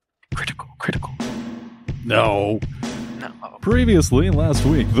Critical. No. No. Oh. Previously, last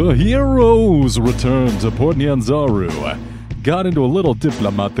week, the heroes returned to Port Nyanzaru, got into a little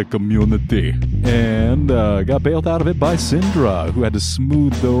diplomatic community, and got bailed out of it by Syndra, who had to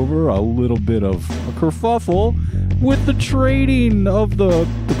smooth over a little bit of a kerfuffle with the trading of the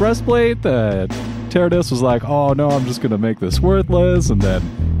breastplate that Teradus was like, oh no, I'm just going to make this worthless, and then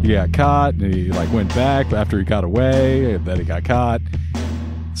he got caught, and he went back after he got away, and then he got caught.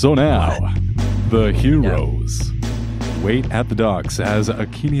 So now, the heroes wait at the docks as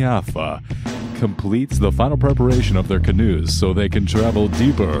Akiniafa completes the final preparation of their canoes so they can travel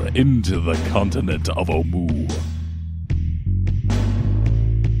deeper into the continent of Omu.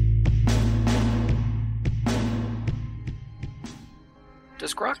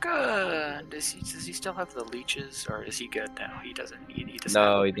 Does Grok, does he still have the leeches, or is he good now? He doesn't. He doesn't.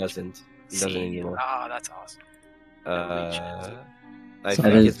 No, he doesn't. He doesn't See? anymore. Oh, that's awesome. I So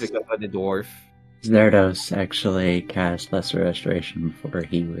think that it's is- because of the dwarf. Zerdos actually cast Lesser Restoration before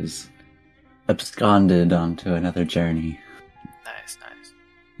he was absconded onto another journey. Nice.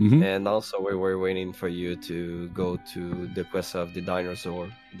 Mm-hmm. And also, we were waiting for you to go to the quest of the dinosaur,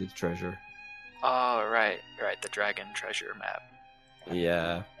 the treasure. Oh, right. The dragon treasure map.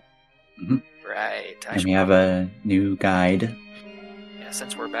 Yeah. Right. And we have a new guide. Yeah,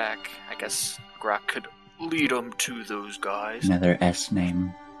 since we're back, I guess Grok could lead them to those guys. Another S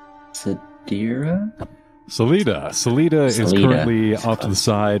name. Sadira? Salida is Salida. currently off to the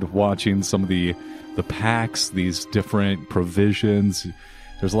side watching some of the packs, these different provisions.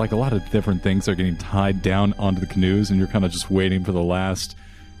 There's a lot of different things that are getting tied down onto the canoes, and you're kind of just waiting for the last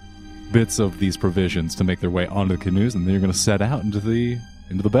bits of these provisions to make their way onto the canoes, and then you're going to set out into the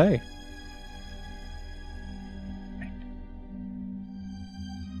bay.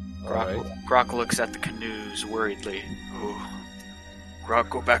 Grok looks at the canoes worriedly. Oh, Grok,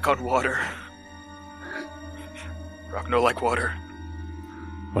 go back on water. Grok no like water.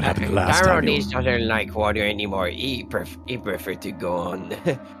 What happened last time? doesn't like water anymore. He prefer to go on.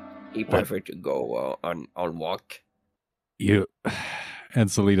 He prefer to go on walk. You and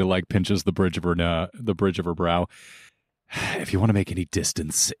Salida pinches the bridge of her brow. If you want to make any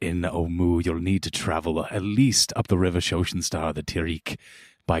distance in Omu, you'll need to travel at least up the river Shoshenstar, the Tirik,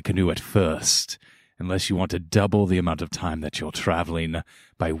 by canoe at first, unless you want to double the amount of time that you're traveling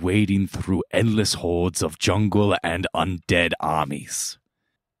by wading through endless hordes of jungle and undead armies.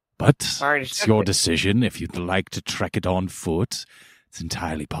 But it's your decision. If you'd like to trek it on foot, it's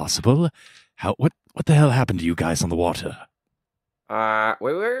entirely possible. What the hell happened to you guys on the water?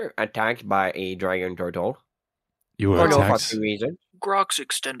 We were attacked by a dragon turtle. You were For no attacked. fucking reason. Grok's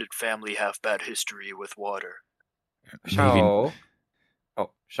extended family have bad history with water. So...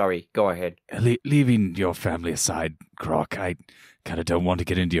 Oh, sorry. Go ahead. Leaving your family aside, Croc, I kind of don't want to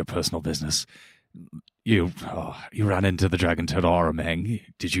get into your personal business. You ran into the dragon turtle Aramang.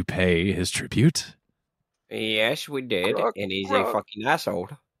 Did you pay his tribute? Yes, we did. Grok, And he's Grok. a fucking asshole.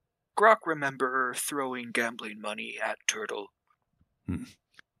 Grok remember throwing gambling money at Turtle.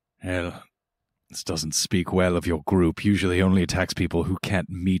 Well, this doesn't speak well of your group. Usually only attacks people who can't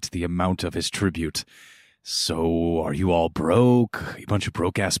meet the amount of his tribute. So, are you all broke? A bunch of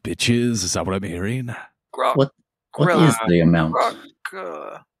broke-ass bitches? Is that what I'm hearing? Grok, What Grok, is the amount?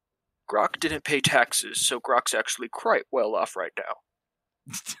 Grok didn't pay taxes, so Grok's actually quite well off right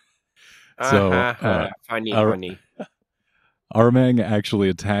now. So, funny. Aramang actually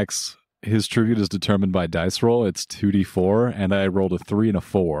attacks. His tribute is determined by dice roll. It's 2d4, and I rolled a 3 and a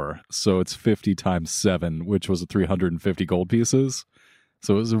 4. So it's 50 times 7, which was 350 gold pieces.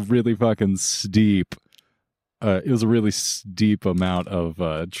 So it was a really fucking steep... it was a really steep amount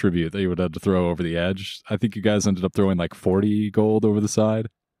of tribute that you would have to throw over the edge. I think you guys ended up throwing 40 gold over the side.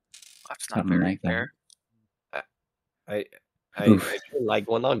 That's not Something very like that. fair. I feel like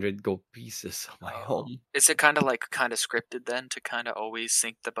 100 gold pieces on my home. Is it kind of scripted then to kind of always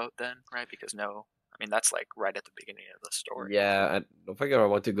sink the boat then, right? Because that's right at the beginning of the story. Yeah, I don't think I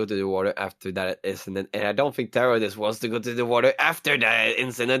want to go to the water after that incident, and I don't think Teradus wants to go to the water after that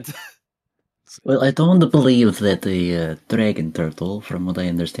incident. Well, I don't believe that the dragon turtle, from what I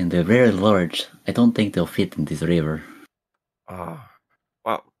understand, they're very large. I don't think they'll fit in this river.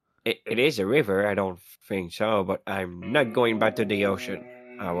 Well, it is a river, I don't think so, but I'm not going back to the ocean.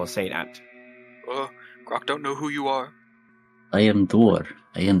 I will say that. Grok don't know who you are. I am Dor.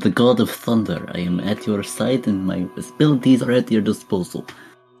 I am the god of thunder. I am at your side and my abilities are at your disposal.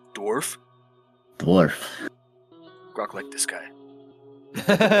 Dwarf? Dwarf. Grok like this guy.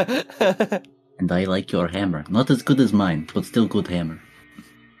 And I like your hammer. Not as good as mine, but still good hammer.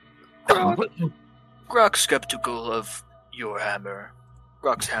 Grok's skeptical of your hammer.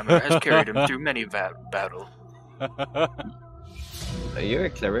 Grok's hammer has carried him through many battle. Are you a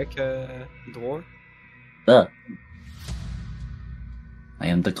cleric, dwarf? I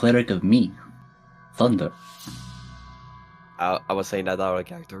am the cleric of me, Thunder. I was saying that out of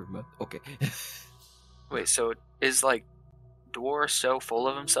character, but okay. Wait, so is like Dwar so full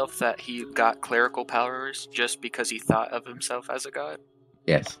of himself that he got clerical powers just because he thought of himself as a god?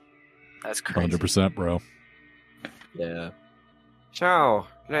 Yes. That's crazy. 100%, bro. Yeah. So,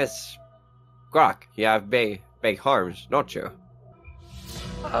 let's... Grok, you have big arms, don't you?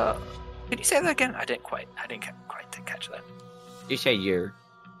 Can you say that again? I didn't quite catch that. You say you're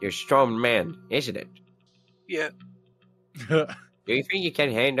a strong man, isn't it? Yeah. Do you think you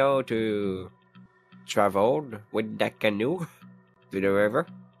can handle to travel with that canoe to the river?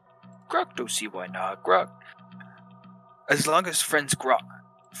 Grok don't see why not. Grok, as long as friends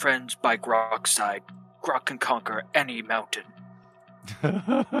by Grok's side, Grok can conquer any mountain.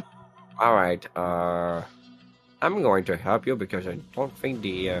 All right. I'm going to help you because I don't think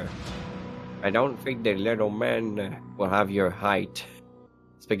the little man will have your height.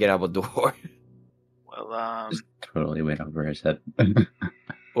 Speaking of a door. Well, Just totally went over his head.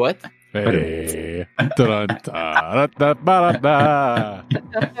 What? Hey. Da-da-da-da-da-da-da.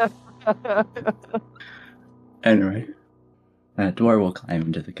 Anyway, Dwar will climb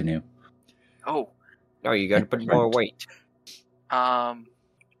into the canoe. oh, No, you gotta put more weight.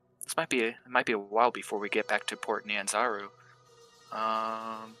 this might be a while before we get back to Port Nyanzaru.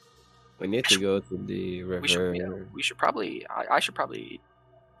 We need to go to the river. We should probably. I should probably.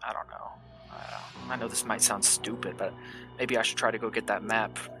 I don't know. I know this might sound stupid, but maybe I should try to go get that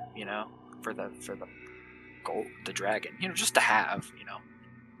map. You know, for the gold, the dragon. You know, just to have. You know,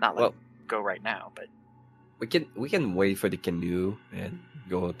 not like go right now, but We can wait for the canoe and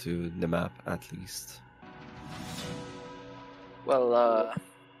go to the map at least. well,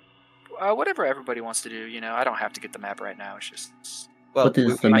 whatever everybody wants to do. You know, I don't have to get the map right now. It's just. Well, What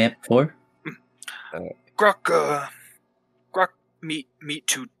is the map for? Grok, meet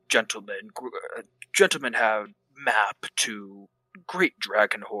two gentlemen. Gentlemen have map to Great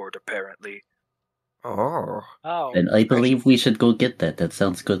Dragon Horde, apparently. Oh, Oh, And I believe we should go get that. That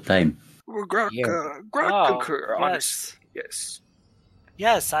sounds good time. Well, Grok, Yeah. Grok, Oh, honest, yes.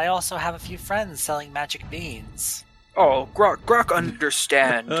 yes. I also have a few friends selling magic beans. Oh, Grok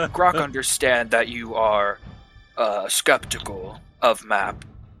understand. Grok understand that you are skeptical of map.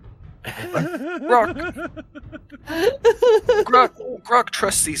 Grok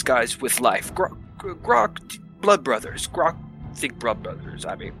trusts these guys with life. Grok, blood brothers. Grok think blood brothers.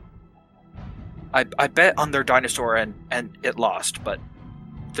 I mean, I bet on their dinosaur and it lost, but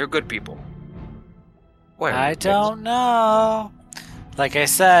they're good people. well, I don't know. Like I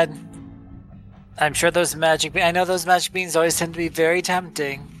said, I'm sure those magic. I know those magic beans always tend to be very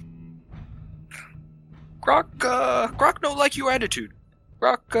tempting. Grok don't like your attitude.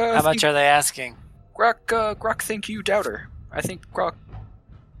 Grok, How much are they asking? Grok think you doubt her. I think Grok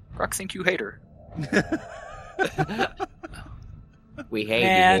think you hate her. We hate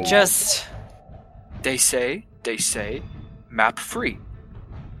Man, it. just They say, map free.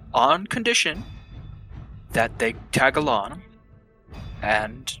 On condition that they tag along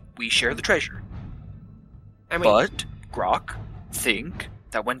and we share the treasure. I mean, But Grok think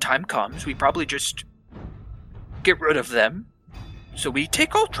that when time comes, we probably just get rid of them, so we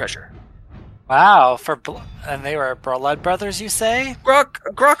take all treasure. wow. And they were blood brothers, you say? Blood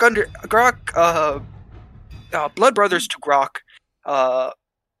brothers to Grok,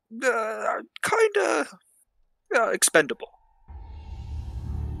 kinda expendable.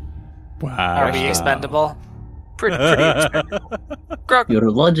 Wow. Are we expendable? Pretty expendable. Grok, Your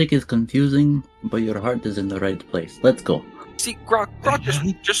logic is confusing, but your heart is in the right place. Let's go. see, Grok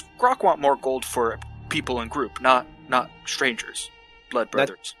just Grok want more gold for people in group, not strangers. Blood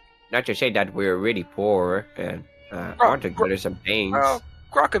brothers. not to say that we're really poor and want to go to some things.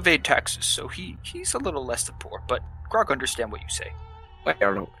 Grok evade taxes, so he's a little less than poor, but Grok understand what you say.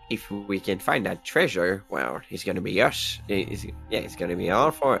 Well, if we can find that treasure, well, it's gonna be us. It's gonna be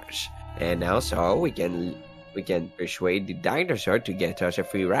all for us. And also, we can persuade the dinosaur to get us a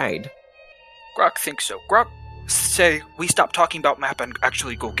free ride. Grok thinks so. Grok say we stop talking about map and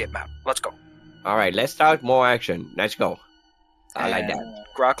actually go get map. Let's go. All right, let's start more action. Let's go. I like And that.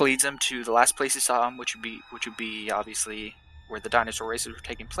 Grok leads him to the last place he saw him, which would be obviously where the dinosaur races were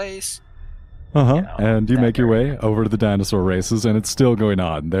taking place. Uh-huh. You know, And you that make your way over to the dinosaur races, and it's still going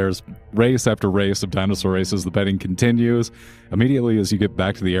on. There's race after race of dinosaur races. The betting continues. Immediately as you get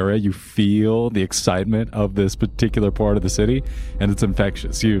back to the area, you feel the excitement of this particular part of the city, and it's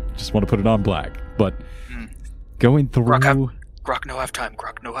infectious. You just want to put it on black. But going through... Grok Grok, no have time.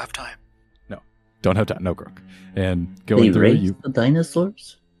 Grok, no have time. No, don't have time. No, Grok. And They going through, raised you the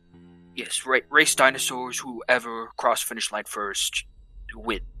dinosaurs? Yes, race dinosaurs. Whoever cross finish line first,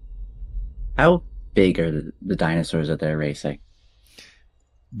 win. How big are the dinosaurs that they're racing?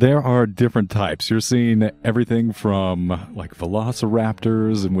 there are different types. You're seeing everything from like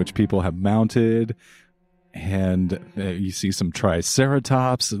velociraptors, in which people have mounted, and you see some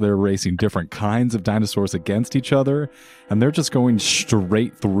triceratops. They're racing different kinds of dinosaurs against each other, and they're just going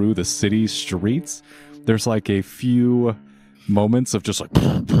straight through the city streets. There's like a few moments of just like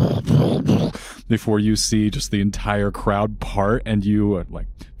before you see just the entire crowd part, and you like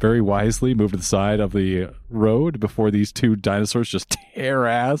very wisely move to the side of the road before these two dinosaurs just tear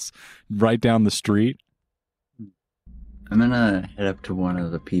ass right down the street. I'm gonna head up to one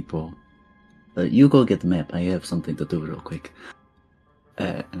of the people. You go get the map. I have something to do real quick.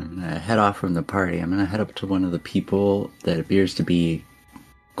 I'm gonna head off from the party. I'm gonna head up to one of the people that appears to be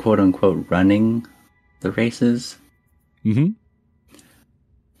quote unquote running the races. Mm-hmm.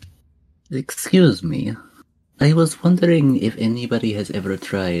 Excuse me. I was wondering if anybody has ever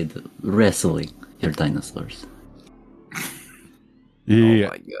tried wrestling your dinosaurs. Yeah. Oh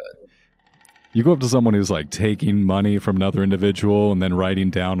my god. You go up to someone who's like taking money from another individual and then writing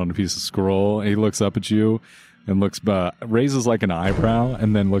down on a piece of scroll. And he looks up at you and looks, raises like an eyebrow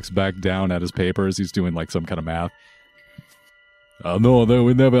and then looks back down at his papers. He's doing like some kind of math. No,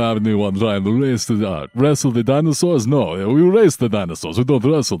 we never have anyone trying to wrestle the dinosaurs. No, we race the dinosaurs. We don't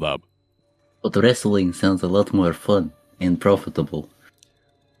wrestle them. But wrestling sounds a lot more fun and profitable.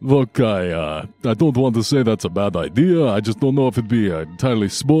 Look, I don't want to say that's a bad idea. I just don't know if it'd be entirely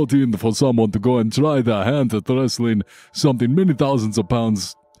sporting for someone to go and try their hand at wrestling something many thousands of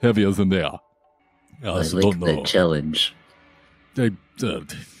pounds heavier than they are. I I just like don't know. the challenge.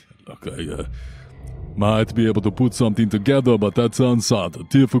 Look, I might be able to put something together, but that sounds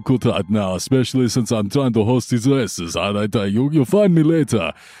difficult right now, especially since I'm trying to host these races. All right, you'll find me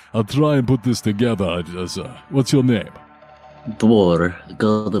later. I'll try and put this together. What's your name? Dwar,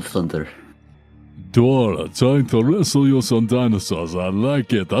 God of Thunder. Dora, trying to wrestle you some dinosaurs. I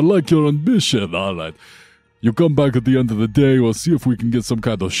like it. I like your ambition. All right. You come back at the end of the day. We'll see if we can get some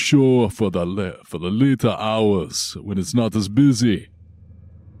kind of show for the later hours when it's not as busy.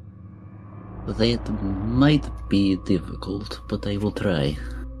 That might be difficult, but I will try.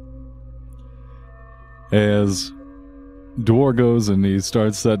 As Dwar goes and he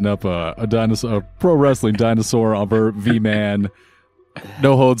starts setting up a pro wrestling dinosaur over V-Man,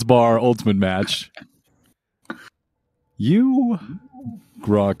 no holds bar ultimate match. You,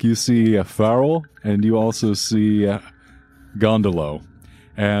 Grok, you see Farrell, and you also see Gondolo.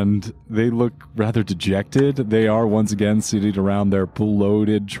 And they look rather dejected. They are once again seated around their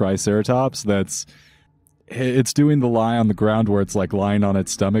bloated Triceratops. It's doing the lie on the ground where it's like lying on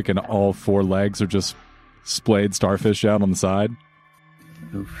its stomach and all four legs are just splayed starfish out on the side.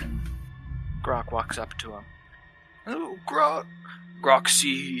 Oof. Grok walks up to him. Oh, Grok. Grok,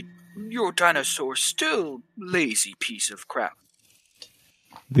 see, your dinosaur still lazy piece of crap.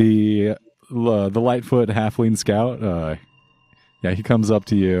 The Lightfoot halfling scout, yeah, he comes up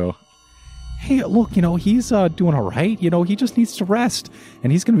to you. Hey, look, he's doing all right. He just needs to rest,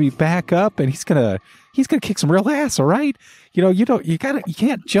 and he's going to be back up, and he's gonna kick some real ass. All right, you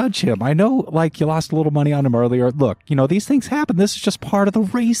can't judge him. I know, like you lost a little money on him earlier. Look, these things happen. This is just part of the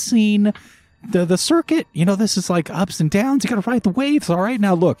racing, the circuit. This is like ups and downs. You got to ride the waves. All right,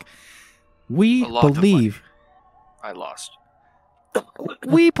 now look, we believe. I lost.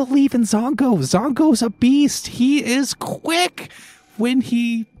 We believe in Zongo. Zongo's a beast. He is quick when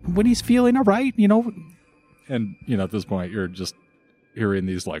he's feeling all right, And, at this point, you're just hearing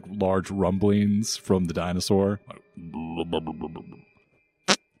these, like, large rumblings from the dinosaur.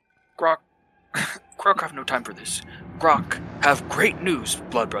 Grok. Grok have no time for this. Grok have great news,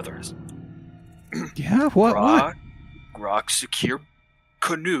 blood brothers. Yeah, what? Grok secure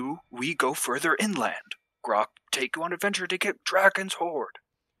canoe. We go further inland. Grok take you on adventure to get Dragon's Hoard.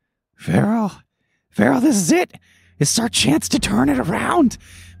 Farrell, this is it. It's our chance to turn it around.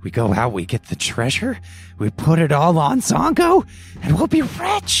 We go out, we get the treasure, we put it all on Zongo, and we'll be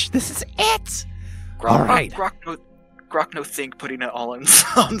rich. This is it. Grok, all right. Grok no think putting it all on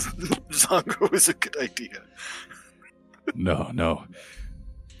Zongo is a good idea. No.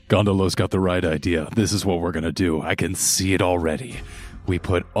 Gondolo's got the right idea. This is what we're going to do. I can see it already. We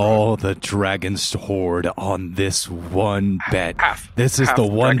put all the Dragon's Hoard on this one bet. This is the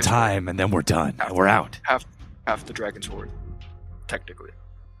one time, and then we're done. We're out. Half the Dragon's Hoard, technically.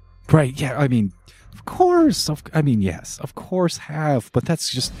 Right, yeah, of course. Yes, of course have, but that's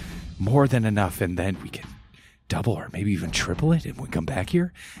just more than enough, and then we can double or maybe even triple it and we come back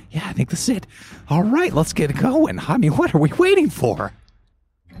here? Yeah, I think this is it. All right, let's get going. I mean, what are we waiting for?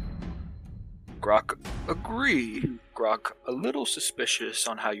 Grok, agree. Grok, a little suspicious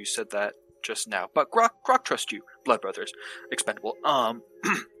on how you said that just now, but Grok trusts you. Blood Brothers, expendable.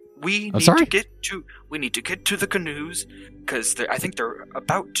 We need to get to the canoes because I think they're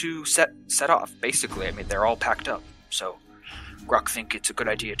about to set off. Basically, I mean they're all packed up. So, Grok think it's a good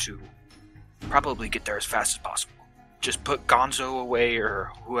idea to probably get there as fast as possible. Just put Gonzo away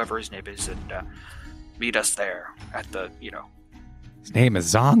or whoever his name is, and meet us there at the His name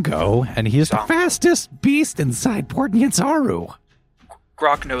is Zongo, and he's the fastest beast inside Port Nyanzaru.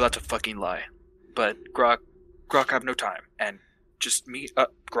 Grok, no, that's a fucking lie. But Grok have no time, and just meet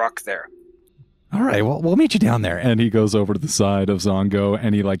up Grok there. All right, well, we'll meet you down there. And he goes over to the side of Zongo,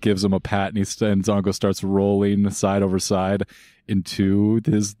 and he gives him a pat, and Zongo starts rolling side over side into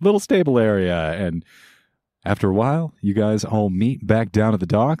his little stable area. And after a while, you guys all meet back down at the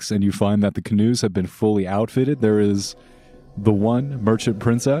docks, and you find that the canoes have been fully outfitted. There is the one merchant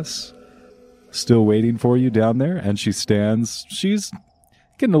princess still waiting for you down there, and she stands. She's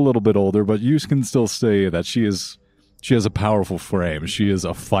getting a little bit older, but you can still say that she has a powerful frame. She is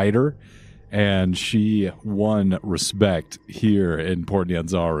a fighter, and she won respect here in Port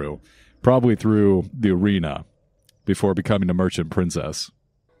Nyanzaru, probably through the arena before becoming a merchant princess.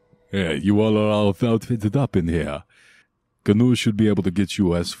 Yeah, you all are all outfitted up in here. Canoe should be able to get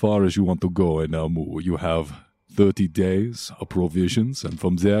you as far as you want to go in Namu. You have 30 days of provisions, and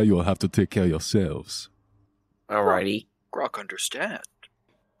from there you'll have to take care of yourselves. Alrighty. Grok understand.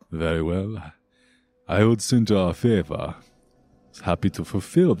 Very well. I owed Sintra a favor. I was happy to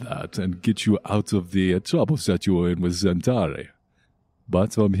fulfill that and get you out of the troubles that you were in with Zentari.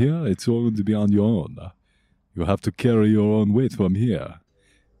 But from here, it's all going to be on your own. You have to carry your own weight from here.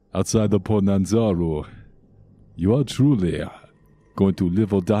 Outside the Port Nyanzaru, you are truly going to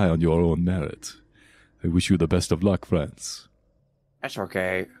live or die on your own merit. I wish you the best of luck, friends. That's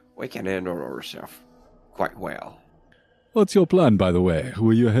okay. We can handle ourselves quite well. What's your plan, by the way?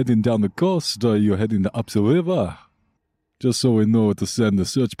 Were you heading down the coast, or are you heading up the river? Just so we know to send the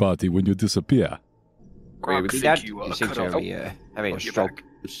search party when you disappear. Grok, Wait, think you you seem cut to off. be having a you're stroke.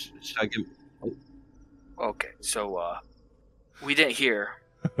 Okay, so we didn't hear.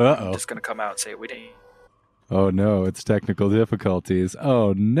 I'm Uh-oh. just gonna come out and say we didn't. Oh, no, it's technical difficulties.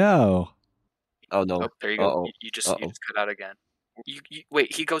 Oh, no. Oh no! Oh, there you go. Uh-oh. You just Uh-oh. cut out again. You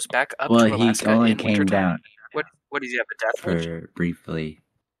wait. He goes back up Well, to he Alaska only in came wintertime? down What does he have a death wish? for briefly.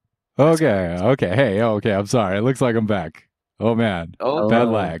 Okay. Hey, okay, I'm sorry. It looks like I'm back. Oh, man. Oh, Bad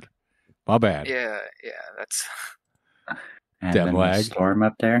Hello. lag. My bad. Yeah, that's. And Damn then lag. a storm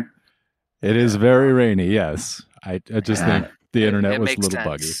up there. It is very rainy, yes. I just Yeah. think the internet it was a makes little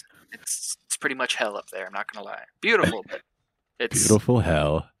buggy. sense. It's pretty much hell up there. I'm not gonna lie. Beautiful, but it's Beautiful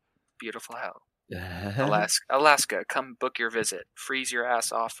hell. beautiful hell. Alaska, come book your visit. Freeze your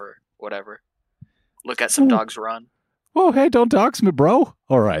ass off or whatever. Look at some dogs run. Oh, hey, don't dox me, bro.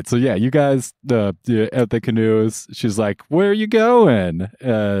 All right, so yeah, you guys at the canoes, she's like, where are you going?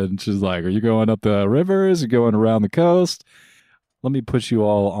 And she's like, are you going up the rivers? Are you going around the coast? Let me put you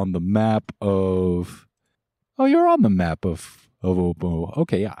all on the map of... Oh, you're on the map of Obo.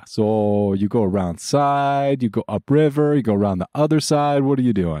 Okay, yeah. So you go around side, you go upriver, you go around the other side. What are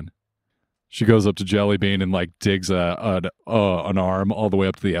you doing? She goes up to Jellybean and digs an arm all the way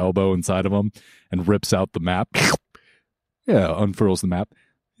up to the elbow inside of him and rips out the map. Yeah, unfurls the map.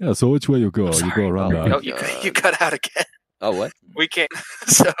 Yeah, so which way you go? You go around Oh, the... you cut out again. Oh what? We can't.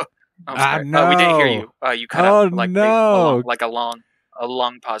 So I'm sorry. no. We didn't hear you. You cut Oh, out no. a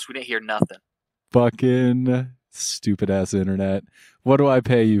long pause. We didn't hear nothing. Fucking stupid-ass internet. What do I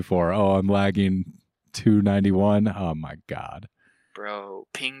pay you for? Oh, I'm lagging 291? Oh, my God. Bro,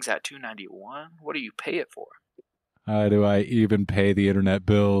 pings at 291? What do you pay it for? How do I even pay the internet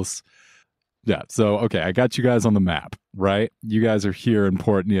bills? Yeah, so, okay, I got you guys on the map, right? You guys are here in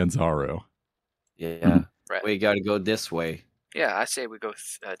Port Nyanzaru. Yeah, Right. we gotta go this way. Yeah, I say we go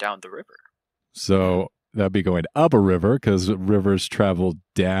down the river. So that'd be going up a river because rivers travel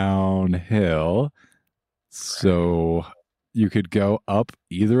downhill. So you could go up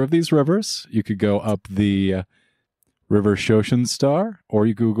either of these rivers. You could go up the river Shoshin Star, or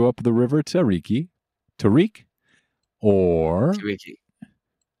you could go up the river Tarik, or... Ricky.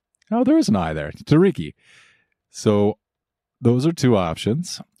 Oh, there is an I there. Tariki. So those are two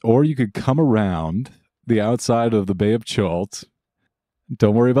options. Or you could come around the outside of the Bay of Chult.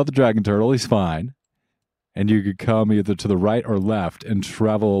 Don't worry about the dragon turtle. He's fine. And you could come either to the right or left and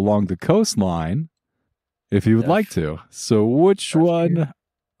travel along the coastline if you would like to. So which one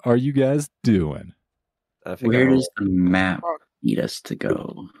are you guys doing? I think Where I'm does the map need us to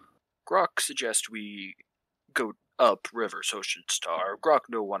go? Grok suggests we go up River Ocean Star. Grok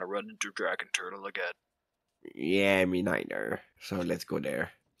don't want to run into Dragon Turtle again. Yeah, me neither. So let's go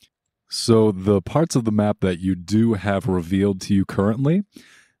there. So the parts of the map that you do have revealed to you currently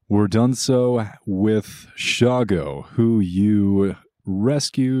were done so with Shago, who you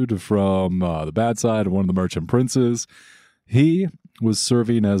rescued from the bad side of one of the merchant princes. He was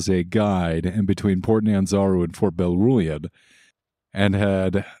serving as a guide in between Port Nyanzaru and Fort Belrulian and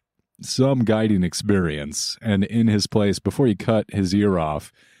had some guiding experience. And in his place, before he cut his ear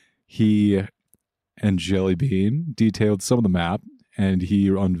off, he and Jellybean detailed some of the map, and he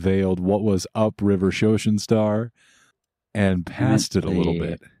unveiled what was upriver Shoshin Star and passed it a little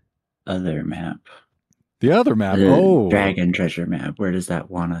bit. Other map. The other map? The dragon treasure map. Where does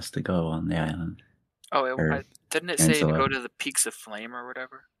that want us to go on the island? Didn't it say to go to the Peaks of Flame or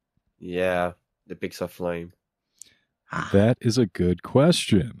whatever? Yeah, the Peaks of Flame. That is a good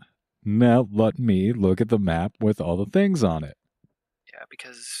question. Now let me look at the map with all the things on it. Yeah,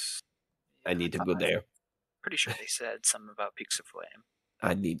 because I need to go there. Pretty sure they said something about Peaks of Flame.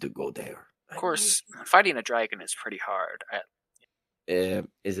 I need to go there. Of course, fighting a dragon is pretty hard.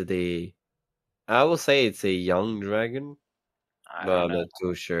 Is it a... I will say it's a young dragon, but I'm not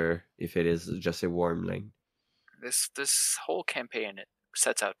too sure if it is just a wormling. This whole campaign it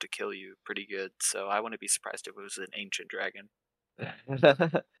sets out to kill you pretty good, so I wouldn't be surprised if it was an ancient dragon.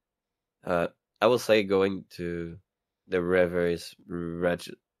 I will say going to the river is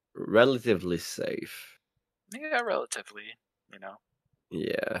relatively safe. Yeah, relatively,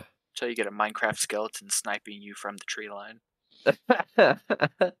 Yeah. So you get a Minecraft skeleton sniping you from the tree line.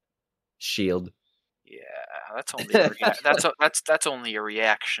 Shield. Yeah, that's only that's only a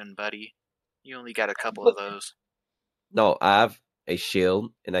reaction, buddy. You only got a couple of those. No, I have a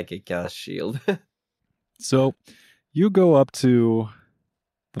shield, and I can cast shield. So, you go up to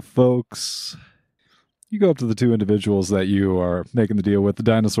the folks. You go up to the two individuals that you are making the deal with, the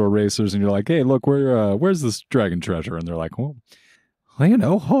dinosaur racers, and you're like, "Hey, look, where's this dragon treasure?" And they're like, "Well,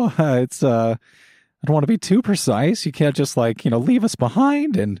 it's I don't want to be too precise. You can't just leave us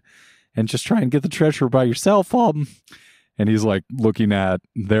behind and just try and get the treasure by yourself." And he's like looking at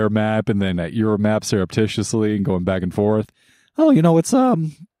their map and then at your map surreptitiously and going back and forth. "Oh, it's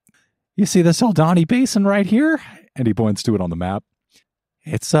you see this Aldani Basin right here?" And he points to it on the map.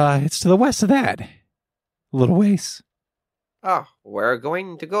 It's to the west of that. A little ways. Oh, we're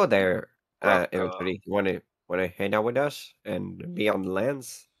going to go there. Everybody, want to hang out with us and be on the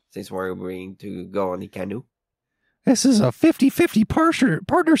lands since we're going to go on the canoe? This is a 50-50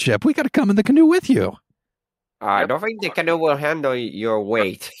 partnership. We got to come in the canoe with you. I don't think the canoe will handle your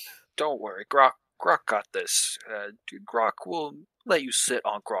weight. Don't worry, Grok got this. Grok will let you sit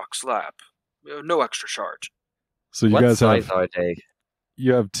on Grok's lap. No extra charge. So you What guys size have are they?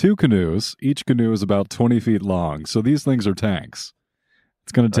 you have two canoes. Each canoe is about 20 feet long. So these things are tanks.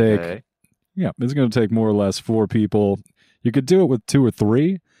 It's going to take Okay. it's going to take more or less 4 people. You could do it with 2 or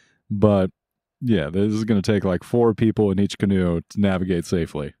 3, but yeah, this is going to take like 4 people in each canoe to navigate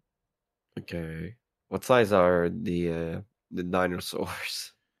safely. Okay. What size are the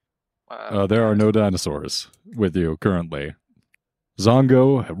dinosaurs? There are no dinosaurs with you currently.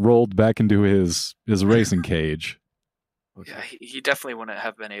 Zongo rolled back into his racing cage. Okay. Yeah, he definitely wouldn't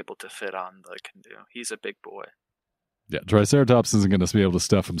have been able to fit on the canoe. He's a big boy. Yeah, Triceratops isn't going to be able to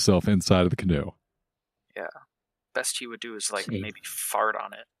stuff himself inside of the canoe. Yeah. Best he would do is See. maybe fart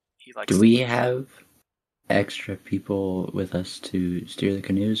on it. He likes Do we have extra people with us to steer the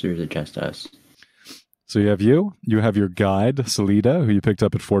canoes, or is it just us? So you have your guide, Salida, who you picked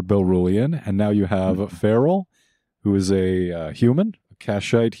up at Fort Belrulian, and now you have Farrell, who is a human, a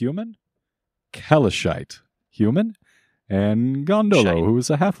Kashite human, Kalashite human, and Gondolo, Shite. who is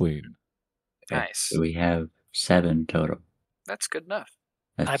a halfling. Nice. So we have 7 total. That's good enough.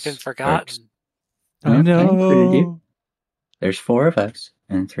 I've been Works. forgotten. I included you. know. There's 4 of us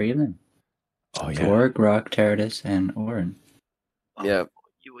and 3 of them. Oh, yeah. Torg, Rock, Teradus, and Orin. Yeah.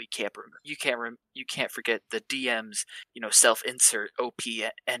 You can't forget the DM's self-insert OP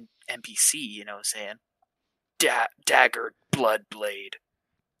and NPC. You know what I'm saying? Dagger Blood Blade.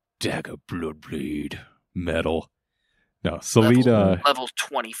 Dagger, Bloodblade, metal. No, Salida. Level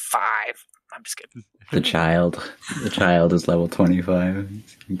 25. I'm just kidding. The child is level 25.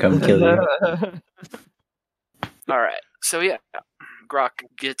 Come kill you. All right. So yeah, Grok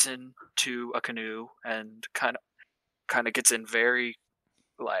gets into a canoe and kind of gets in very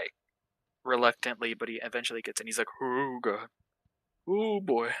reluctantly, but he eventually gets in. He's like, "Oh god, oh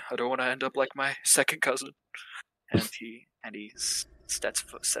boy, I don't want to end up like my second cousin." And he sets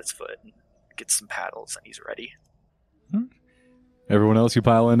foot. gets some paddles and he's ready. Everyone else, you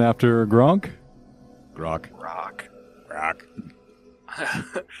pile in after Gronk? Grok. Rock. Grok.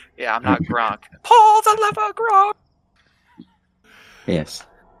 Yeah, I'm not Gronk. Pull the lever, Gronk! Yes.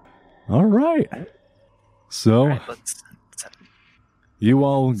 All right. So, All right, let's you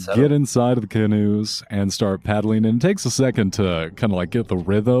all So- get inside of the canoes and start paddling, and it takes a second to kind of like get the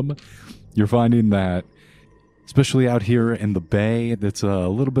rhythm. You're finding that, especially out here in the bay, it's a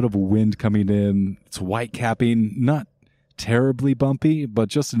little bit of a wind coming in. It's white capping, not terribly bumpy, but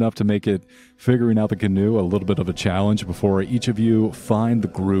just enough to make it figuring out the canoe a little bit of a challenge before each of you find the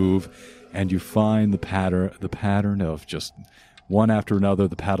groove and you find the pattern of just one after another.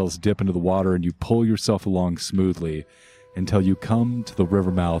 The paddles dip into the water and you pull yourself along smoothly until you come to the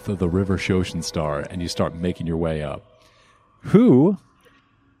river mouth of the River Shoshin Star and you start making your way up. Who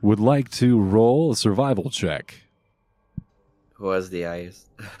would like to roll a survival check? Who has the highest?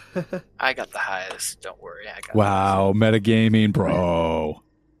 I got the highest. Don't worry, I got Wow, metagaming, bro.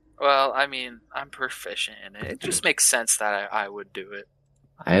 Well, I mean, I'm proficient in it. It just makes sense that I would do it.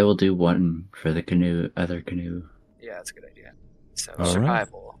 I will do one for the other canoe. Yeah, that's a good idea. So, All right.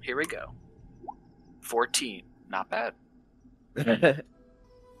 survival. Here we go. 14. Not bad.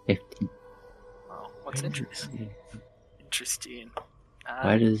 15. Well, what's interesting? Interesting.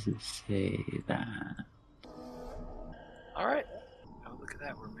 Why does it say that? All right. Oh, look at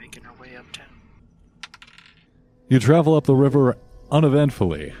that. We're making our way uptown. You travel up the river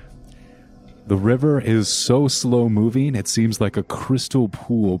uneventfully. The river is so slow moving, it seems like a crystal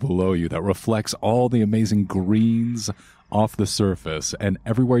pool below you that reflects all the amazing greens off the surface. And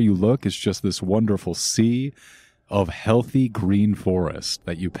everywhere you look is just this wonderful sea of healthy green forest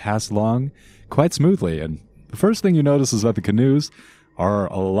that you pass along quite smoothly. And the first thing you notice is that the canoes are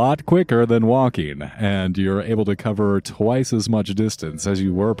a lot quicker than walking, and you're able to cover twice as much distance as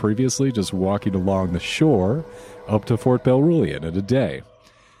you were previously just walking along the shore up to Fort Belrulian in a day.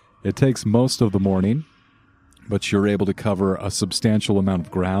 It takes most of the morning, but you're able to cover a substantial amount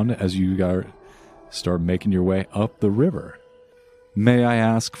of ground as you start making your way up the river. May I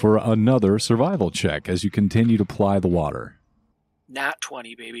ask for another survival check as you continue to ply the water? Nat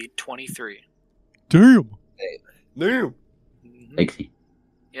 20, baby. 23. Damn! No. Mhm. 60.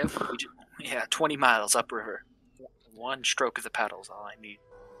 Yep. Yeah, 20 miles upriver. One stroke of the paddle is all I need.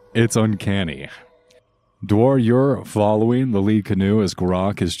 It's uncanny. Dwar, you're following the lead canoe as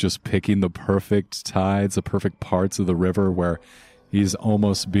Grok is just picking the perfect tides, the perfect parts of the river where he's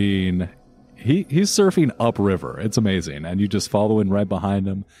almost being... He's surfing upriver. It's amazing. And you just follow in right behind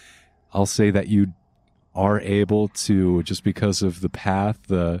him. I'll say that you are able to, just because of the path,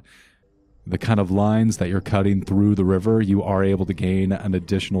 the kind of lines that you're cutting through the river, you are able to gain an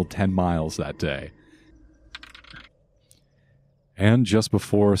additional 10 miles that day. And just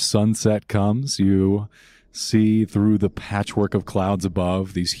before sunset comes, you see through the patchwork of clouds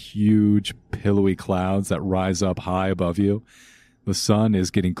above, these huge pillowy clouds that rise up high above you. The sun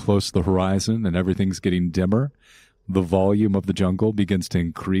is getting close to the horizon and everything's getting dimmer. The volume of the jungle begins to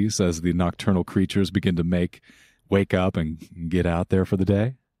increase as the nocturnal creatures begin to wake up and get out there for the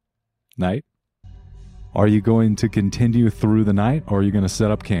day. Night. Are you going to continue through the night or are you going to set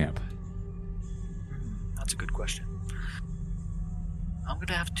up camp? That's a good question. I'm going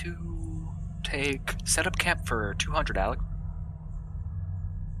to have to set up camp for 200, Alec.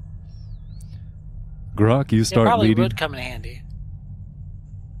 Grok, you It start probably leading. would come in handy.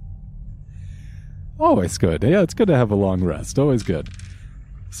 Always good. Yeah, it's good to have a long rest. Always good.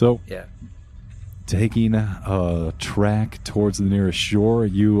 So, Yeah. taking a track towards the nearest shore,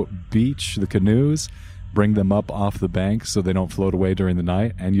 you beach the canoes, bring them up off the bank so they don't float away during the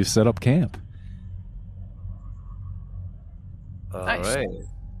night, and you set up camp. All Nice. right.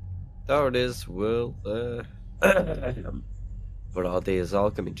 So this will put all this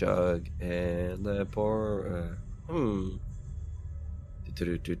alchemy jug and pour.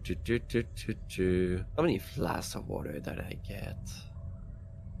 How many flasks of water did I get?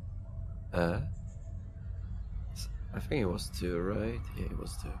 I think it was 2, right? Yeah, it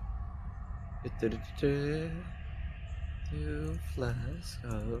was 2. 2 flasks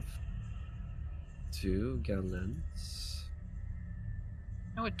of 2 gallons.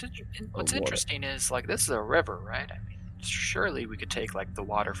 No, what's water. interesting is, like, this is a river, right? I mean, surely we could take, like, the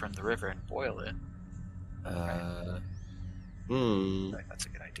water from the river and boil it. Like, that's a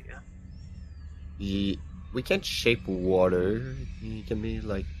good idea. We can shape water. You can be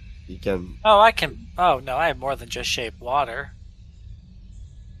like, you can. Oh, I can. Oh, no, I have more than just shape water.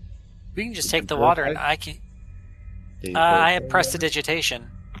 We can just You take can the water and purify? I can. can you I have purify water? prestidigitation.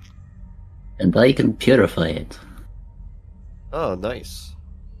 And I can purify it. Oh, nice.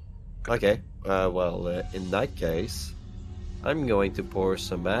 Okay. In that case, I'm going to pour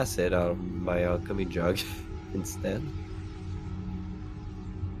some acid out of my alchemy jug instead.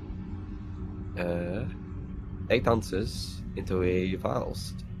 8 ounces into a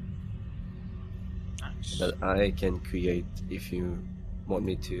vials Nice. that I can create if you want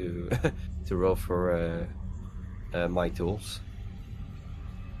me to to roll for my tools.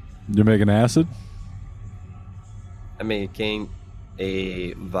 You're making acid? I'm making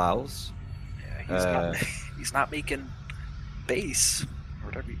a vials. Yeah, he's not making base, or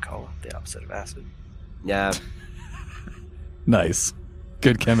whatever you call it, the opposite of acid. Yeah. Nice.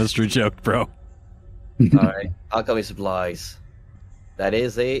 Good chemistry joke, bro. Alright. Alchemy supplies. That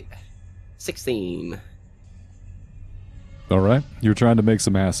is a 16. All right. You're trying to make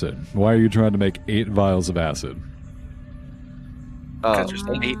some acid. Why are you trying to make 8 vials of acid?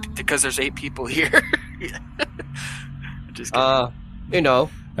 Because there's 8 people here. Just kidding. You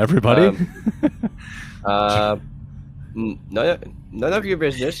know. Everybody? None of your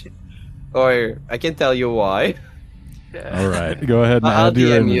business. Or I can tell you why. All right. Go ahead and add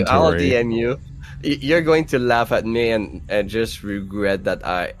your inventory. I'll DM you. You're going to laugh at me and just regret that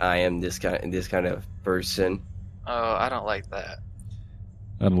I am this kind of person. Oh, I don't like that.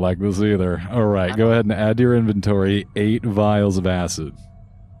 I don't like this either. All right. Go ahead and add to your inventory 8 vials of acid.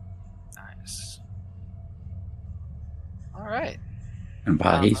 Nice. All right. And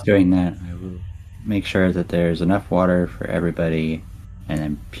while he's doing that, I will make sure that there's enough water for everybody and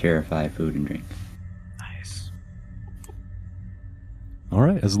then purify food and drink. Nice. All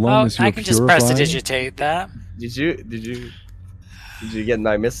right. As long as you're I can just purifying- prestidigitate that. Did you get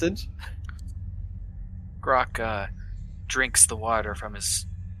my message? Grok drinks the water from his.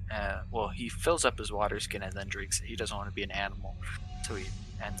 He fills up his water skin and then drinks it. He doesn't want to be an animal, so he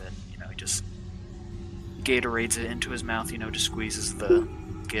just Gatorades it into his mouth. Just squeezes the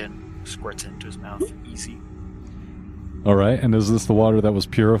skin, squirts it into his mouth, easy. All right. And is this the water that was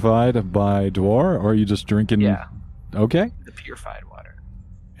purified by Dwar, or are you just drinking? Yeah. Okay. The purified water.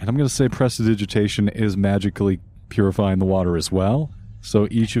 And I'm going to say prestidigitation is magically purifying the water as well. So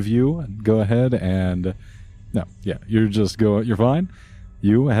each of you go ahead and you're fine.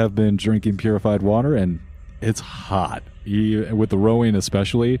 You have been drinking purified water and it's hot. With the rowing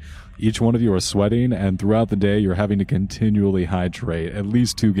especially, each one of you are sweating, and throughout the day you're having to continually hydrate at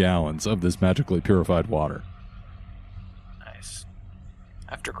least 2 gallons of this magically purified water. Nice.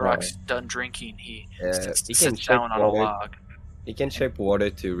 After Grok's done drinking, he He sits can down on a log. You can shape water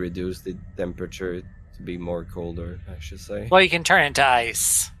to reduce the temperature to be more colder, I should say. Well, you can turn it into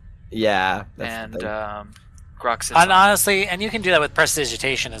ice. Yeah. That's And the thing. Grok sits And on honestly, and you can do that with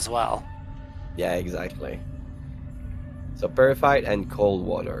prestidigitation as well. Yeah, exactly. So purified and cold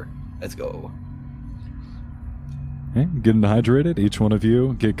water. Let's go. Okay, getting hydrated. Each one of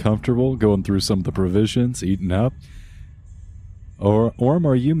you get comfortable going through some of the provisions, eating up. Orm,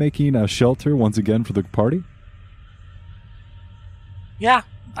 are you making a shelter once again for the party? Yeah,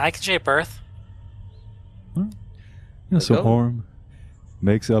 I can shape Earth. Yeah, so go. Orm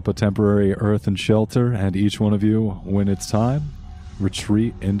makes up a temporary earthen shelter, and each one of you, when it's time,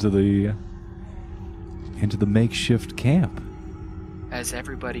 retreat into the makeshift camp. As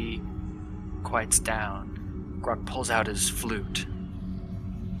everybody quiets down, Grok pulls out his flute.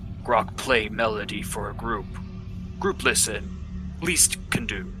 Grok, play melody for a group. Group listen, least can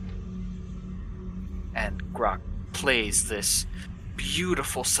do. And Grok plays this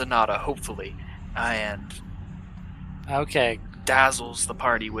beautiful sonata, hopefully, and Okay. dazzles the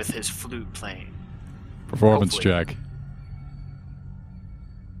party with his flute playing. Performance Hopefully. check.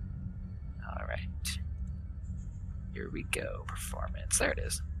 All right. Here we go. Performance. There it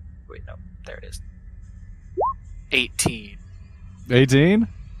is. Wait, no. There it is. 18. 18?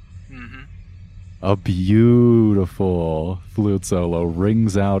 Mm-hmm. A beautiful flute solo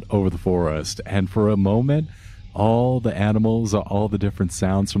rings out over the forest, and for a moment, all the animals, all the different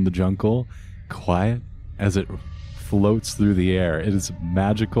sounds from the jungle, quiet as it floats through the air. It is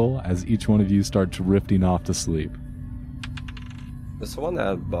magical as each one of you start drifting off to sleep. This one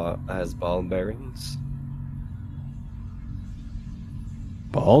has ball bearings.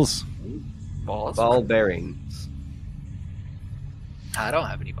 Balls? Balls? Ball bearings. I don't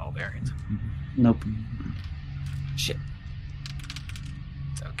have any ball bearings. Nope. Shit.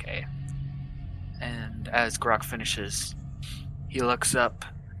 It's okay. And as Grok finishes, he looks up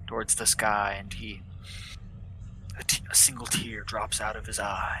towards the sky and a single tear drops out of his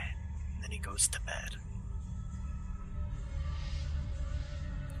eye. And then he goes to bed.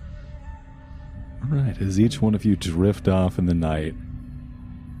 All right, as each one of you drift off in the night,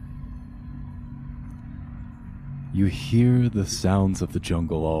 you hear the sounds of the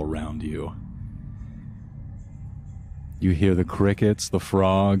jungle all around you. You hear the crickets, the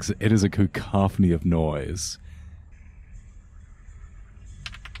frogs. It is a cacophony of noise.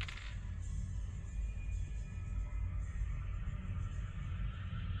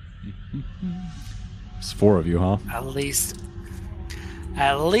 It's 4 of you, huh? At least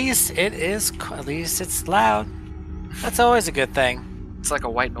it is. At least it's loud. That's always a good thing. It's like a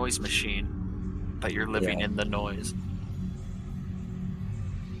white noise machine, but you're living in the noise.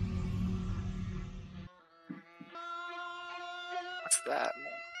 What's that?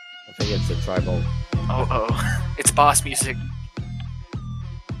 I think it's a tribal. Oh, it's boss music.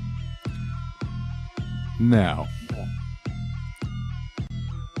 Now,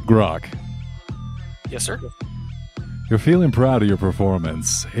 Grok, Yes, sir. you're feeling proud of your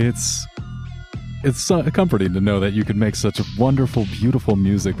performance. It's comforting to know that you can make such wonderful, beautiful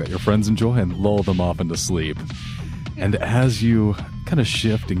music that your friends enjoy and lull them off into sleep. And as you kind of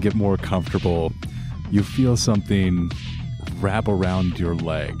shift and get more comfortable, you feel something wrap around your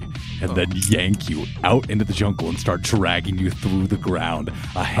leg and then yank you out into the jungle and start dragging you through the ground.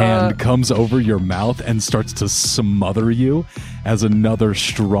 A hand comes over your mouth and starts to smother you as another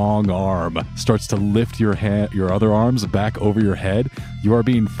strong arm starts to lift your other arms back over your head. You are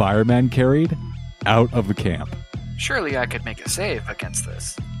being fireman carried out of the camp. Surely I could make a save against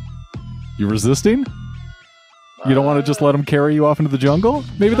this. You resisting? You don't want to just let them carry you off into the jungle?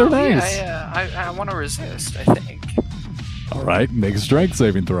 Maybe they're nice. I want to resist, I think. All right, make a strength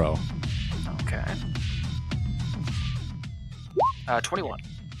saving throw. Okay. 21.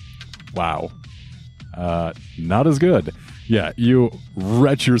 Wow. Not as good. Yeah, you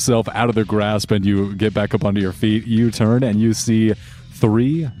wrench yourself out of their grasp and you get back up onto your feet. You turn and you see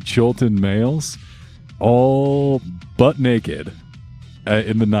 3 Chilton males, all butt naked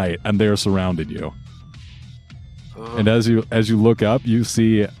in the night, and they are surrounding you. And as you look up, you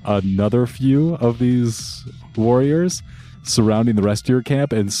see another few of these warriors surrounding the rest of your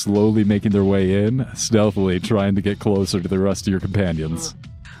camp and slowly making their way in, stealthily trying to get closer to the rest of your companions.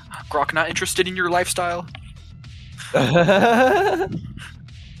 Grok not interested in your lifestyle? Grok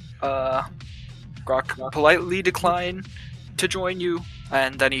politely decline to join you,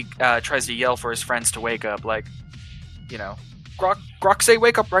 and then he tries to yell for his friends to wake up, like, you know, Grok, say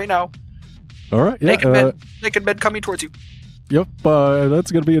wake up right now. All right, yeah. Naked men coming towards you. Yep,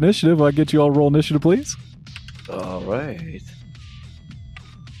 that's going to be initiative. I'll get you all roll initiative, please. All right.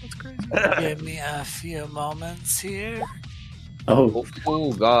 That's crazy. Give me a few moments here.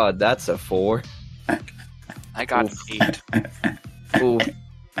 Oh God, that's a 4. I got 8. Ooh,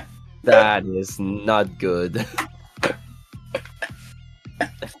 that is not good.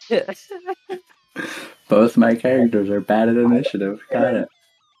 Both my characters are bad at initiative. Got it.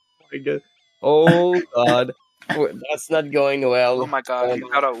 Oh God, that's not going well. Oh my god, you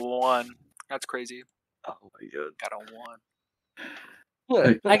got a 1. That's crazy. Oh my God, Got a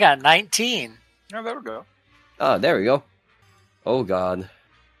 1. I got 19. Oh, there we go. Oh, there we go. Oh God.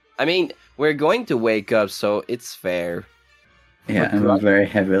 I mean, we're going to wake up, so it's fair. Yeah, I'm a very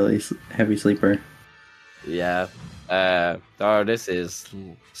heavy sleeper. Yeah. This is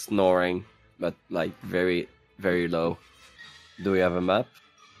snoring, but like very, very low. Do we have a map?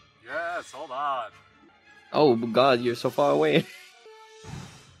 Yes, hold on. Oh God, you're so far away.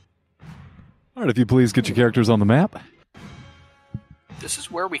 All right, if you please get your characters on the map. This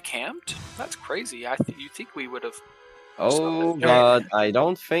is where we camped? That's crazy. You think we would have... Oh God, I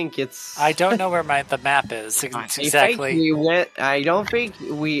don't think it's. I don't know where the map is exactly. I don't think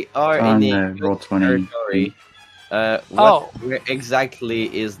we are On in the roll 20 territory. Where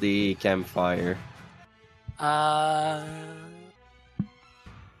exactly is the campfire? I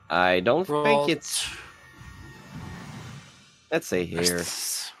don't think it's. Let's say here.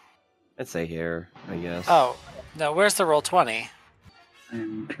 Let's say here, I guess. Oh no, where's the roll 20?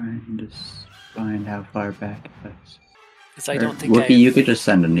 I'm trying to find how far back it was. Because I don't think Whoopi, you could just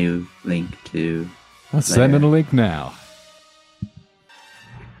send a new link to. Let's send in a link now.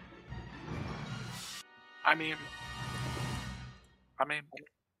 I mean,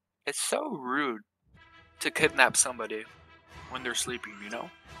 it's so rude to kidnap somebody when they're sleeping, you know?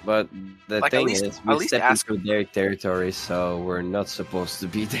 But the Like, thing at is, least we step ask into their territory, so we're not supposed to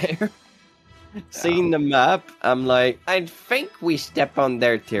be there. Seeing the map, I'm like, I think we step on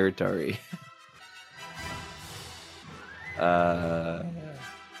their territory. Kind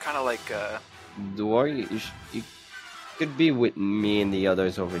of like, Dwar, you could be with me and the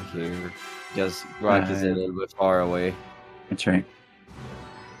others over here, because Grok is a little bit far away. That's right.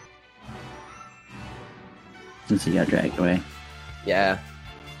 Since he got dragged away. Yeah.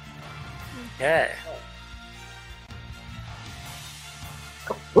 Yeah.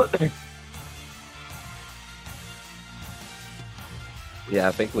 Yeah,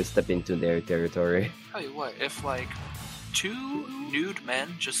 I think we stepped into their territory. Tell you what, if like 2 nude men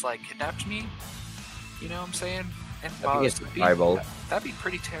just like kidnapped me, you know what I'm saying? And I think it's tribal. That'd be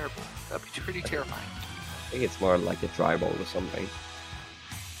pretty terrible. That'd be pretty terrifying. I think it's more like a tribal or something.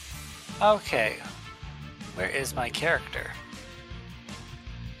 Okay. Where is my character?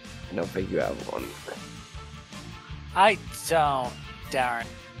 I don't think you have one. I don't. Darn.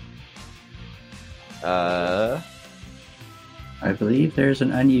 I believe there's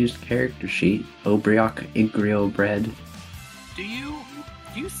an unused character sheet. Obriok Igrio Bread. Do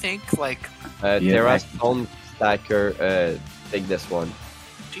you think like There are Stone Stacker, take this one.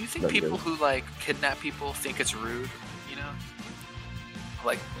 do you think Not people good. who like kidnap people think it's rude, you know?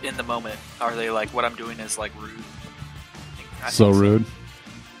 Like in the moment, are they like what I'm doing is like rude? I So think rude.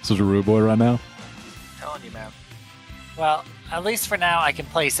 Such a rude boy right now. I'm telling you, man. Well, at least for now, I can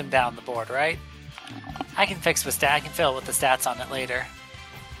place him down the board, right? I can fix with stat. I can fill it with the stats on it later.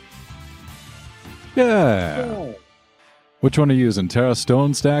 Yeah. Which one are you using? Terra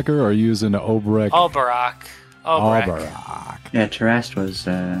Stone Stacker or are you using Obrek? Oberok. Obrek. Oberak. Yeah, Tarast was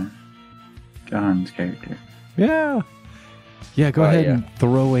John's character. Yeah. Yeah, go Oh, ahead yeah. and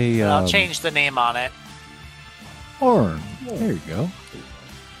throw a I'll change the name on it. horn. There you go.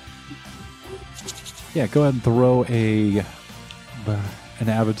 Yeah, go ahead and throw an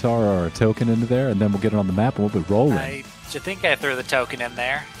avatar or a token into there, and then we'll get it on the map and we'll be rolling. I think I threw the token in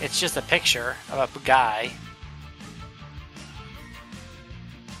there. It's just a picture of a guy.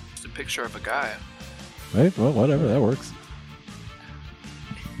 Just a picture of a guy. Right? Well, whatever, that works.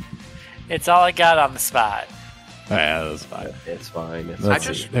 It's all I got on the spot. Yeah, that's fine. It's fine. It's Let's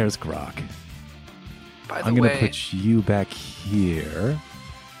fine. see. There's Grok. By the I'm going to way, put you back here.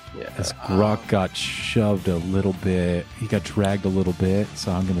 Yeah. As Grok got shoved a little bit, he got dragged a little bit,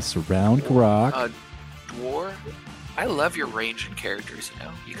 so I'm going to surround Grok. Dwarf, I love your range in characters, you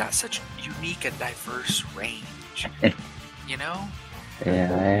know? You got such unique and diverse range. You know?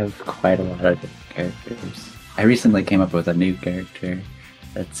 Yeah, I have quite a lot of different characters. I recently came up with a new character.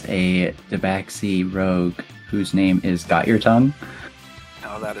 That's a Debaxi rogue whose name is Got Your Tongue.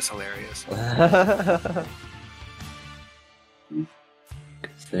 Oh, that is hilarious.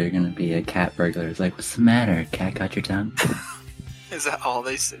 They're gonna be a cat burglar. It's like, what's the matter? Cat got your tongue? Is that all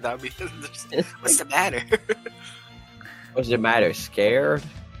they say? That would be. What's the matter? What's the matter? Scared?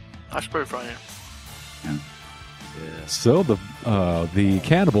 That's pretty funny. Yeah. So the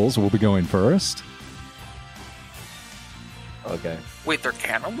cannibals will be going first. Okay. Wait, they're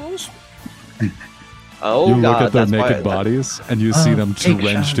cannibals? Oh, You look God, at their that's why- naked bodies, and you see them take a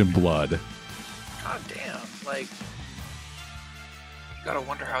drenched shot. in blood. God damn! Like, you gotta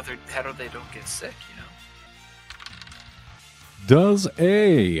wonder how they don't get sick, you know? Does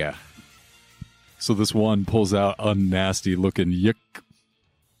a... So this one pulls out a nasty-looking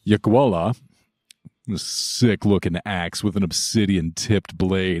Yakwala, a sick-looking axe with an obsidian-tipped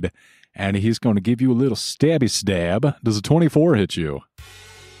blade, and he's going to give you a little stabby stab. Does a 24 hit you?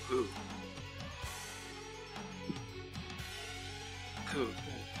 Who?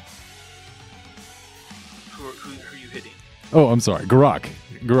 Who are you hitting? Oh, I'm sorry. Grok,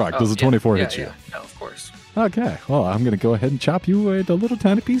 does a 24 hit you? Yeah. No, of course. Okay, well, I'm going to go ahead and chop you into little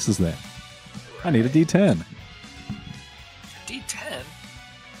tiny pieces then. I need a D10. D10?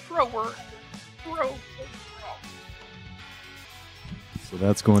 Bro. So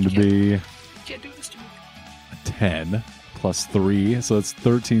that's going to be You can't do this to me. a 10 plus 3, so that's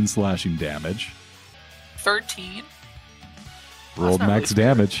 13 slashing damage. 13? Rolled not max really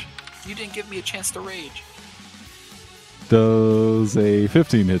fair. damage. You didn't give me a chance to rage. Does a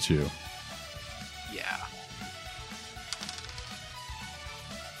 15 hit you? Yeah.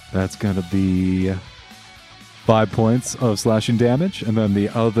 That's going to be 5 points of slashing damage, and then the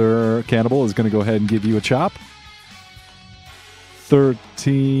other cannibal is going to go ahead and give you a chop.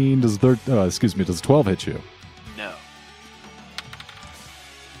 13 does 12 hit you? No.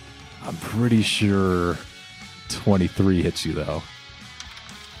 I'm pretty sure 23 hits you though.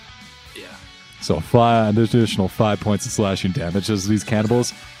 Yeah. So an additional 5 points of slashing damage as these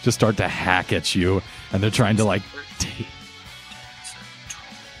cannibals just start to hack at you, and they're trying to like 13,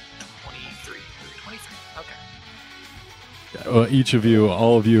 23. 23. Okay.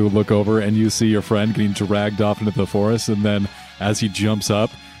 all of you look over and you see your friend getting dragged off into the forest, and then as he jumps up,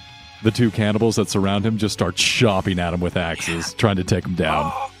 the 2 cannibals that surround him just start chopping at him with axes, trying to take him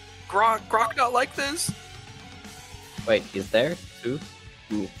down. Oh, Grok not like this? Wait, is there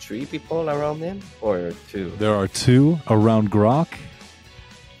 3 people around him? Or 2? There are 2 around Grok,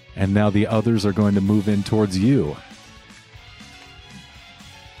 and now the others are going to move in towards you.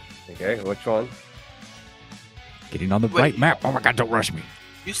 Okay, which one? Getting on the Wait. right map. Oh my god, don't rush me.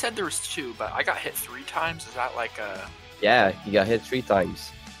 You said there was 2, but I got hit 3 times. Is that like a... Yeah, you got hit 3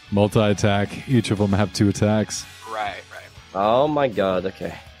 times. Multi-attack. Each of them have 2 attacks. Right. Oh my god,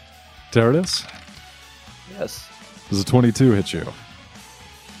 okay. Teradus, Yes. does a 22 hit you?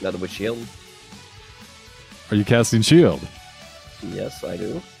 Another with shield. Are you casting shield? Yes, I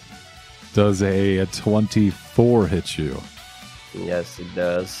do. Does a 24 hit you? Yes, it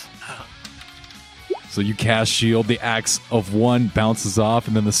does. So you cast shield, the axe of one bounces off,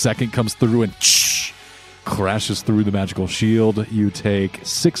 and then the second comes through and crashes through the magical shield. You take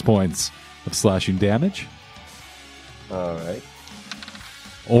 6 points of slashing damage. Alright.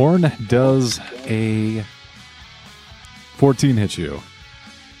 Orn, does a 14 hit you?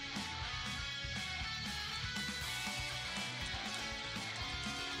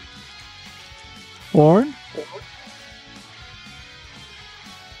 Orn?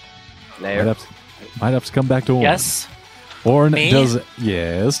 There. Might have to come back to Orn. Yes. Orn, Me? does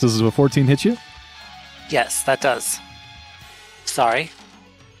a 14 hit you? Yes, that does. Sorry.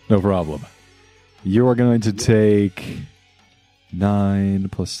 No problem. You are going to take 9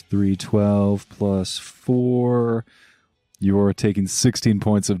 plus 3, 12 plus 4. You are taking 16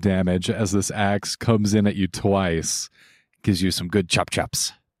 points of damage as this axe comes in at you twice. Gives you some good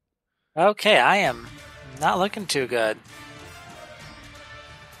chop-chops. Okay, I am not looking too good.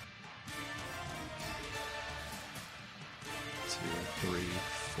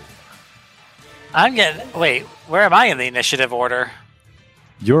 I'm getting... Wait, where am I in the initiative order?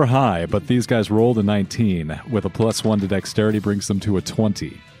 You're high, but these guys rolled a 19. With a +1 to dexterity brings them to a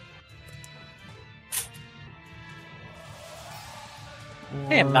 20.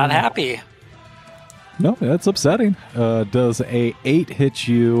 I am not happy. No, that's upsetting. Does a 8 hit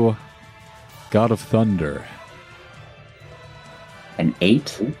you, God of Thunder? An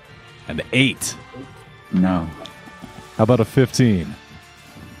 8? An 8. No. How about a 15?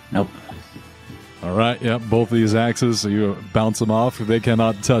 Nope. All right, yep, both these axes, you bounce them off. They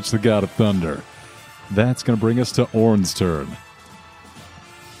cannot touch the God of Thunder. That's going to bring us to Orn's turn.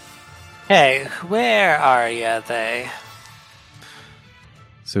 Hey, where are ya, they?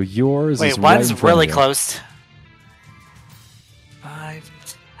 So yours Wait, is right one's in front really of you. close. 5,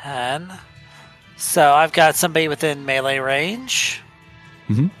 10. So I've got somebody within melee range.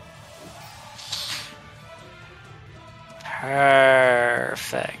 Mm-hmm.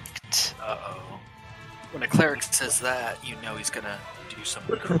 Perfect. Uh-oh. When a cleric says that, you know he's gonna do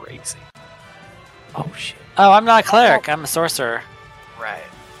something crazy. Oh, shit. Oh, I'm not a cleric. I'm a sorcerer. Right.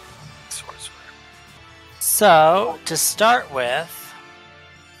 Sorcerer. So, to start with,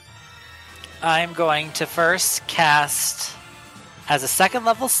 I'm going to first cast, as a second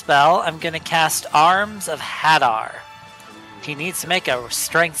level spell, I'm going to cast Arms of Hadar. He needs to make a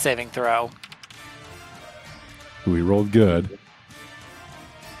strength saving throw. We rolled good.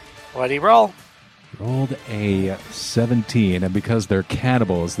 What'd he roll? Rolled a 17, and because they're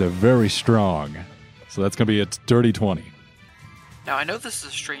cannibals, they're very strong. So that's going to be a dirty 20. Now, I know this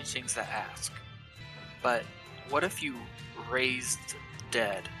is strange things to ask, but what if you raised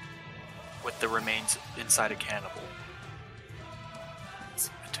dead with the remains inside a cannibal? The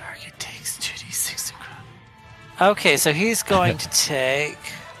target takes 2d6. Okay, so he's going to take...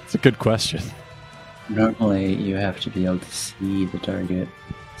 It's a good question. Normally, you have to be able to see the target.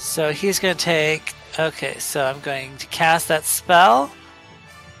 So he's going to take... Okay, so I'm going to cast that spell.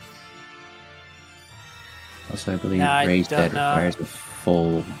 Also, I believe Now, I raised don't dead know. requires a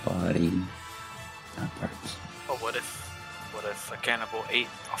full body, not parts. But what if a cannibal ate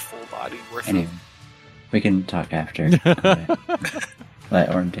a full body worth Anyway, we can talk after.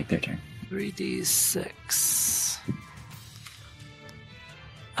 Let Orm take their turn. 3d6.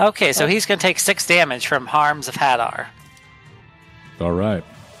 Okay, so he's going to take 6 damage from Harms of Hadar. All right.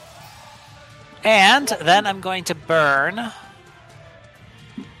 And then I'm going to burn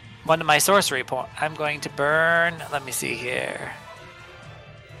one of my sorcery points. I'm going to burn, let me see here,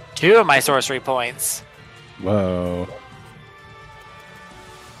 2 of my sorcery points. Whoa.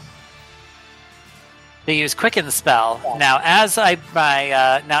 To use Quicken spell. Now, as I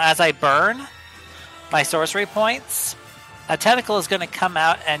burn my sorcery points, a tentacle is going to come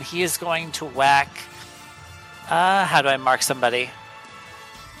out, and he is going to whack. How do I mark somebody?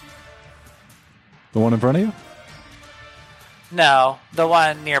 The one in front of you? No, the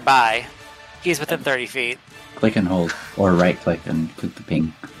one nearby. He's within 30 feet. Click and hold, or right click and click the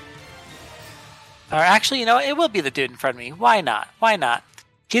ping. Or actually, you know, it will be the dude in front of me. Why not? Why not?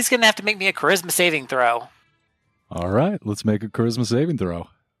 He's going to have to make me a charisma saving throw. All right, let's make a charisma saving throw.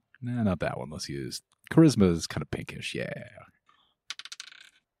 Nah, not that one. Let's use... Charisma is kind of pinkish, yeah.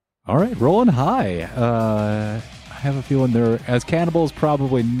 All right, rolling high. I have a feeling they're, as cannibals,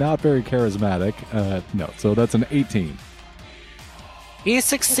 probably not very charismatic. No, so that's an 18. He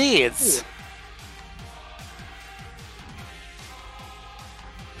succeeds.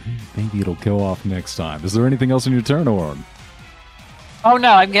 Maybe it'll go off next time. Is there anything else in your turn, Orin? Oh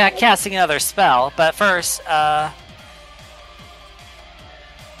no, I'm casting another spell, but first,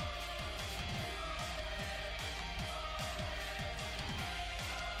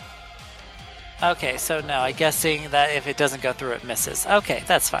 okay, so no, I'm guessing that if it doesn't go through, it misses. Okay,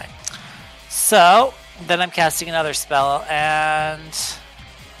 that's fine. So, then I'm casting another spell, and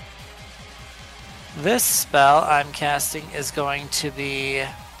this spell I'm casting is going to be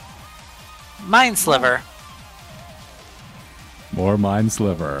Mind Sliver. More Mind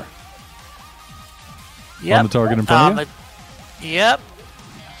Sliver. Yep. On the target in front of you? Yep.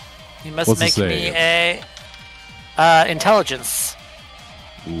 You must What's the make me save? a intelligence.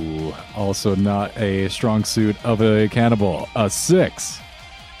 Ooh, also not a strong suit of a cannibal. A 6.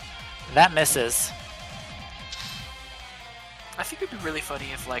 That misses. I think it'd be really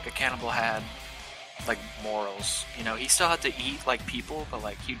funny if like a cannibal had like morals. You know, he still had to eat like people, but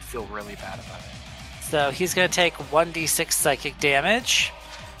like he'd feel really bad about it. So he's going to take 1d6 psychic damage,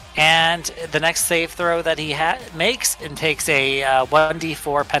 and the next save throw that he makes and takes a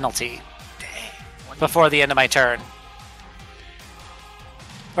 1d4 penalty. Dang. Before the end of my turn.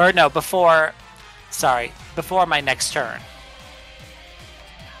 Or no, before my next turn.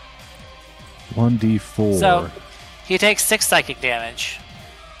 1d4. So he takes 6 psychic damage.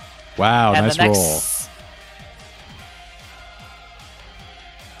 Wow, And nice the next, roll.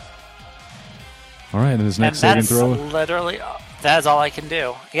 All right, and his next saving throw. Literally, that is all I can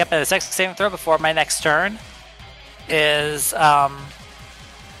do. Yep, and the next saving throw before my next turn is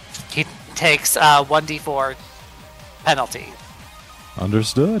he takes 1d4 penalty.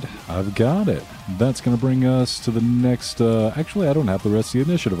 Understood. I've got it. That's going to bring us to the next... actually, I don't have the rest of the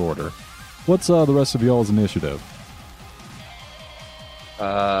initiative order. What's the rest of y'all's initiative?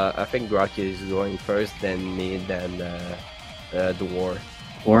 I think Grok is going first, then me, then Dwarf.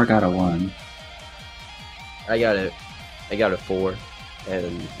 Or got a 1. I got a 4,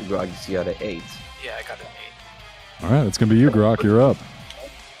 and Grog's got an 8. Yeah, I got an 8. All right, it's going to be you, Grok. You're up.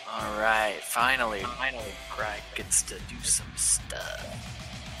 Alright, finally, Greg gets to do some stuff.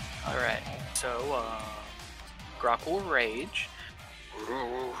 Alright, so, Grok will rage.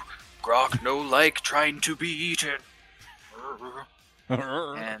 Grok no like trying to be eaten.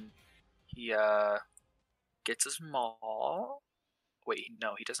 And he, gets his maul. Wait,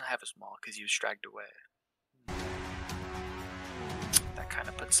 no, he doesn't have his maul because he was dragged away. That kind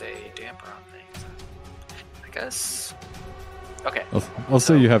of puts a damper on things, I guess. Okay. I'll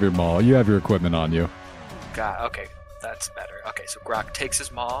say you have your maul. You have your equipment on you. Okay, that's better. Okay, so Grok takes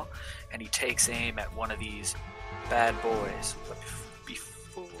his maul, and he takes aim at one of these bad boys. But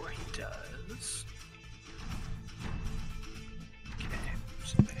before he does... Okay,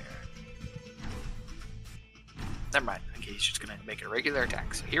 so there. Never mind. Okay, he's just going to make a regular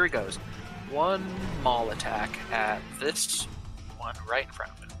attack. So here he goes. One maul attack at this one right in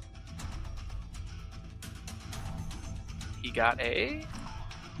front of him. He got a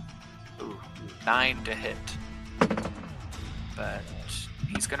 9 to hit. But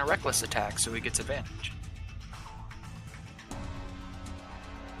he's going to reckless attack, so he gets advantage.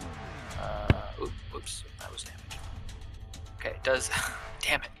 Whoops, that was damage. Okay,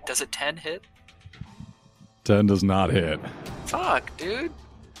 damn it, does a 10 hit? 10 does not hit. Fuck, dude.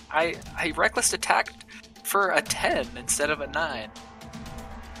 I reckless attacked for a 10 instead of a 9.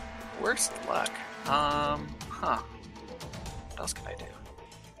 Worst luck. What else can I do?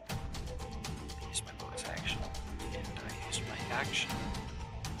 I use my bonus action. And I use my action.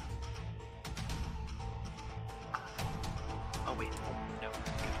 Oh wait, no.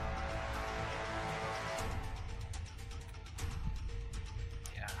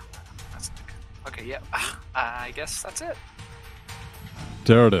 Yeah, that's not good. Okay, yeah. I guess that's it.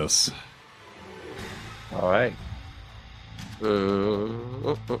 Teradus. Alright.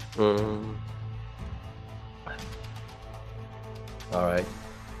 Alright.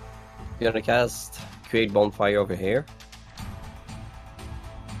 You're gonna cast Create Bonfire over here.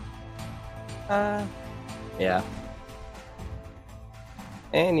 Yeah.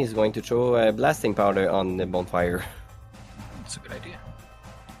 And he's going to throw a blasting powder on the bonfire. That's a good idea.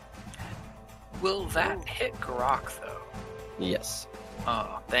 Will that hit Grok, though? Yes.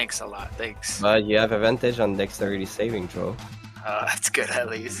 Oh, thanks a lot. Thanks. But you have advantage on dexterity saving throw. That's good, at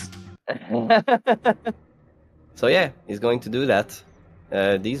least. So yeah, he's going to do that.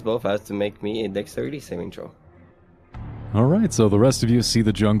 These both have to make me a dexterity saving throw. All right, so the rest of you see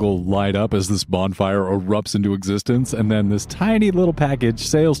the jungle light up as this bonfire erupts into existence, and then this tiny little package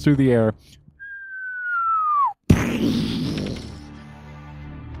sails through the air.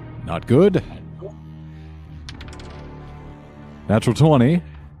 Not good. Natural 20.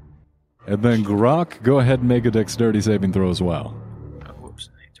 And then Grok, go ahead and make a dexterity saving throw as well. Oh, whoops,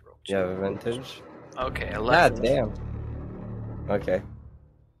 I need to roll You have advantage? Okay, Ah, 11. damn. Okay.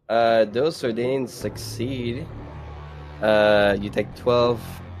 Those so they didn't succeed. You take 12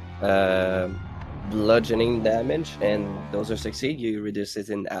 bludgeoning damage, and those are succeed, you reduce it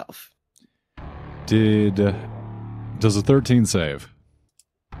in half. Does a 13 save?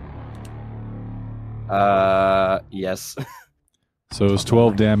 Yes. So is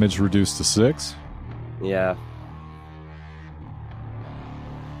 12 damage reduced to 6? Yeah.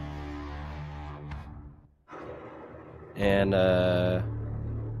 And, Bro,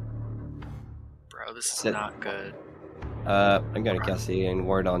 this is Sit. not good. I'm gonna cast a healing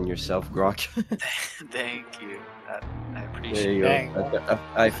word on yourself, Grok. Thank you. I There appreciate you it. go.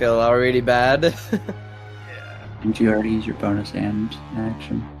 I feel already bad. Yeah. Didn't you already use your bonus and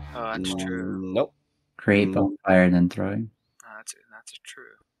action? Oh, that's true. Nope. Create Mm. bonfire and then throwing. Oh, that's true.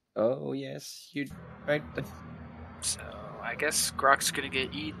 Oh, yes, you right. So I guess Grok's gonna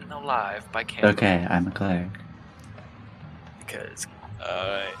get eaten alive by cannibals. Okay, I'm a cleric. Because,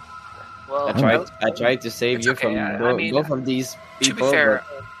 well, I tried to save It's you okay, from I mean, both of these to people. be fair,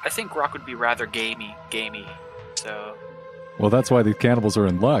 I think Grok would be rather gamey. So, Well, that's why the cannibals are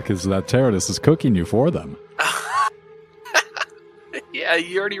in luck, is that Teradus is cooking you for them. yeah,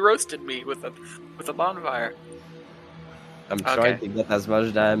 you already roasted me with a bonfire. I'm trying to get as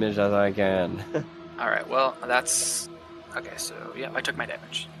much damage as I can. All right, well, that's okay. So yeah, I took my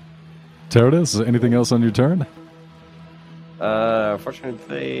damage. Teradus, anything else on your turn?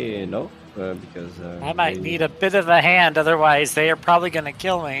 Fortunately, no, because I might need a bit of a hand, otherwise they are probably going to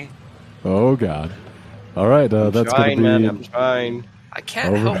kill me. Oh, God. All right, that's going trying, to be... man. I'm trying. I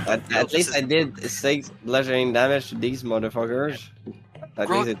can't Over. help. but feel At this least is- I did 6 bludgeoning damage to these motherfuckers. At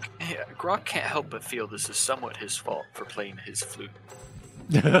least it. Grok can't help but feel this is somewhat his fault for playing his flute.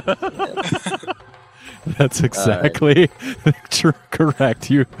 That's exactly correct.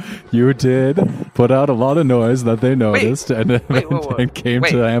 You did put out a lot of noise that they noticed, and came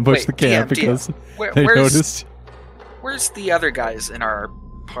to ambush the camp because they noticed. Where's the other guys in our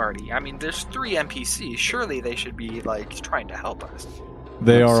party? I mean, there's 3 NPCs. Surely they should be like trying to help us.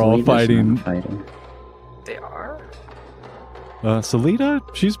 They are all Selena's fighting. not fighting. They are. Salida,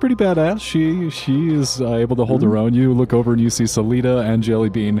 she's pretty badass. She is able to hold her own. You look over and you see Salida and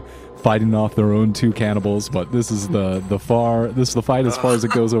Jellybean fighting off their own 2 cannibals. But this is the fight as far as it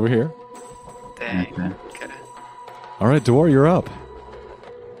goes over here. Dang. Okay. Okay. All right, Dor, you're up.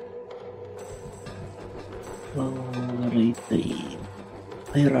 Alrighty.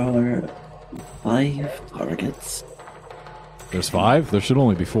 There are 5 targets. There's 5? There should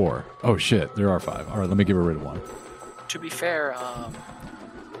only be 4. Oh shit, there are 5. All right, let me get rid of 1. To be fair,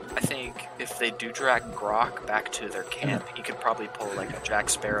 I think if they do drag Grok back to their camp, he could probably pull like a Jack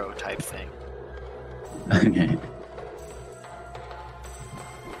Sparrow type thing. Okay.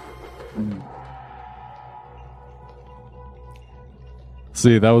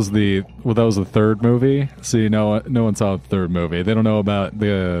 See, that was the third movie. See, no one saw the third movie. They don't know about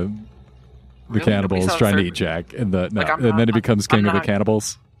the Really? cannibals Nobody saw the trying to third eat Jack, and and then I'm he becomes king of the not-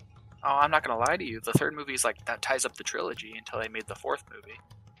 cannibals. Oh, I'm not gonna lie to you. The third movie is like that ties up the trilogy until they made the 4th movie.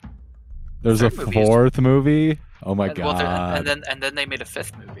 There's a third movie is- 4th movie. Oh my And- well, god! and then they made a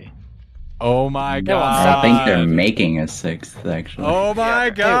 5th movie. Oh my No one god! saw I think they're making a 6th, actually. Oh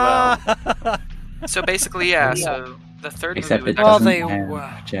my Yeah, okay, god! So basically, yeah. So the third Except movie it was Well, doesn't they have were-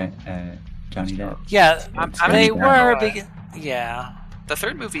 Johnny Depp. Yeah, I'm they not were. gonna lie. Yeah. The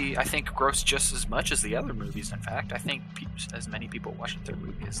third movie, I think, grossed just as much as the other movies. In fact, I think as many people watch the third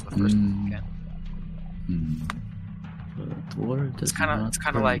movie as the first movie again. It's kinda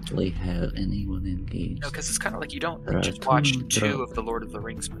like- have anyone engaged. No, because it's kind of like you don't There are just watch 2 2 of the Lord of the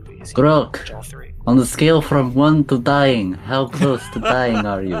Rings movies. You Grok, watch all 3. on the scale from 1 to dying, how close to dying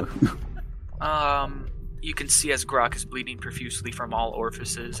are you? You can see as Grok is bleeding profusely from all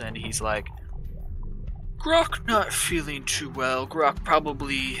orifices, and he's like, Grok not feeling too well. Grok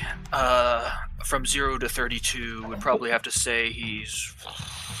probably, from 0 to 32, would probably have to say he's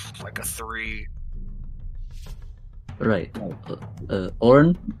like a 3. Right.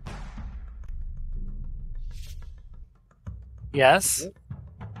 Orn? Yes.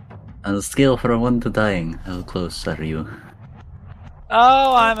 On the scale from 1 to dying, how close are you?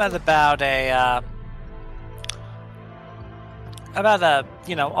 Oh, I'm at about a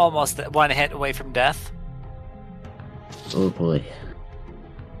almost 1 hit away from death. Oh boy.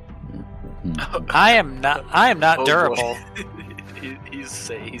 I am not Oh, durable. boy.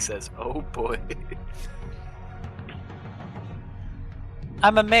 he says, "Oh boy."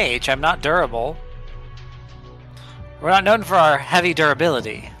 I'm a mage. I'm not durable. We're not known for our heavy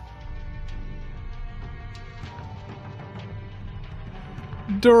durability.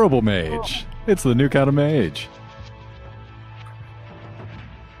 Durable mage. It's the new kind of mage.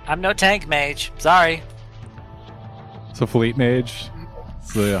 I'm no tank mage. Sorry. It's a fleet mage.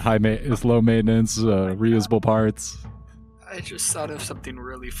 It's the it's low maintenance, reusable parts. I just thought of something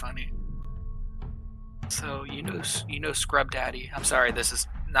really funny. So you know Scrub Daddy. I'm sorry, this is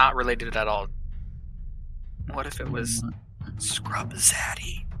not related at all. What if it was Scrub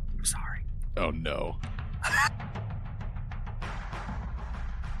Zaddy? I'm sorry. Oh no.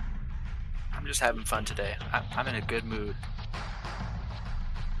 I'm just having fun today. I'm in a good mood.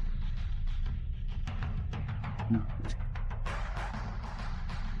 No.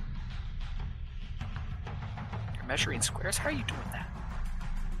 You're measuring squares? How are you doing that?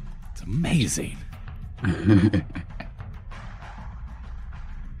 It's amazing.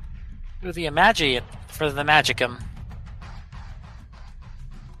 For the magicum.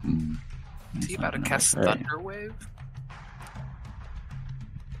 Is he about to cast Thunder Wave?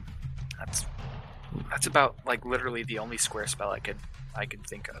 That's about like literally the only square spell I could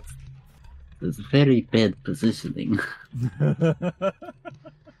think of. It's very bad positioning. Do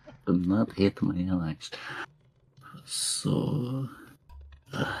not hit my allies. So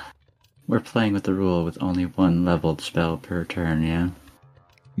we're playing with the rule with only one leveled spell per turn, yeah?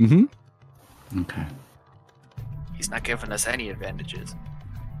 Mm-hmm. Okay. He's not giving us any advantages.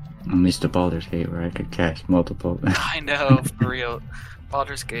 At least a Baldur's Gate where I could cast multiple. I know, for real.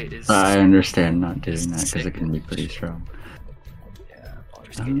 Baldur's Gate is... I understand not doing that because it can be pretty strong. Yeah,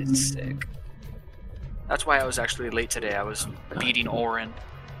 Baldur's Gate is sick. That's why I was actually late today. I was beating Orin.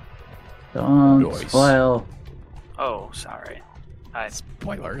 Don't Nice. spoil. Oh, sorry.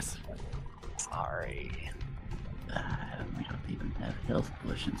 Spoilers. Sorry. We don't even have health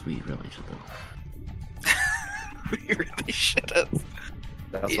potions. We really should have. We really should have.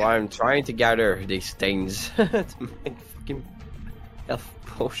 That's why I'm trying to gather these things to make fucking health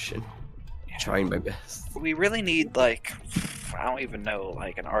potion. Trying my best. We really need like I don't even know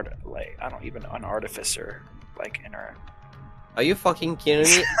like an artificer like in our. Are you fucking kidding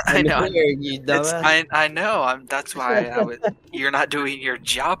me? I know. Here, you dumbass. I know. That's why you're not doing your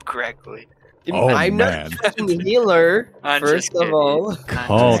job correctly. Oh, I'm man. not a healer. I'm First just of kidding. all, I'm just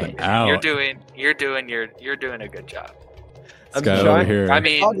Called kidding. out. You're doing a good job. This guy over here. I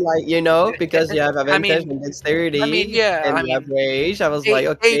mean, like because you have advantage and dexterity. I mean, yeah, and I you have mean, rage. I was like,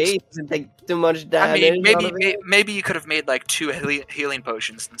 okay, it doesn't take too much damage. I mean, maybe you could have made like 2 healing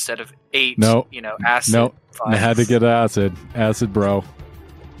potions instead of 8. No. Acid. Nope. I vials. had to get acid. Acid, bro.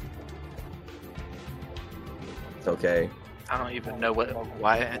 It's okay. I don't even know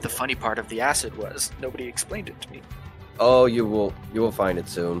why the funny part of the acid was. Nobody explained it to me. Oh, you will find it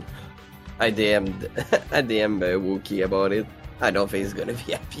soon. I DM'd Wookie about it. I don't think he's gonna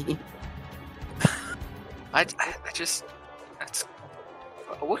be happy. I just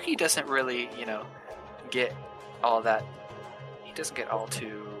Wookiee doesn't really get all that. He doesn't get all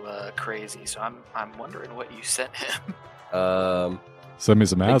too crazy. So I'm wondering what you sent him. Send me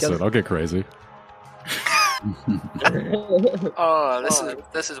some acid. Because- I'll get crazy. Oh,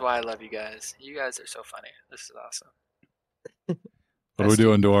 this is why I love you guys. You guys are so funny. This is awesome. What are we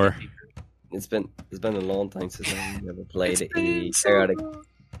doing, Dor? It's been a long time since I've ever played It's a been so periodic. long.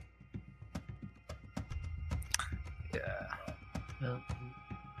 Yeah.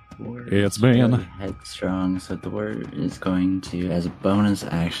 It's been. Really headstrong, so the word is going to, as a bonus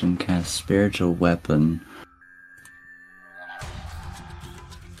action, cast Spiritual Weapon.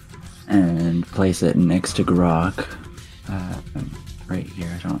 And place it next to Grok. Right here,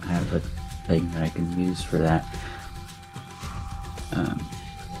 I don't have a thing that I can use for that. So I'm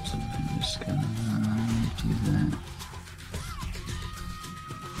just gonna do that.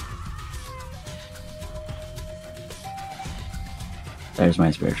 There's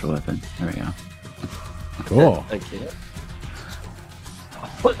my spiritual weapon. There we go. Cool. Okay.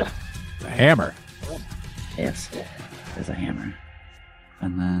 The hammer. Yes, there's a hammer.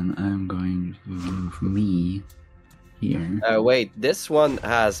 And then I'm going to move me here. Wait, this one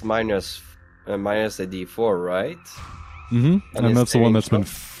has minus a D4, right? Mm-hmm. And And that's the one that's been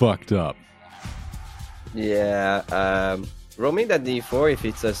saving fucked up. Yeah. Roll me that D4 if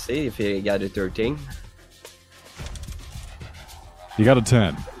it's a C. If you got a 13. You got a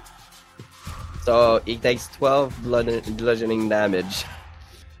 10. So it takes 12 bludgeoning damage.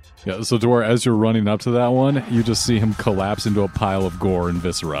 Yeah, so Dwar, as you're running up to that one, you just see him collapse into a pile of gore and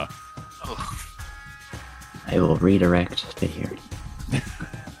viscera. Oh, I will redirect to here.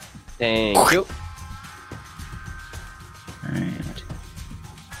 Thank you. Alright.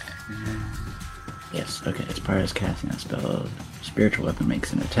 Yes, okay, as part of casting a spell, spiritual weapon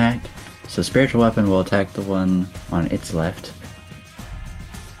makes an attack. So spiritual weapon will attack the one on its left.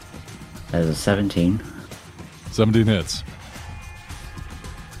 That is a 17. 17 hits.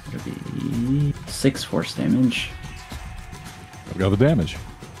 It'll be 6 force damage. I've got the damage.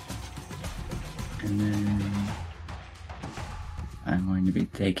 And then I'm going to be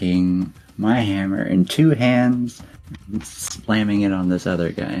taking my hammer in 2 hands and slamming it on this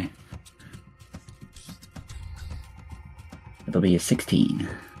other guy. It'll be a 16.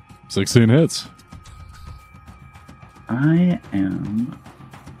 16 hits. I am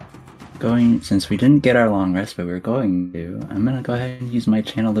going, since we didn't get our long rest, but we're going to, I'm going to go ahead and use my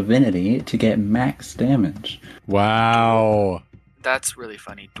channel divinity to get max damage. Wow. that's really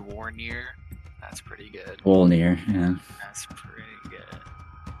funny. Dwarnir. That's pretty good. Volnir, yeah. That's pretty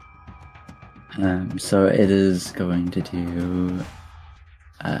good. So it is going to do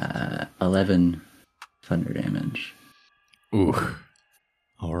 11 thunder damage. Ooh.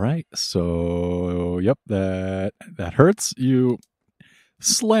 All right. So, yep, that hurts. You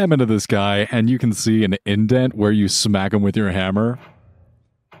slam into this guy, and you can see an indent where you smack him with your hammer.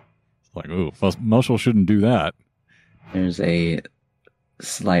 It's like, ooh, Muscle shouldn't do that. There's a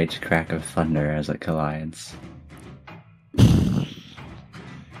slight crack of thunder as it collides.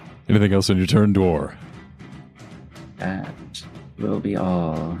 Anything else on your turn, Dwar? That will be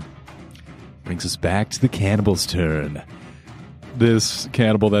all. Brings us back to the cannibal's turn. This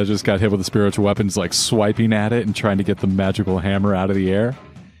cannibal that just got hit with a spiritual weapon is like swiping at it and trying to get the magical hammer out of the air.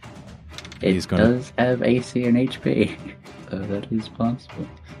 It does have AC and HP, so that is possible.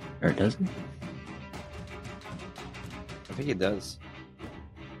 Or does it? I think it does.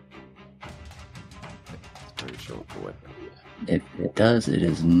 Pretty sure for weapon. If it does, it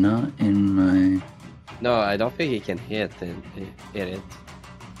is not in my... No, I don't think it can hit it.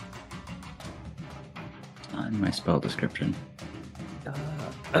 Not in my spell description.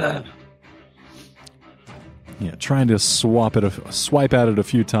 Yeah, trying to swipe at it a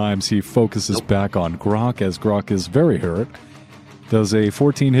few times. He focuses back on Grok, as Grok is very hurt. Does a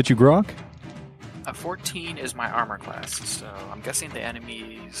 14 hit you, Grok? A 14 is my armor class, so I'm guessing the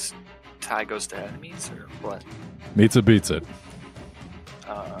enemies tie goes to enemies or what? Meets it, beats it.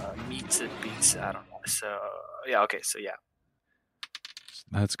 Meets it, beats it. I don't know. So yeah, okay, so yeah.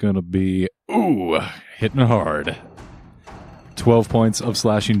 That's gonna be hitting hard. 12 points of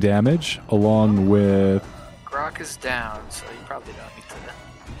slashing damage, along with... Grok is down, so you probably don't need to...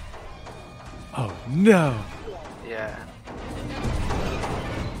 Oh, no! Yeah.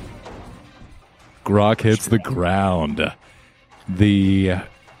 Grok hits the ground. The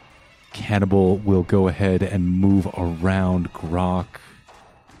cannibal will go ahead and move around Grok.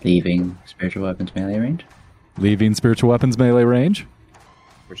 Leaving spiritual weapons melee range? Leaving spiritual weapons melee range.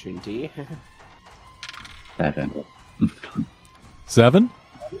 Opportunity. 7. 7?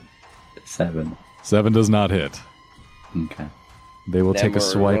 7. 7 does not hit. Okay. They will take a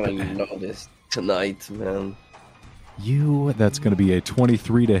swipe. Know this tonight, man. That's going to be a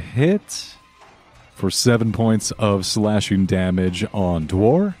 23 to hit for 7 points of slashing damage on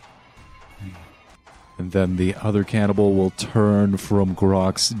Dwar. And then the other cannibal will turn from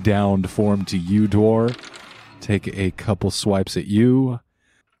Grok's downed form to you, Dwar. Take a couple swipes at you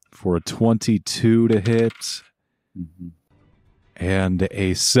for a 22 to hit. Mm-hmm. And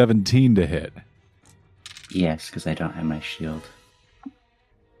a 17 to hit. Yes, because I don't have my shield.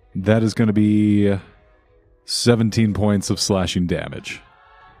 That is going to be 17 points of slashing damage.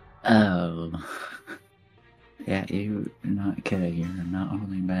 Oh. Yeah, you're not kidding. You're not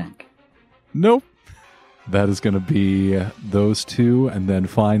holding back. Nope. That is going to be those two. And then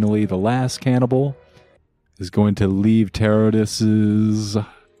finally, the last cannibal is going to leave Terodus's.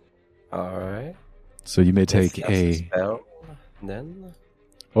 Alright. So you may take a spell, then?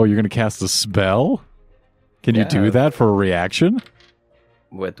 Oh, you're going to cast a spell? Can you do that for a reaction?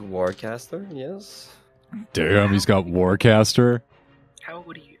 With Warcaster, yes. Damn, he's got Warcaster. How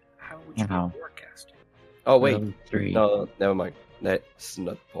would you be Wow. Warcaster? Oh, wait. Level 3. No, never mind. That's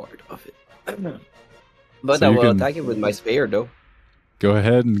not part of it. But So I you will can- attack it with my spear, though. Go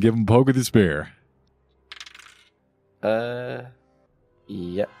ahead and give him a poke with your spear. Yeah.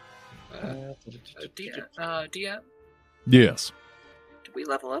 DM, Yes. did we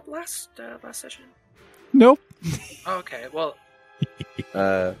level up last session? Nope. Oh, okay, well,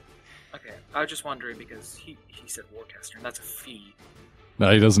 Uh, okay. I was just wondering because he said Warcaster, and that's a fee.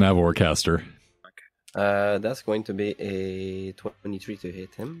 No, he doesn't have Orcaster. That's going to be a 23 to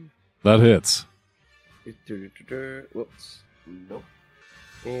hit him. That hits. Whoops. Nope.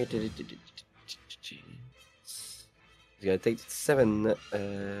 He's gonna take 7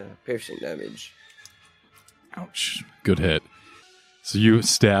 piercing damage. Ouch. Good hit. So you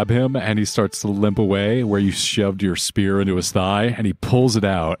stab him, and he starts to limp away where you shoved your spear into his thigh, and he pulls it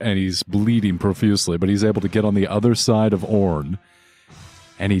out, and he's bleeding profusely, but he's able to get on the other side of Orn,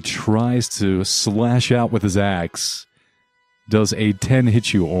 and he tries to slash out with his axe. Does a 10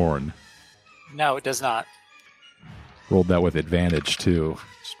 hit you, Orn? No, it does not. Rolled that with advantage, too.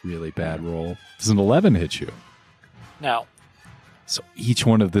 Just really bad roll. Does an 11 hit you? No. So each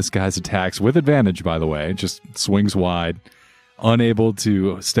one of this guy's attacks, with advantage, by the way, just swings wide, unable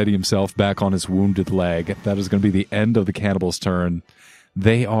to steady himself back on his wounded leg. That is going to be the end of the cannibal's turn.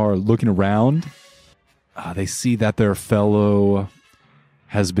 They are looking around. They see that their fellow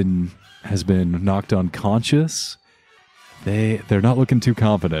has been knocked unconscious. They're not looking too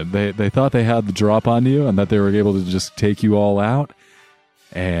confident. They thought they had the drop on you and that they were able to just take you all out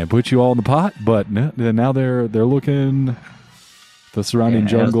and put you all in the pot, but now they're looking. The surrounding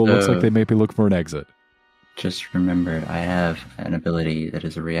jungle looks like they may be looking for an exit. Just remembered, I have an ability that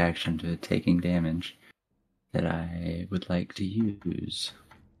is a reaction to taking damage that I would like to use.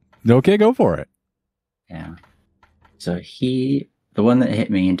 Okay, go for it. Yeah. So the one that hit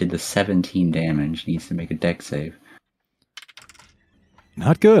me and did the 17 damage, needs to make a dex save.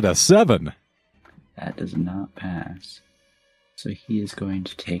 Not good, a 7. That does not pass. So he is going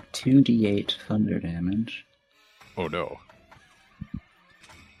to take 2d8 thunder damage. Oh no.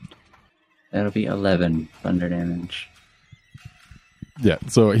 That'll be 11 thunder damage. Yeah,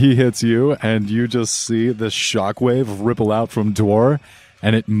 so he hits you, and you just see this shockwave ripple out from Dor,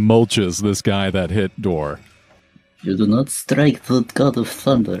 and it mulches this guy that hit Dor. You do not strike the god of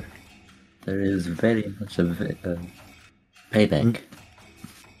thunder. There is very much of payback.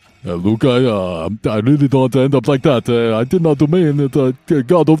 Luke, I really don't want to end up like that. I did not mean it.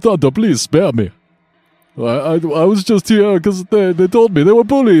 God of Thunder, please spare me. I was just here because they told me they were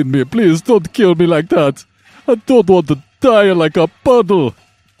bullying me. Please don't kill me like that. I don't want to die like a puddle.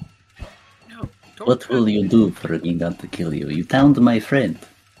 No, What will you do for me not to kill you? You found my friend.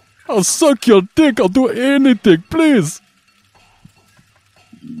 I'll suck your dick. I'll do anything, please.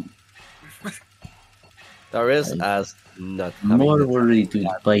 Darius as not having More it. worried to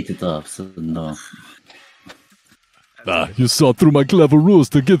bite it off, so no. You saw through my clever ruse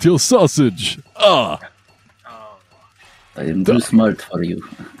to get your sausage. Oh, I am too smart for you.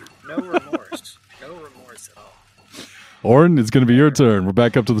 no remorse. No remorse at all. Orin, it's going to be your turn. We're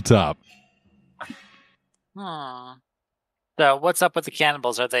back up to the top. So what's up with the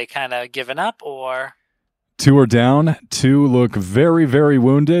cannibals? Are they kind of giving up, or? 2 are down. 2 look very, very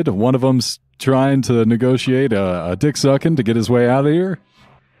wounded. One of them's trying to negotiate a dick sucking to get his way out of here.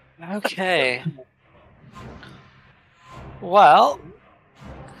 Okay. Well.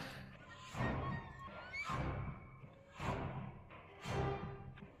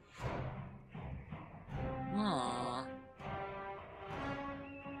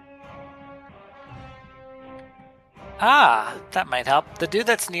 That might help. The dude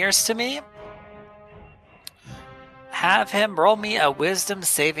that's nearest to me, have him roll me a wisdom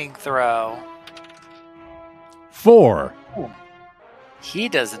saving throw. 4. He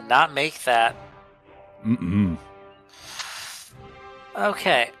does not make that. Mm-mm.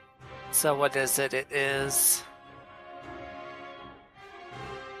 Okay. So what is it? It is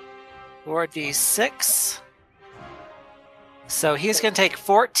 4d6. So he's going to take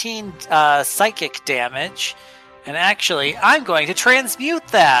 14 psychic damage. And actually, I'm going to transmute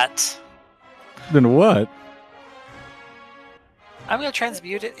that. Then what? I'm going to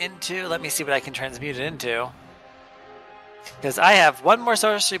transmute it into... Let me see what I can transmute it into. Because I have one more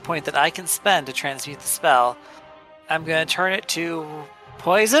sorcery point that I can spend to transmute the spell. I'm going to turn it to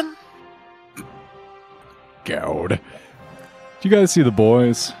poison. God. Do you guys see the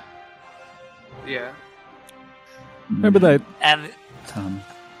boys? Yeah. Remember that? And... Tom.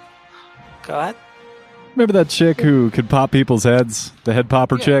 Go ahead. Remember that chick who could pop people's heads? The head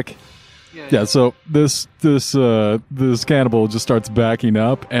popper chick? Yeah, so this cannibal just starts backing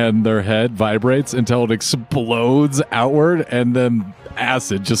up, and their head vibrates until it explodes outward, and then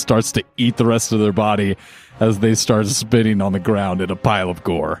acid just starts to eat the rest of their body as they start spinning on the ground in a pile of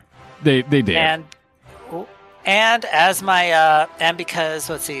gore. They did. And as my and because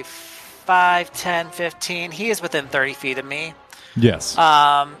let's see, 5, 10, 15, he is within 30 feet of me. Yes.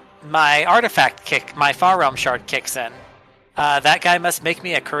 My artifact kick, my Far Realm shard kicks in. That guy must make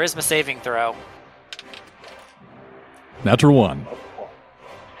me a charisma saving throw. Natural 1.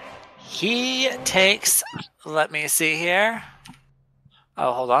 He takes, let me see here.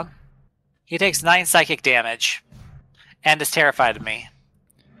 Oh, hold on. He takes 9 psychic damage and is terrified of me.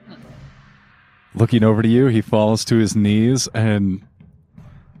 Looking over to you, he falls to his knees, and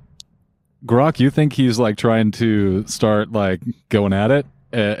Grok, you think he's like trying to start like going at it,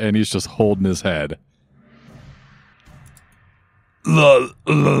 and he's just holding his head.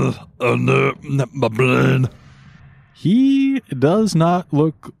 He does not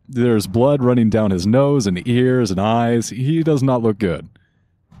look. There's blood running down his nose and ears and eyes. He does not look good.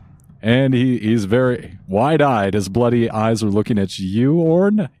 And he's very wide-eyed. His bloody eyes are looking at you,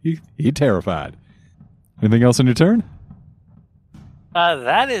 Orn. He terrified. Anything else on your turn?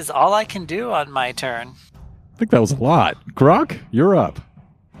 That is all I can do on my turn. I think that was a lot. Grok, you're up.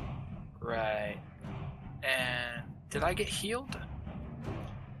 Right. And did I get healed?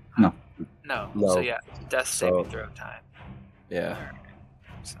 No. No. No. So yeah, death saving throw time. Yeah. Alright.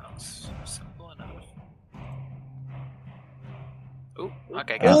 Sounds simple enough. Ooh,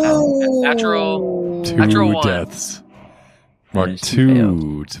 okay, got that. Natural. Two Natural one. deaths. Mark Nice,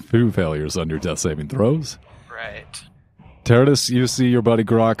 two failures on your death saving throws. Right. Teradus, you see your buddy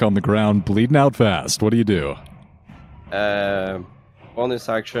Grok on the ground bleeding out fast. What do you do? Bonus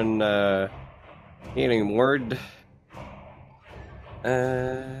action, healing word. Give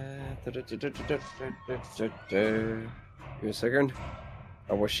me a second.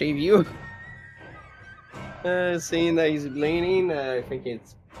 I will shave you. Seeing that he's bleeding, I think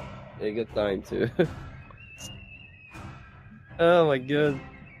it's a good time to. Oh my god.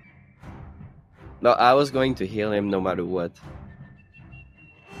 No, I was going to heal him no matter what.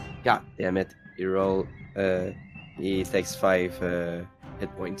 God damn it. He rolled. He takes 5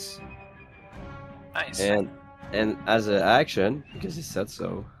 hit points. Nice. And as an action, because he said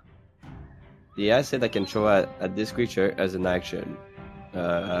so, the acid I can throw at this creature as an action.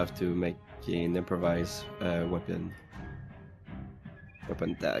 I have to make an improvised weapon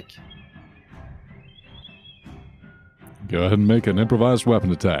attack. Go ahead and make an improvised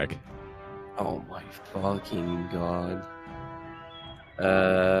weapon attack. Oh my fucking god.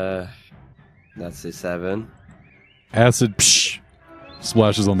 That's a 7. Acid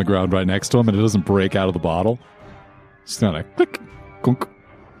splashes on the ground right next to him, and it doesn't break out of the bottle. It's kind of click, clunk.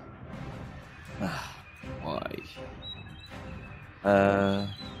 Why?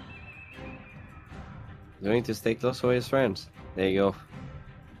 Going to stay close to his friends. There you go.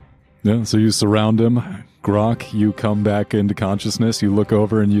 Yeah, so you surround him. Grok, you come back into consciousness. You look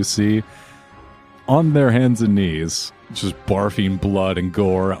over and you see on their hands and knees, just barfing blood and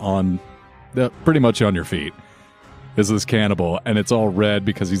gore on pretty much on your feet, is this cannibal, and it's all red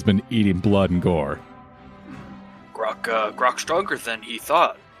because he's been eating blood and gore. Grok's stronger than he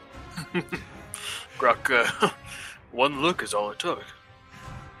thought. Grok, one look is all it took.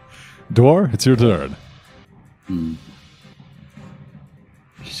 Dwar, it's your turn.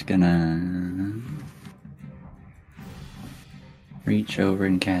 Just gonna reach over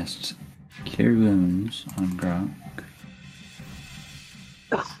and cast Cure Wounds on Grok.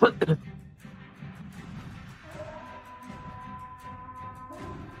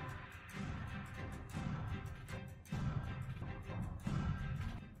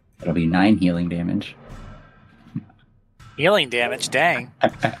 That'll be 9 healing damage. Healing damage, dang.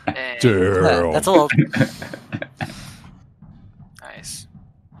 And Daryl. That's a little. nice.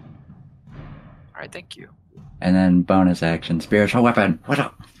 Alright, thank you. And then bonus action, Spiritual Weapon. What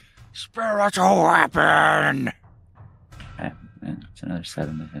up? Spiritual weapon! It's another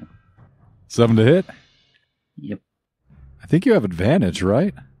 7 to hit. 7 to hit? Yep. I think you have advantage,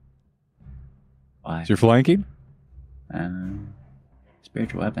 right? Why? So you're flanking?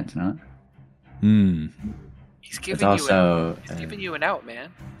 Spiritual Weapon's not. He's It's giving also... he's giving you an out,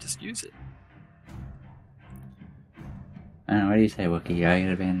 man. Just use it. I don't know, what do you say, Wookiee? I get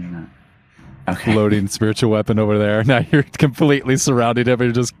advantage or not? Okay. Floating spiritual weapon over there. Now you're completely surrounded him and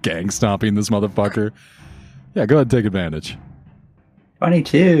you're just gang stomping this motherfucker. Yeah, go ahead and take advantage.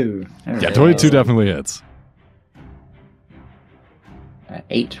 22! Yeah, 22 definitely hits.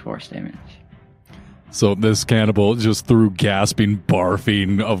 8 force damage. So this cannibal just through gasping,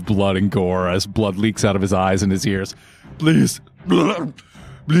 barfing of blood and gore as blood leaks out of his eyes and his ears. Please,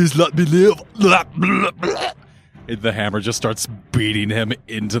 please let me live. The hammer just starts beating him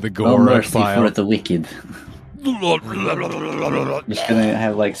into the Oh, gore mercy pile. for the wicked. Just gonna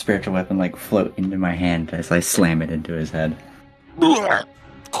have, like, Spiritual Weapon, like, float into my hand as I slam it into his head.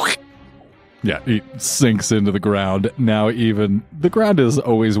 Yeah, he sinks into the ground. Now even... The ground is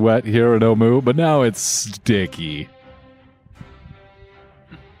always wet here at Omu, but now it's sticky.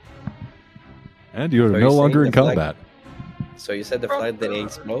 And you're So no you're longer saying in the flag- combat. So you said the flag didn't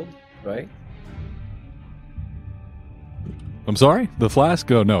explode? right? I'm sorry? The flask?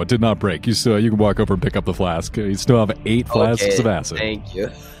 Oh, no, it did not break. You can walk over and pick up the flask. You still have 8 flasks of acid. Thank you.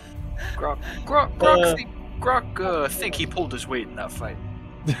 Grok think he pulled his weight in that fight.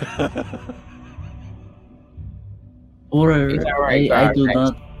 Or It's all right, I do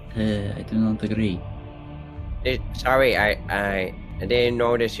Grok. not agree. Sorry, I didn't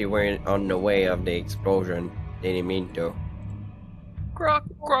notice you weren't on the way of the explosion. Didn't mean to.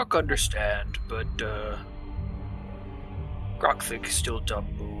 Grok understand, but Grok think is still a dumb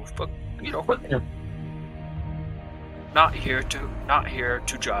move. But you know what? Not here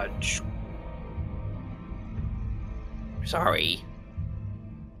to judge. Sorry.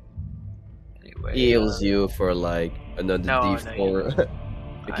 Anyway, Heals you for like another No, D4 no,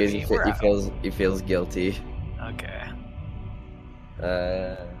 because I mean, he feels guilty. Okay.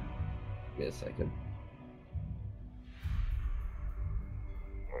 Give me a second.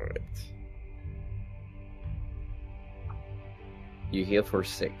 Alright. You heal for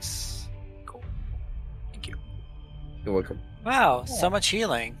 6. Cool. Thank you. You're welcome. Wow, so much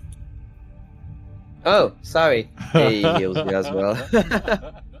healing. Oh, sorry. He heals me as well.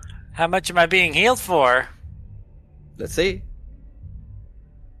 How much am I being healed for? Let's see.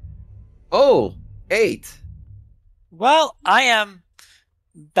 Oh, 8. Well, I am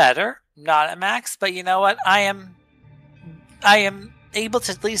better, not at max, but you know what? I am able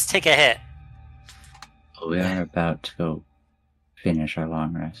to at least take a hit. We are about to go finish our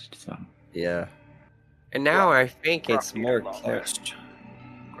long rest, so Yeah. And now I think it's Grok more needed a long clear. rest.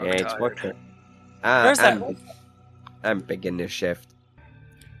 Yeah, Grok it's more tired. clear. Where's that? I'm picking this shift.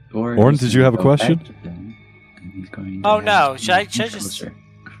 Orin, did you have a question? Oh, no. Should I just-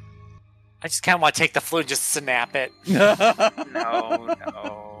 I just kind of want to take the flute and just snap it. No.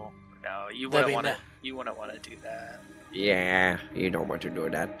 You That'd wouldn't be want to. no- You wouldn't want to do that. Yeah, you don't want to do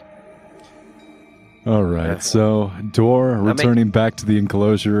that. All right, so Door returning back to the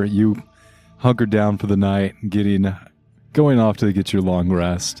enclosure, you hunker down for the night, going off to get your long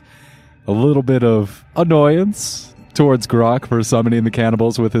rest. A little bit of annoyance towards Grok for summoning the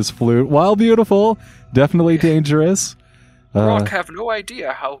cannibals with his flute. While beautiful, definitely dangerous. Grok have no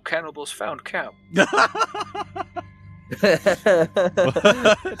idea how cannibals found camp.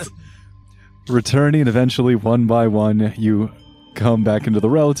 Returning eventually one by one, you come back into the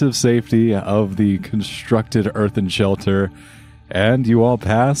relative safety of the constructed earthen shelter, and you all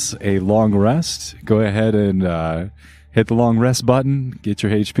pass a long rest. Go ahead and hit the long rest button, get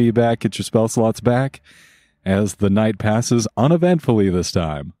your HP back, get your spell slots back, as the night passes uneventfully this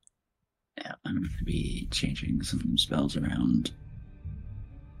time. Yeah, I'm going to be changing some spells around.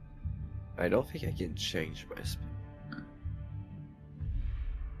 I don't think I can change my spell.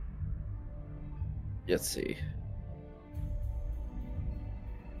 Let's see.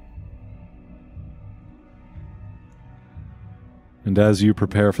 And as you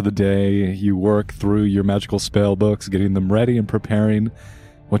prepare for the day, you work through your magical spell books, getting them ready and preparing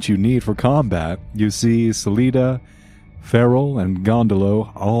what you need for combat. You see Salida, Farrell, and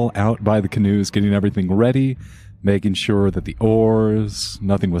Gondolo all out by the canoes, getting everything ready, making sure that the oars,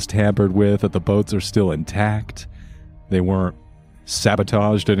 nothing was tampered with, that the boats are still intact. They weren't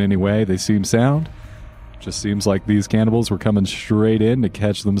sabotaged in any way. They seem sound. Just seems like these cannibals were coming straight in to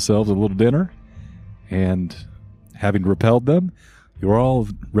catch themselves a little dinner. And having repelled them, you're all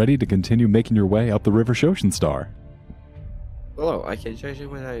ready to continue making your way up the River Shoshin Star. Oh, I can change it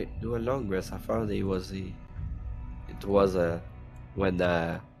when I do a long rest. I found it was when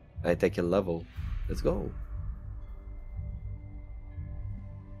I take a level. Let's go.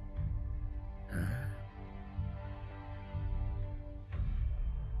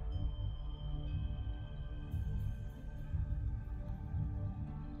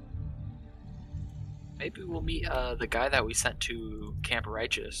 Maybe we'll meet the guy that we sent to Camp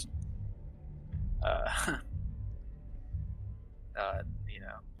Righteous.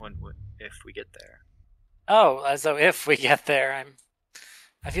 If we get there. Oh, so if we get there,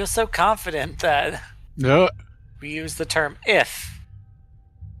 I feel so confident that No. we use the term if.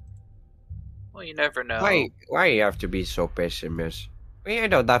 Well, you never know. Why you have to be so pessimist? We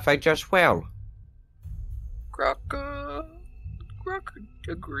handled that fight just well. Grok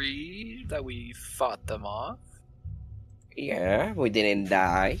agreed that we fought them off. Yeah, we didn't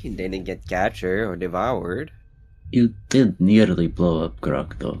die. We didn't get captured or devoured. You did nearly blow up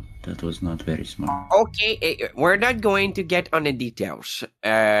Grok, though. That was not very smart. Okay, we're not going to get on the details.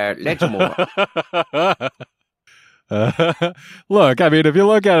 Let's move on. Look, I mean, if you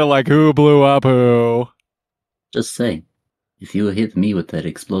look at it like who blew up who. Just say, if you hit me with that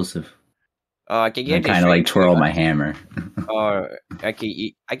explosive, I can I get you kind of like straight twirl to- my hammer. Or I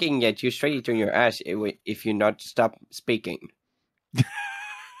can get you straight to your ass if you not stop speaking.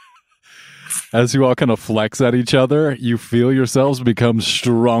 As you all kind of flex at each other, you feel yourselves become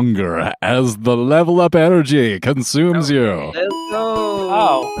stronger as the level up energy consumes you. Let's go.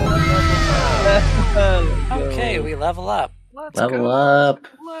 Oh. Let's go. Okay, we level up. Let's Level go. up.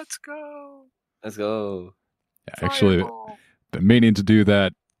 Let's go. Let's go. Actually, Fireball. been meaning to do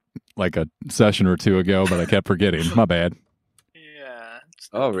that like a session or two ago, but I kept forgetting. My bad. Yeah. it's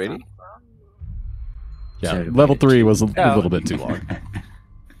Oh, not really? fun. Yeah, Sorry to level be a 3 was a Oh. little bit too long.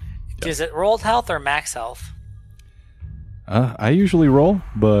 Is it rolled health or max health? I usually roll,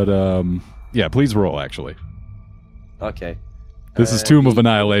 but yeah, please roll, actually. Okay. This is Tomb of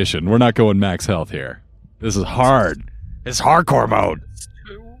Annihilation. We're not going max health here. This is hard. It's hardcore mode.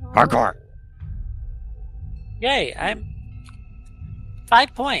 Hardcore. Yay, I'm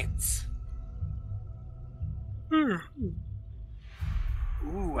 5 points. Ooh,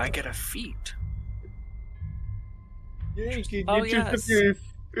 I get a feat. Oh, yes.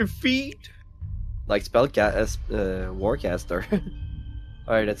 Feet. Like Warcaster.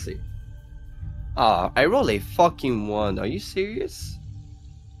 Alright, let's see. I rolled a fucking 1. Are you serious?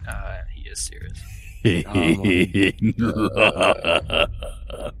 He is serious.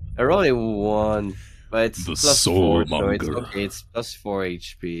 I rolled a 1, but it's The plus 4, so it's soulmonger. okay. It's plus 4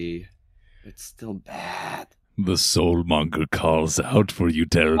 HP. It's still bad. The soulmonger calls out for you,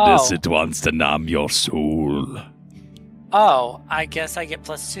 Teradus. Oh. It wants to numb your soul. Oh, I guess I get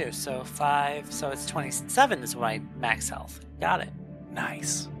plus 2, so 5, so it's 27 is my max health. Got it.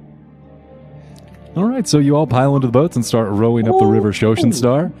 Nice. All right, so you all pile into the boats and start rowing up the river Shoshin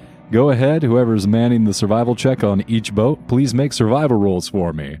Star. Go ahead, whoever's manning the survival check on each boat, please make survival rolls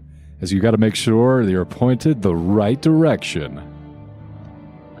for me, as you got to make sure you're pointed the right direction.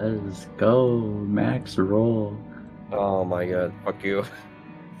 Let's go, max roll. Oh my god, fuck you.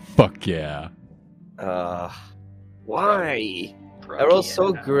 Fuck yeah. Why? I rolled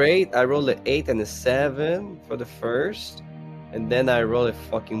so great. I rolled an 8 and a 7 for the first, and then I rolled a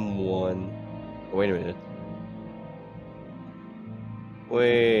fucking 1. Wait a minute.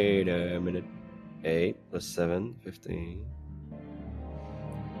 Wait a minute. 8 plus 7, 15.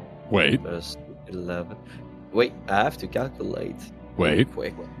 Wait, Plus 11. Wait, I have to calculate. wait.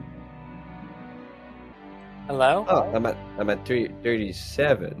 Quick. Hello? Oh, I'm at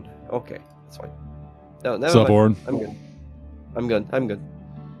 37. Okay, that's fine. No, never What's up, mind. Orn? I'm good.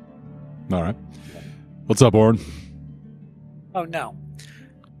 All right. What's up, Orn? Oh, no.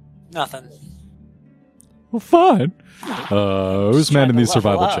 Nothing. Well, fine. Who's Just trying manning to these level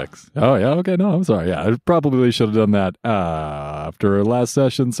survival up. checks? Oh, yeah, okay, no, I'm sorry. Yeah, I probably should have done that after last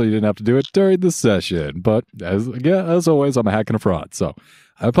session so you didn't have to do it during the session. But as always, I'm a hack and a fraud, so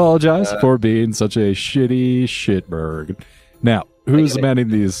I apologize for being such a shitty shitberg. Now, who's get it. manning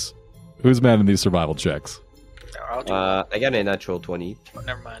these survival checks? I'll do I got a natural 20. it.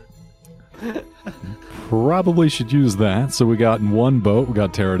 Never mind. Probably should use that. So we got in one boat, we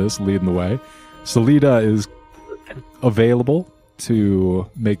got Teradus leading the way. Salida is available to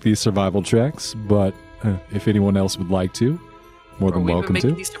make these survival checks, but if anyone else would like to, more than We've been welcome making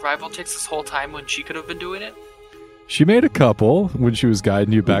to. these survival checks this whole time when she could have been doing it. She made a couple when she was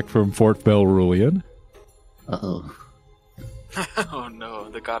guiding you back from Fort Belrulian. Uh-oh. Oh no,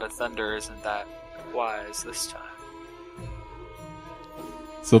 the God of Thunder isn't that wise this time.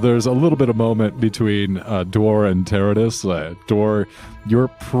 So there's a little bit of moment between Dor and Teradus. Dor, you're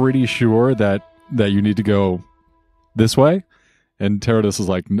pretty sure that you need to go this way, and Teradus is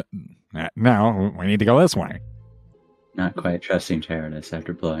like, no, we need to go this way. Not quite trusting Teradus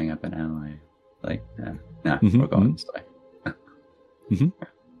after blowing up an ally. Like, nah, Mhm, we're going this way.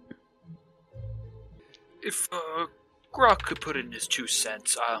 If Grok could put in his 2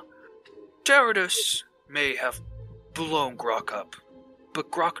 cents, Teradus may have blown Grok up,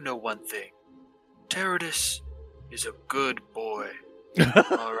 but Grok know one thing. Teradus is a good boy.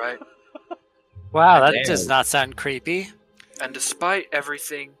 Alright? Wow, that Damn. does not sound creepy. And despite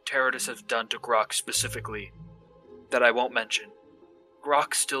everything Teradus has done to Grok specifically, that I won't mention,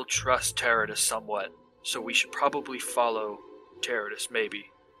 Grok still trusts Teradus somewhat, so we should probably follow Teradus, maybe.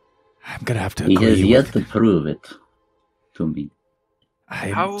 I'm gonna have to He agree has yet with... to prove it to me.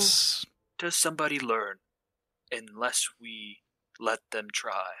 How does somebody learn unless we let them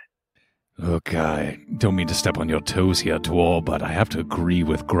try? Look, I don't mean to step on your toes here, Dwar, but I have to agree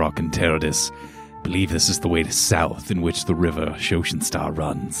with Grok and Teradus. Believe this is the way to south in which the river Shoshin Star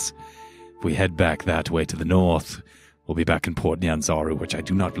runs. If we head back that way to the north, we'll be back in Port Nyanzaru, which I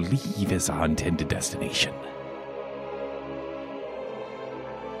do not believe is our intended destination.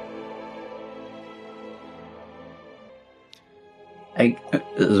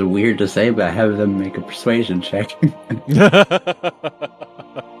 This is weird to say, but I have them make a persuasion check.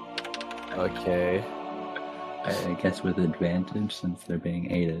 Okay. I guess with advantage since they're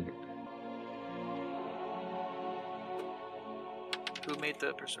being aided. Who made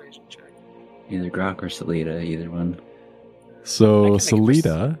the persuasion check? Either Grok or Salita, either one. So,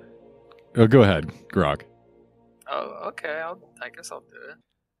 Salita... Oh, go ahead, Grok. Oh, okay. I guess I'll do it.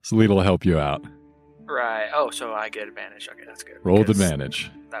 Salita will help you out. Right. Oh, so I get advantage. Okay, that's good. Roll with because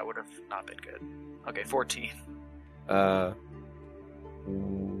advantage. That would have not been good. Okay, 14.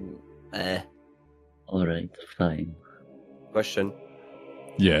 Alright, fine. Question.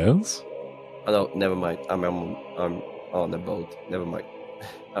 Yes? Oh no, never mind. I'm on the boat. Never mind.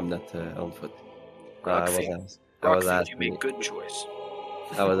 I'm not on foot. I was You made good choice.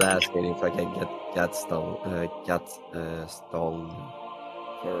 asking if I can get stoned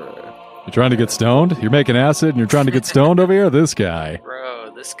for. You're trying to get stoned? You're making acid and you're trying to get stoned over here? This guy.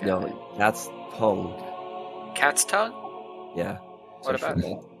 Bro, this guy. No, cat's tongue. Cat's tongue? Yeah. What about it?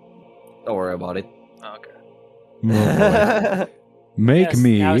 Don't worry about it. Oh, okay. Make Yes,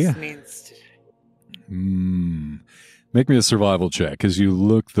 me... House means Make me a survival check as you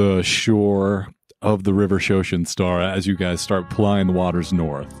look the shore of the River Shoshin Star as you guys start plying the waters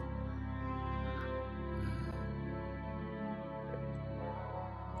north.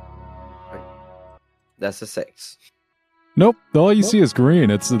 That's a 6. Nope, all you see is green.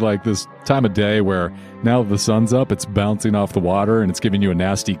 It's like this time of day where now the sun's up, it's bouncing off the water and it's giving you a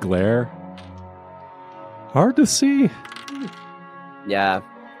nasty glare. Hard to see. Yeah,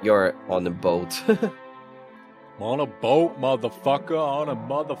 you're on the boat. On a boat, motherfucker, on a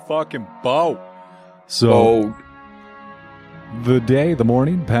motherfucking boat. So, the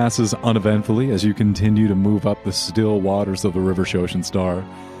morning passes uneventfully as you continue to move up the still waters of the River Shoshin Star.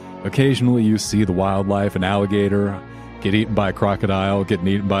 Occasionally you see the wildlife, an alligator, get eaten by a crocodile, getting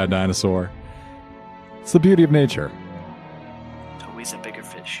eaten by a dinosaur. It's the beauty of nature. It's always a bigger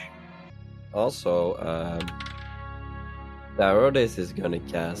fish. Also, Darodis is gonna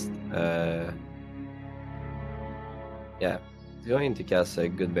cast. He's going to cast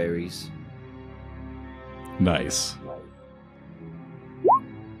good berries. Nice.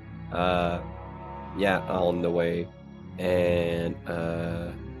 On the way, and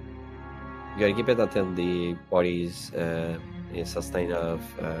you gotta keep it until the body is sustained of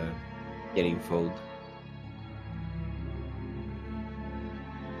getting food.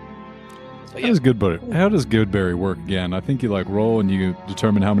 So, How does Goodberry work again? I think you roll and you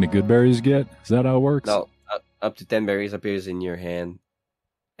determine how many good berries you get. Is that how it works? No, up to 10 berries appears in your hand,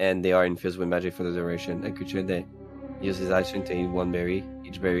 and they are infused with magic for the duration. A creature that uses action to eat one berry.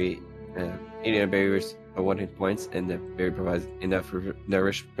 Each berry, eating a berry for 1 hit points, and the berry provides enough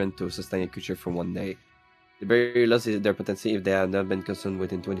nourishment to sustain a creature for 1 day. The berry loses their potency if they have not been consumed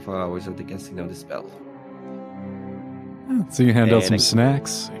within 24 hours of the casting of the spell. So you hand out And some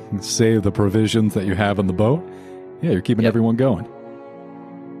snacks, save the provisions that you have on the boat. Yeah, you're keeping everyone going.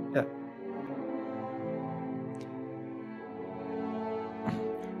 Yeah.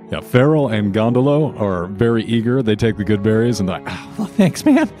 Yeah, Farrell and Gondolo are very eager. They take the good berries and they're like, Oh, well, thanks,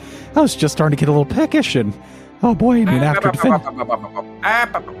 man. I was just starting to get a little peckish, and oh boy, I mean, after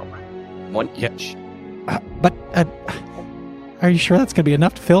One each. but are you sure that's gonna be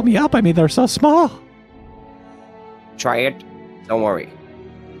enough to fill me up? I mean, they're so small. Try it. Don't worry.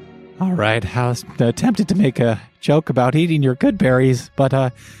 All right, I was tempted to make a joke about eating your good berries, but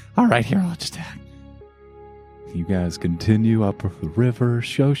all right, here I'll just. you guys continue up the river,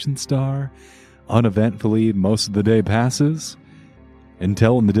 Shoshin Star. Uneventfully, most of the day passes,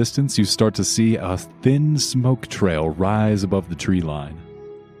 until in the distance you start to see a thin smoke trail rise above the tree line.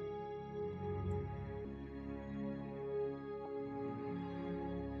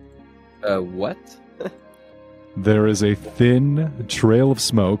 What? There is a thin trail of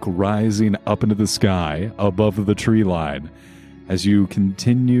smoke rising up into the sky above the tree line. As you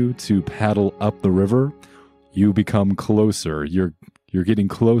continue to paddle up the river, you become closer. You're getting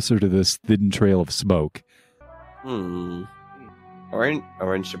closer to this thin trail of smoke. Aren't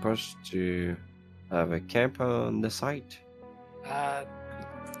supposed to have a camp on the site?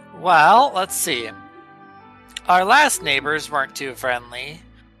 Well, let's see. Our last neighbors weren't too friendly.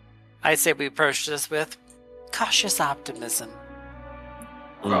 I'd say we approached this with cautious optimism.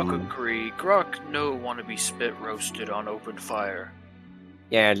 Grok agree. Grok no want to be spit roasted on open fire.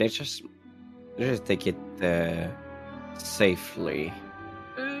 Yeah, let's just take it safely.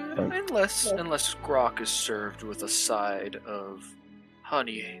 Unless Grok is served with a side of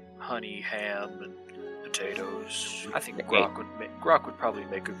honey ham and potatoes. I think Okay. Grok would probably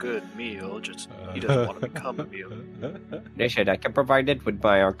make a good meal. Just he doesn't want to become a meal. They said I can provide it with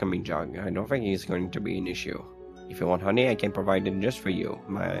my alchemy jug. I don't think it's going to be an issue. If you want honey, I can provide it just for you,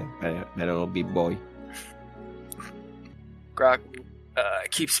 my little big boy. Grok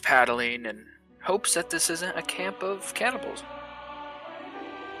keeps paddling and hopes that this isn't a camp of cannibals.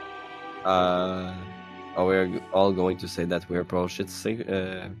 Are we all going to say that we approach it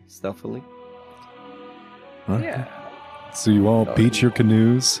stealthily? Huh? Yeah. So you all beach your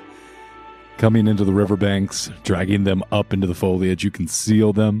canoes, coming into the riverbanks, dragging them up into the foliage. You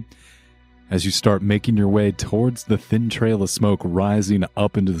conceal them. As you start making your way towards the thin trail of smoke rising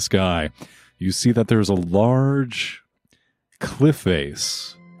up into the sky, you see that there's a large cliff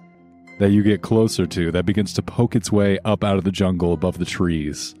face that you get closer to that begins to poke its way up out of the jungle above the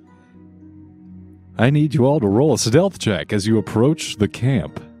trees. I need you all to roll a stealth check as you approach the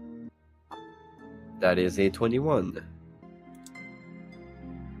camp. That is a 21.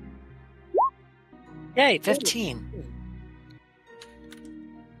 Yay, 15.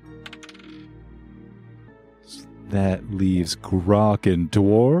 That leaves Grok and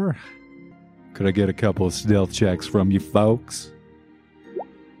Dwar. Could I get a couple of stealth checks from you folks?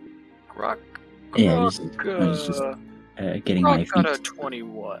 Grok. Yeah, I was just getting my Grok got a feet.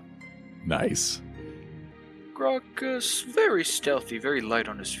 21. Nice. Grok is very stealthy, very light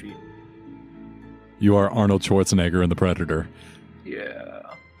on his feet. You are Arnold Schwarzenegger in The Predator. Yeah.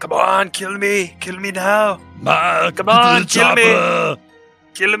 Come on, kill me! Kill me now! Come on, kill me!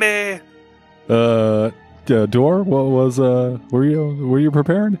 Kill me! Dor, what was were you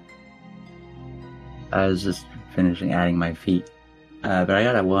prepared? I was just finishing adding my feet. But I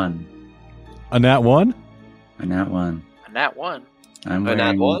got a 1. A nat 1? A nat 1. A nat 1. I'm A nat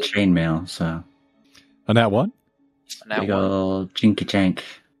wearing 1? chainmail, so A nat 1? A nat big 1. ol' chinky chank.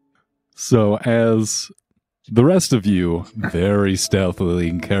 So as the rest of you very stealthily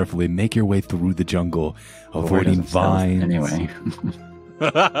and carefully make your way through the jungle, avoiding vines. Anyway,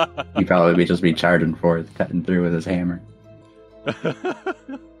 he'd probably just be charging forth, cutting through with his hammer.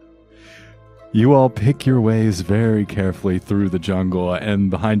 You all pick your ways very carefully through the jungle,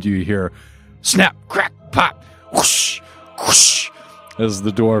 and behind you hear snap, crack, pop, whoosh, whoosh, as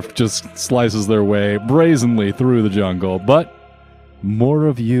the dwarf just slices their way brazenly through the jungle. But more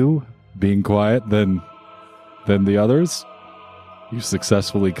of you being quiet than the others, you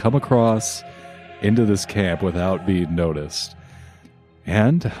successfully come across into this camp without being noticed.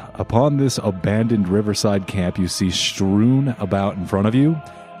 And upon this abandoned riverside camp, you see strewn about in front of you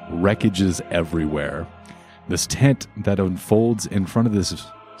wreckages everywhere. This tent that unfolds in front of this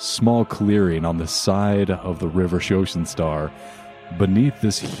small clearing on the side of the River Shoshin Star, beneath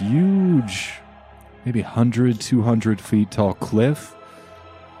this huge, maybe 100, 200 feet tall cliff,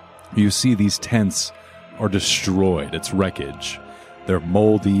 you see these tents are destroyed. It's wreckage. They're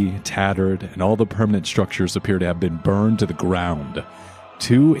moldy, tattered, and all the permanent structures appear to have been burned to the ground.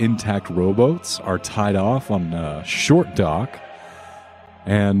 2 intact rowboats are tied off on a short dock,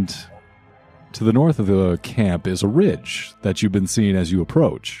 and to the north of the camp is a ridge that you've been seeing as you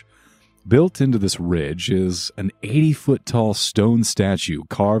approach. Built into this ridge is an 80-foot tall stone statue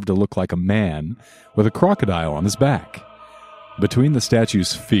carved to look like a man with a crocodile on his back. Between the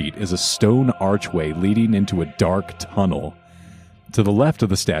statue's feet is a stone archway leading into a dark tunnel. To the left of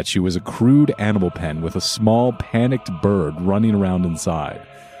the statue is a crude animal pen with a small, panicked bird running around inside.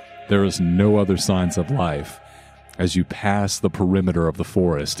 There is no other signs of life as you pass the perimeter of the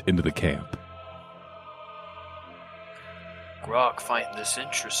forest into the camp. Grok find this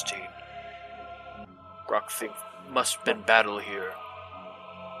interesting. Grok think must have been battle here.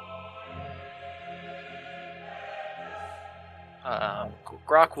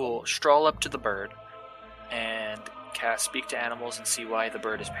 Grok will stroll up to the bird and cast Speak to Animals and see why the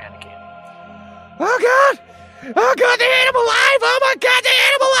bird is panicking. Oh god! Oh god, the animal alive! Oh my god, the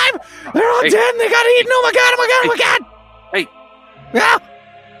animal alive! They're all Hey. dead and they got eaten! Oh my god, oh my god, oh my god! Hey! Yeah!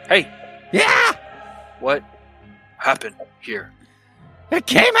 Hey! Yeah! What happened here? It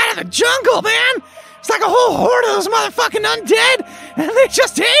came out of the jungle, man! It's like a whole horde of those motherfucking undead, and they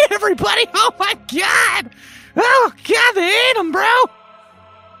just ate everybody! Oh my god! Oh god, they ate them, bro!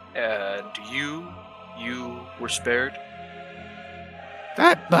 And you were spared?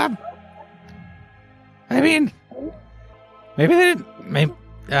 I mean, maybe they didn't. Maybe,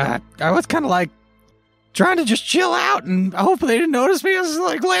 I was kind of like trying to just chill out, and hopefully they didn't notice me. I was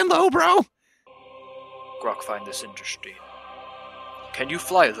like laying low, bro. Grok find this interesting. Can you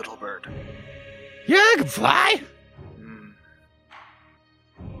fly, little bird? Yeah, I can fly.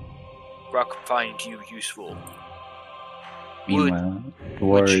 Grok find you useful. Meanwhile,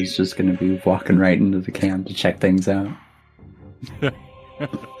 Or is just going to be walking right into the camp to check things out.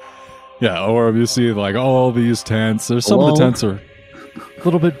 Yeah, or you see like all these tents. There's some of the tents are a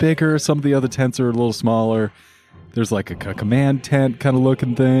little bit bigger. Some of the other tents are a little smaller. There's like a command tent kind of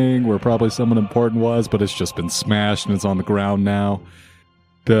looking thing where probably someone important was, but it's just been smashed and it's on the ground now.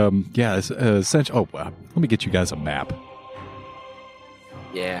 Yeah, it's essentially. Oh, let me get you guys a map.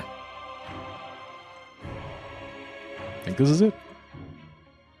 Yeah. I think this is it.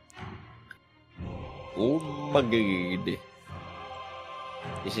 Oh my god.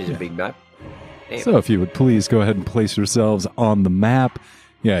 This is a big map. Damn. So if you would please go ahead and place yourselves on the map.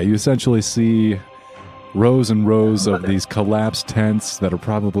 Yeah, you essentially see rows and rows of these collapsed tents that are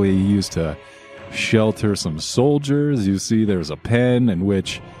probably used to shelter some soldiers. You see there's a pen in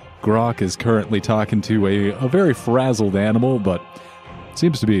which Grok is currently talking to a very frazzled animal, but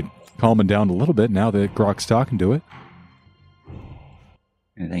seems to be calming down a little bit now that Grok's talking to it.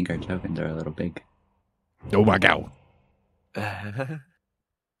 I think our tokens are a little big. Oh my god.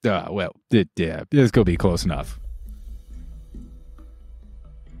 Well, it's going to be close enough.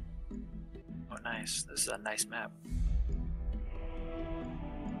 Oh, nice. This is a nice map.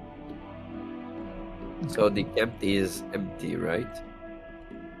 So the camp is empty, right?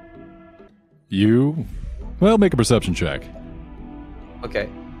 Well, make a perception check. Okay.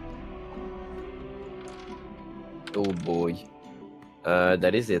 Oh boy.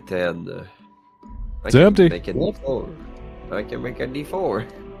 That is a 10. It's empty. Make a D4. I can make a D4.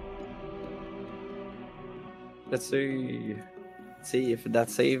 Let's see. See if that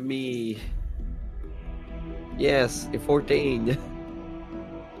saved me. Yes, a 14.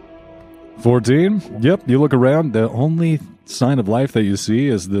 14? Yep, you look around. The only sign of life that you see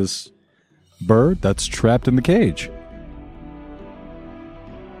is this bird that's trapped in the cage.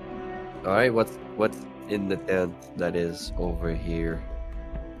 Alright, what's in the tent that is over here?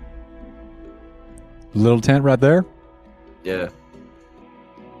 Little tent right there. Yeah.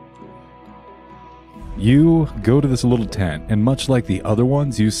 You go to this little tent, and much like the other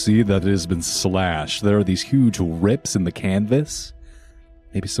ones, you see that it has been slashed. There are these huge rips in the canvas,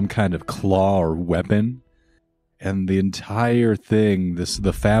 maybe some kind of claw or weapon, and the entire thing,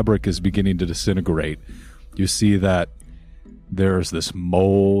 the fabric is beginning to disintegrate. You see that there's this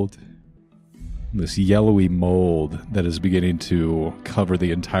mold, this yellowy mold that is beginning to cover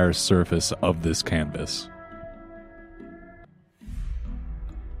the entire surface of this canvas.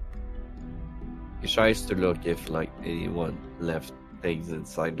 He tries to look if like anyone left things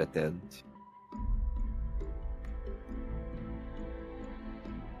inside the tent.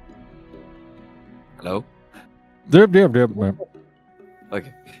 Hello? Yep.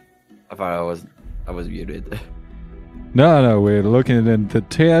 Okay. I thought I was muted. No, we're looking in the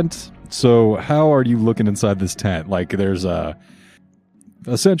tent. So how are you looking inside this tent? Like there's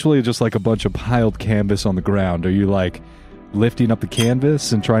essentially just like a bunch of piled canvas on the ground. Are you like lifting up the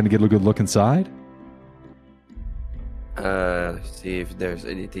canvas and trying to get a good look inside? See if there's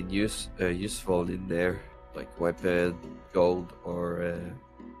anything useful in there, like weapon, gold, or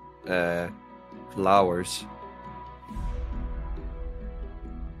flowers.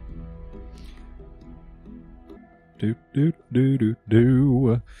 Do.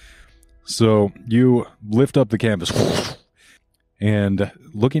 So you lift up the canvas and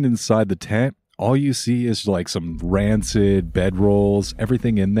looking inside the tent, all you see is like some rancid bedrolls.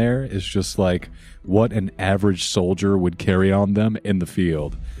 Everything in there is just like what an average soldier would carry on them in the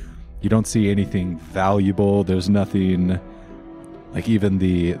field. You don't see anything valuable. There's nothing, like even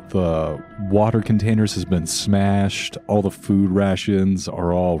the water containers has been smashed. All the food rations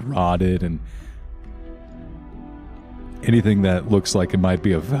are all rotted, and anything that looks like it might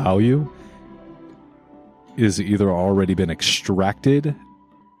be of value is either already been extracted.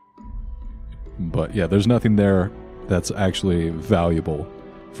 But yeah, there's nothing there that's actually valuable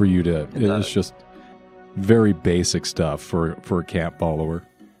for you to. It's just very basic stuff for a camp follower.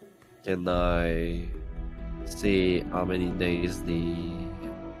 Can I see how many days the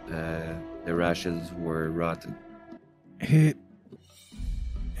rations were rotten? It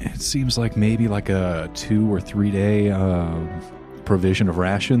seems like maybe like a 2 or 3 day provision of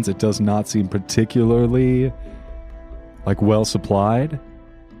rations. It does not seem particularly like well supplied.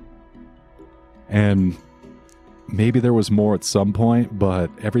 And maybe there was more at some point, but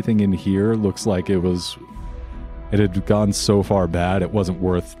everything in here looks like it had gone so far bad it wasn't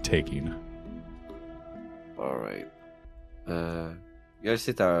worth taking. Alright. Jag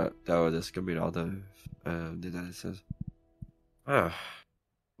sitter där och det ska bli av det där det says.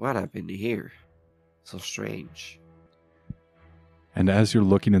 What happened here? So strange. And as you're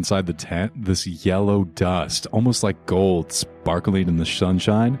looking inside the tent, this yellow dust, almost like gold sparkling in the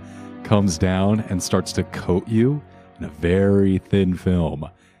sunshine, comes down and starts to coat you in a very thin film.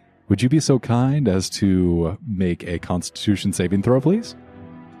 Would you be so kind as to make a Constitution saving throw, please?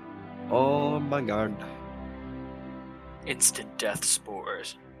 Oh my god. Instant death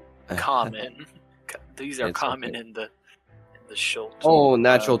spores. Common. These are It's common okay. in the shoulder. Oh,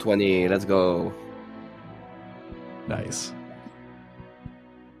 natural 20. Let's go. Nice.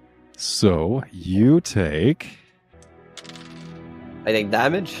 So, you take I take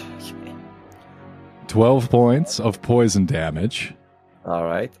damage. 12 points of poison damage. All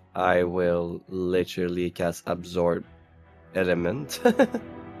right. I will literally cast Absorb Element.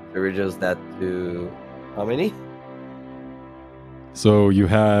 Reduce that to how many? So, you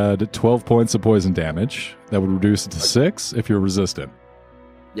had 12 points of poison damage. That would reduce it to 6 if you're resistant.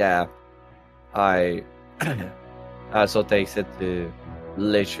 Yeah. I also takes it to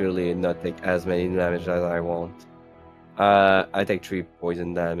literally not take as many damage as I want. I take 3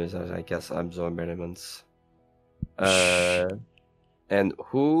 poison damage as I guess Absorb Elements. And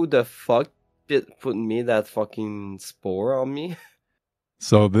who the fuck put me that fucking spore on me?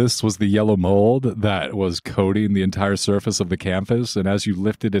 So this was the yellow mold that was coating the entire surface of the canvas, and as you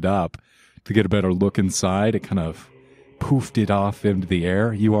lifted it up to get a better look inside, it kind of poofed it off into the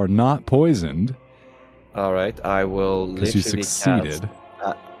air. You are not poisoned All right, I will because you literally succeeded.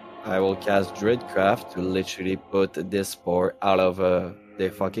 I will cast Druidcraft to literally put this spore out of the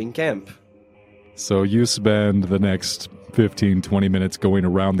fucking camp. So you spend the next 15, 20 minutes going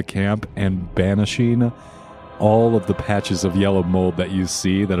around the camp and banishing all of the patches of yellow mold that you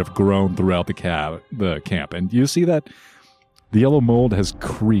see that have grown throughout the camp. And you see that the yellow mold has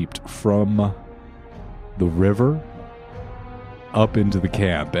creeped from the river up into the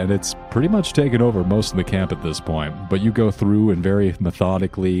camp, and it's pretty much taken over most of the camp at this point. But you go through and very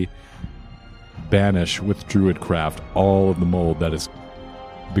methodically banish with Druidcraft all of the mold that has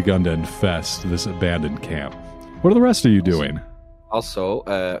begun to infest this abandoned camp. What are the rest of you doing? Also,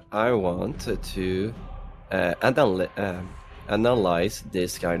 I want to analyze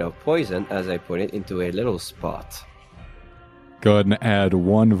this kind of poison as I put it into a little spot. Go ahead and add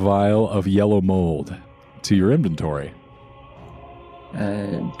 1 vial of yellow mold to your inventory.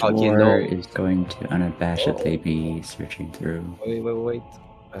 Dwar is going to unabashedly be searching through. Wait.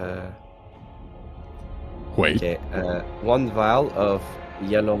 Wait. Okay, 1 vial of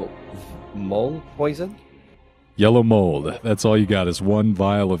yellow mold poison. Yellow mold. That's all you got is 1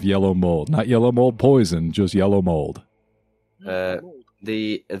 vial of yellow mold. Not yellow mold poison, just yellow mold.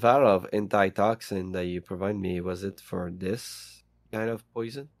 The vial of antitoxin that you provide me, was it for this kind of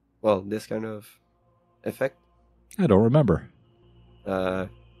poison? Well, this kind of effect? I don't remember. You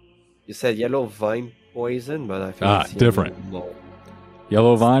said yellow vine poison, but I think it's different. Yellow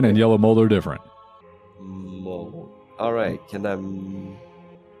Yellow vine and yellow mold are different. mold. All right, can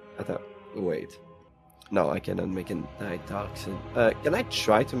wait. No, I cannot make antitoxin. Can I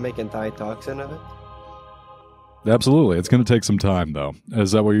try to make antitoxin of it? Absolutely. It's going to take some time, though.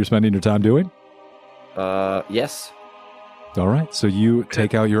 Is that what you're spending your time doing? Yes. All right. So you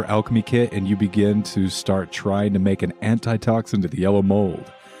take out your alchemy kit and you begin to start trying to make an antitoxin to the yellow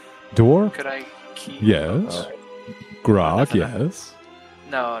mold. Dor? Could I keep... Yes. All right. Grok? Yes.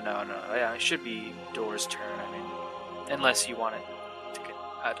 No. Yeah, it should be Door's turn. I mean, unless you wanted to...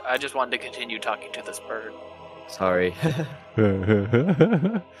 I just wanted to continue talking to this bird. Sorry.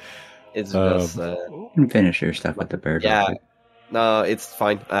 It's just... You can finish your stuff with the bird. yeah. real quick. No, it's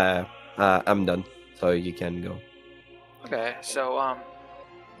fine. I'm done. So you can go. Okay, so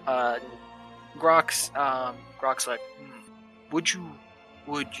Grok's like, would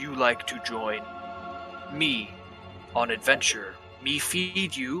you like to join me on adventure? Me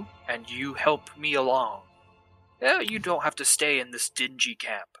feed you and you help me along. Yeah, you don't have to stay in this dingy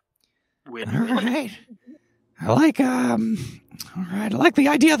camp. All right. I like the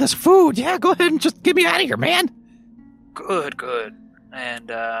idea of this food. Yeah, go ahead and just get me out of here, man. Good. And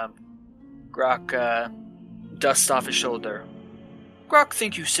Grok dusts off his shoulder. Grok,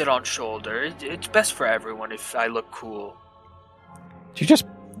 think you sit on shoulder. It's best for everyone if I look cool. Do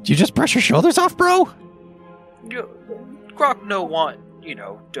you just brush your shoulders off, bro? Grok no want,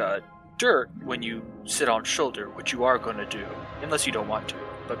 dirt when you sit on shoulder, which you are going to do, unless you don't want to.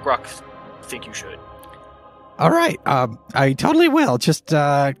 But Grok think you should. All right. I totally will. Just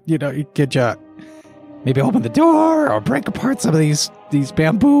could you maybe open the door or break apart some of these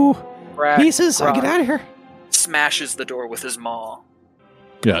bamboo pieces so I get out of here? Smashes the door with his maw.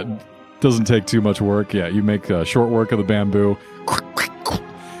 Yeah, it doesn't take too much work. Yeah, you make short work of the bamboo.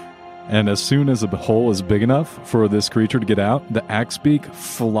 And as soon as the hole is big enough for this creature to get out, the axe beak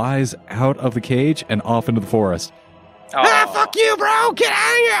flies out of the cage and off into the forest. Oh, Fuck you, bro! Get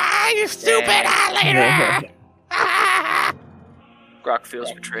out of here! You stupid alligator! Grok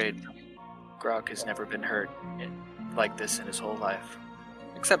feels betrayed. Grok has never been hurt like this in his whole life.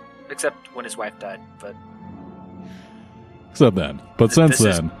 Except when his wife died, but... Except then. But since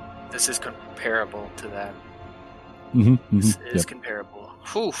then... This is comparable to that. This is comparable.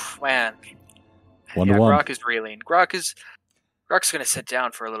 Whew, man. 1 to 1. Grok is reeling. Grok's gonna sit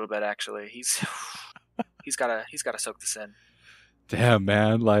down for a little bit, actually. He's gotta soak this in. Damn,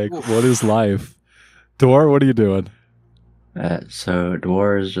 man. Like, what is life? Dwar, what are you doing? So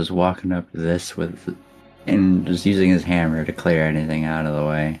Dwar is just walking up to this and just using his hammer to clear anything out of the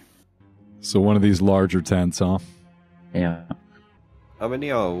way. So one of these larger tents, huh? Yeah. How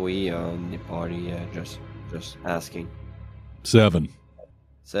many are we on the party? Just asking. 7.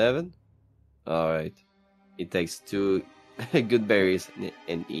 7? Alright. It takes 2 good berries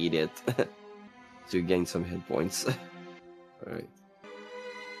and eat it to gain some hit points. Alright.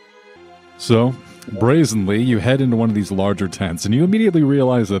 So, brazenly, you head into one of these larger tents, and you immediately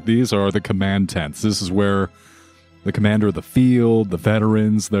realize that these are the command tents. This is where the commander of the field, the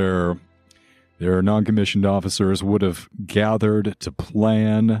veterans, their non-commissioned officers would have gathered to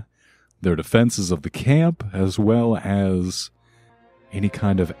plan their defenses of the camp, as well as any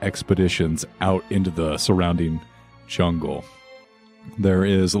kind of expeditions out into the surrounding jungle. There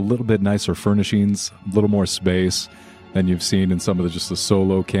is a little bit nicer furnishings, a little more space than you've seen in some of the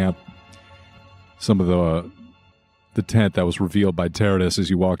solo camp. Some of the tent that was revealed by Teradus as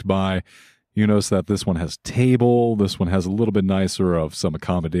you walked by, you notice that this one has table, this one has a little bit nicer of some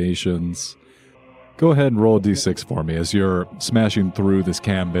accommodations. Go ahead and roll a d6 for me as you're smashing through this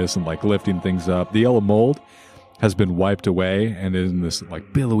canvas and lifting things up. The yellow mold has been wiped away and is in this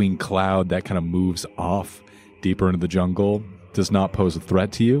billowing cloud that kind of moves off deeper into the jungle. Does not pose a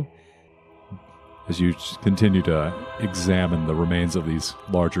threat to you as you continue to examine the remains of these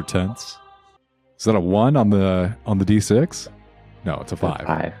larger tents. Is that a 1 on the d6? No, it's a 5.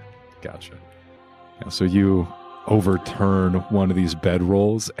 5. Gotcha. Yeah, so you overturn one of these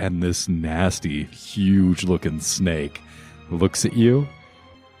bedrolls, and this nasty, huge-looking snake looks at you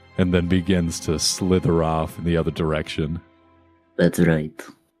and then begins to slither off in the other direction. That's right.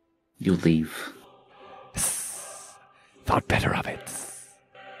 You leave. Thought better of it.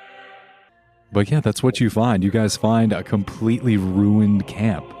 But yeah, that's what you find. You guys find a completely ruined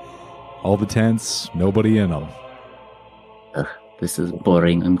camp. All the tents, nobody in them. Ugh, this is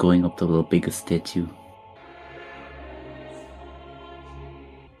boring. I'm going up to the biggest statue.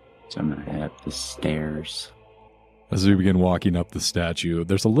 So I'm going to head up the stairs. As you begin walking up the statue,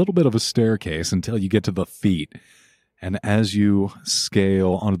 there's a little bit of a staircase until you get to the feet. And as you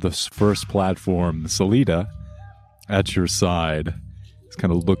scale onto the first platform, Salida, at your side, is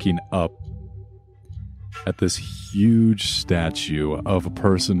kind of looking up at this huge statue of a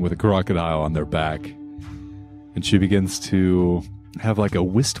person with a crocodile on their back. And she begins to have a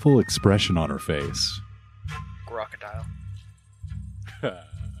wistful expression on her face. Crocodile.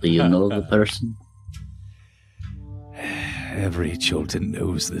 Do you know the person? Every Chilton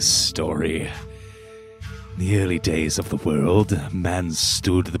knows this story. In the early days of the world, man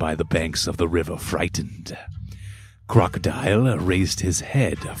stood by the banks of the river frightened. Crocodile raised his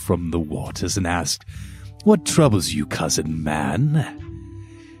head from the waters and asked, "What troubles you, cousin man?"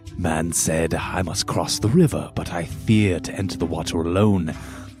 Man said, "I must cross the river, but I fear to enter the water alone,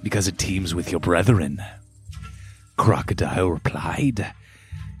 because it teems with your brethren." Crocodile replied,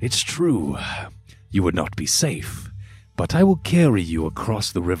 "It's true, you would not be safe, but I will carry you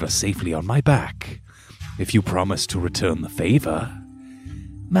across the river safely on my back, if you promise to return the favor."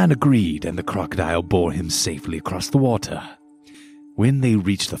 Man agreed, and the crocodile bore him safely across the water. When they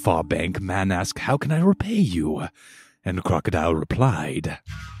reached the far bank, Man asked, "How can I repay you?" And Crocodile replied,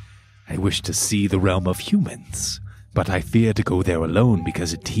 "I wish to see the realm of humans, but I fear to go there alone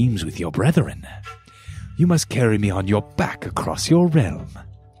because it teems with your brethren. You must carry me on your back across your realm."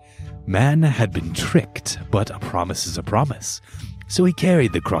 Man had been tricked, but a promise is a promise. So he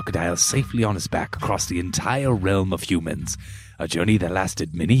carried the crocodile safely on his back across the entire realm of humans, a journey that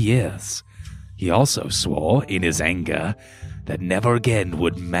lasted many years. He also swore, in his anger, that never again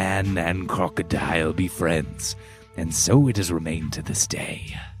would man and crocodile be friends, and so it has remained to this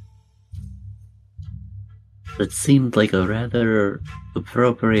day. It seemed like a rather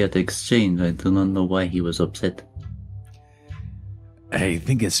appropriate exchange. I do not know why he was upset. I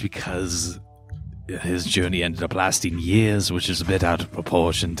think it's because his journey ended up lasting years, which is a bit out of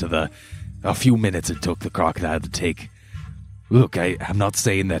proportion to a few minutes it took the crocodile to take Look, I'm not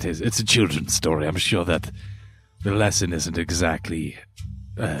saying that it's a children's story. I'm sure that the lesson isn't exactly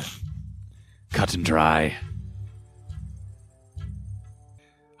cut and dry.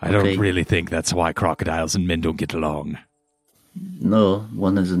 I don't really think that's why crocodiles and men don't get along. No,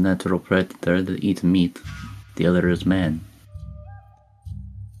 one is a natural predator that eats meat. The other is man.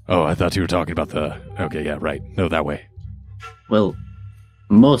 Oh, I thought you were talking about the... Okay, yeah, right. No, that way. Well,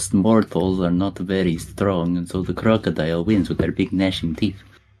 most mortals are not very strong, and so the crocodile wins with their big gnashing teeth.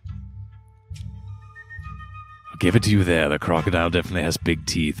 I'll give it to you there. The crocodile definitely has big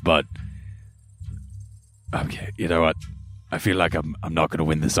teeth, but... Okay, you know what? I feel like I'm not going to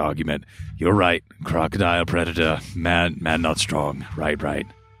win this argument. You're right. Crocodile, predator, man not strong. Right.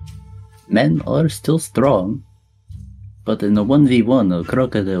 Men are still strong, but in a 1v1, a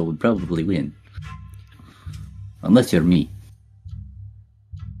crocodile would probably win. Unless you're me.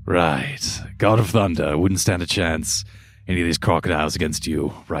 Right. God of Thunder wouldn't stand a chance. Any of these crocodiles against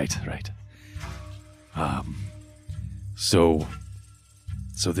you. Right. So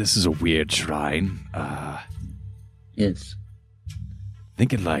this is a weird shrine. Yes.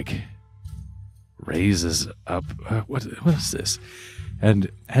 Thinking like raises up. What is this?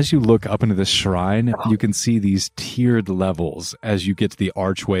 And as you look up into this shrine, you can see these tiered levels as you get to the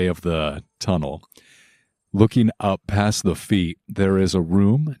archway of the tunnel. Looking up past the feet, there is a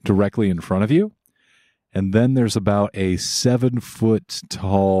room directly in front of you. And then there's about a 7-foot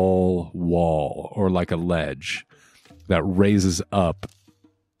tall wall, or like a ledge, that raises up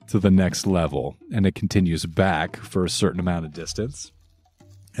to the next level. And it continues back for a certain amount of distance.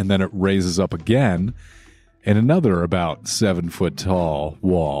 And then it raises up again in another about 7-foot tall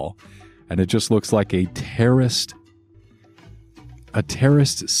wall. And it just looks like a terraced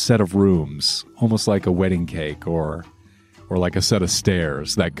set of rooms, almost like a wedding cake or like a set of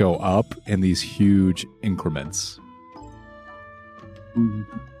stairs that go up in these huge increments.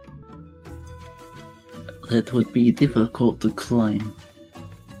 That would be difficult to climb.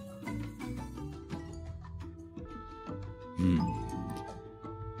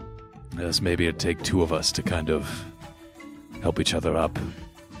 Yes, maybe it'd take two of us to kind of help each other up.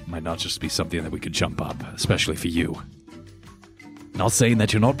 Might not just be something that we could jump up, especially for you. Not saying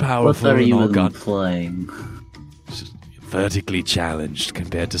that you're not powerful. What are you and all implying? Just vertically challenged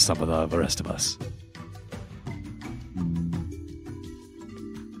compared to some of the rest of us.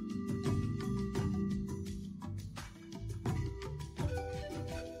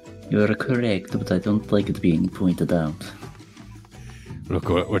 You're correct, but I don't like it being pointed out. Look,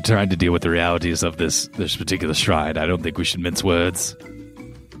 we're trying to deal with the realities of this particular shrine. I don't think we should mince words.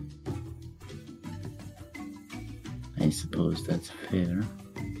 I suppose that's fair.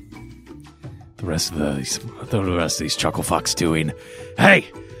 The rest of these chuckle fucks doing. Hey,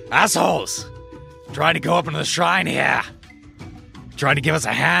 assholes! Trying to go up into the shrine here. Trying to give us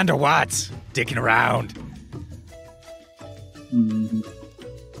a hand or what? Dicking around.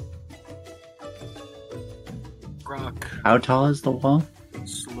 Grok How tall is the wall?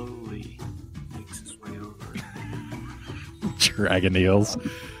 slowly makes his way over. Dragon eels.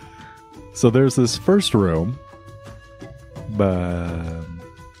 So there's this first room. But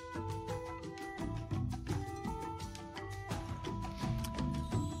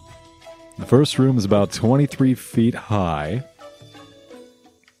the first room is about 23 feet high.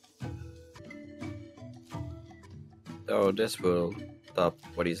 So this will stop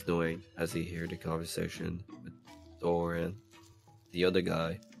what he's doing as he hears the conversation with Thor and the other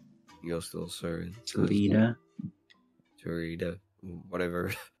guy. He goes to Sir Sarita. Sarita,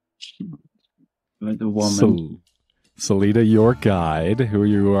 whatever. The woman. Salita, your guide, who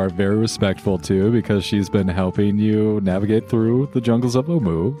you are very respectful to because she's been helping you navigate through the jungles of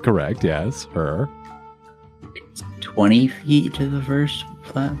Omu. Correct, yes, her. 20 feet to the first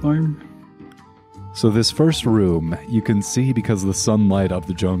platform? So this first room, you can see because the sunlight of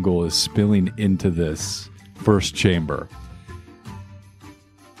the jungle is spilling into this first chamber.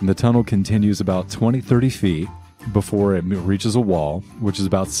 And the tunnel continues about 20-30 feet before it reaches a wall, which is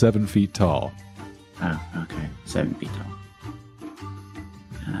about 7 feet tall. Oh, okay. 7 feet tall.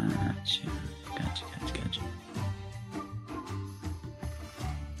 Gotcha.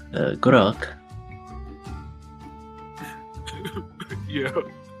 Grok. Yeah.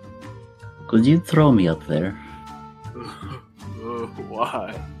 Could you throw me up there?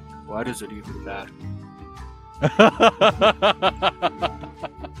 Why? Why does it even matter?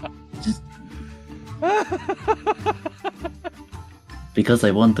 Because I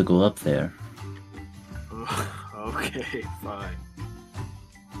want to go up there. Okay, fine.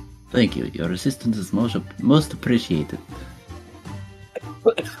 Thank you. Your assistance is most appreciated.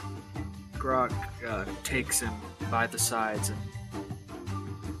 Grok takes him by the sides and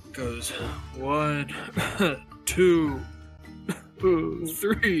goes 1, 2,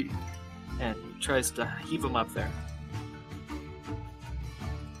 3, and tries to heave him up there.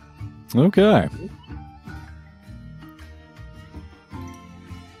 Okay.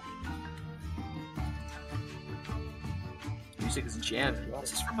 Music is jamming.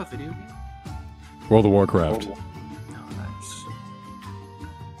 Is this from a video game? World of Warcraft. Oh, nice.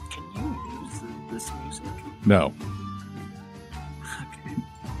 Can you use this music? No. Okay.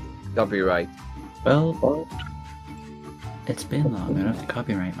 Copyright. Well, it's been long enough. The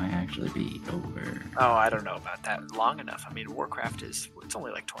copyright might actually be over. Oh, I don't know about that. Long enough. I mean, Warcraft it's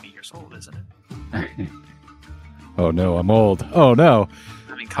only like 20 years old, isn't it? Oh no, I'm old. Oh no.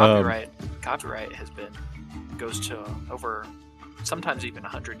 I mean, copyright goes to over, sometimes even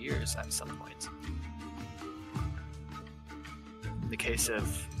 100 years at some points. In the case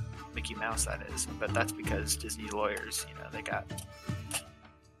of Mickey Mouse, that is. But that's because Disney lawyers, they got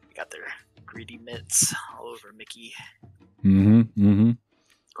their greedy mitts all over Mickey. Of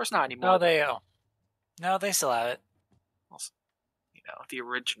course, not anymore. No, they still have it. The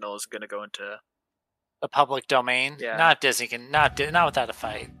original is going to go into The public domain. Yeah. Not Disney can not without a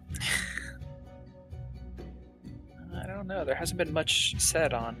fight. I don't know. There hasn't been much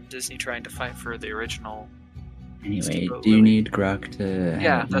said on Disney trying to fight for the original. Anyway, do you need Grok to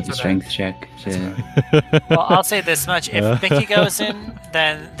make a strength check? Well, I'll say this much. If Mickey goes in,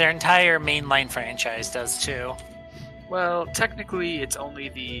 then their entire mainline franchise does too. Well, technically, it's only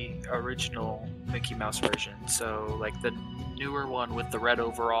the original Mickey Mouse version. So, like, the newer one with the red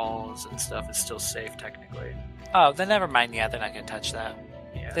overalls and stuff is still safe, technically. Oh, then never mind. Yeah, they're not going to touch that.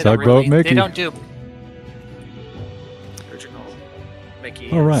 Yeah. They don't Tugboat Mickey. They don't do... Original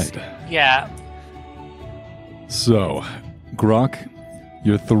Mickey. All right. Yeah. So, Grok,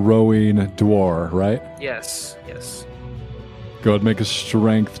 you're throwing Dwar, right? Yes. Go ahead and make a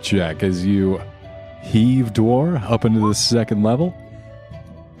strength check as you heave Dwar up into the second level.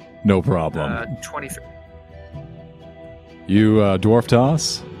 No problem. 23. You dwarf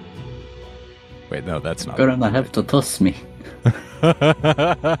toss? Wait, no, that's not. Gonna have to toss me.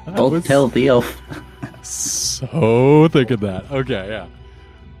 Don't tell the elf. So think of that. Okay, yeah.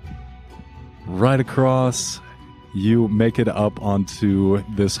 Right across, you make it up onto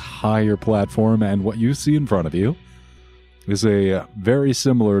this higher platform, and what you see in front of you is a very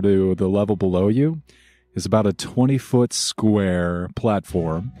similar to the level below you. Is about a 20-foot square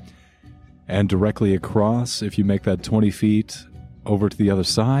platform, and directly across, if you make that 20 feet over to the other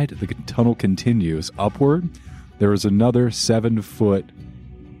side, the tunnel continues upward. There is another 7-foot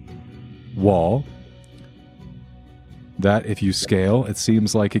wall that, if you scale, it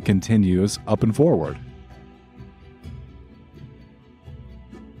seems like it continues up and forward.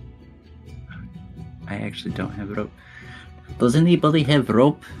 I actually don't have rope. Does anybody have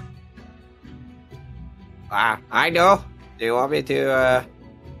rope? I know. Do you want me to,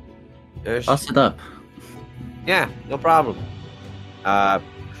 Toss it up. Yeah, no problem.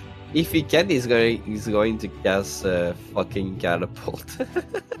 If he can, he's going to cast a fucking catapult.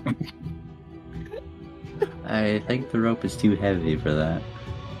 I think the rope is too heavy for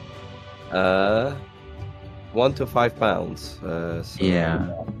that. 1 to 5 pounds. So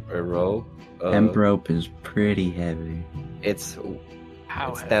Yeah. a rope. Hemp rope is pretty heavy. It's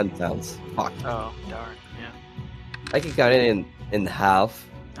How it's heavy? 10 pounds. Fuck. Oh, darn. Yeah. I can cut it in half.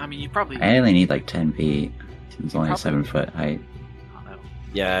 I mean, you probably... I only need like 10 feet. It's only Probably- 7 foot height. I don't know.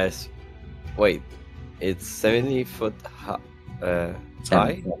 Yes. Wait. It's 70 foot high. 7.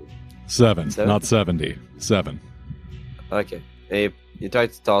 7, Seven? not 70. 7. Okay. You try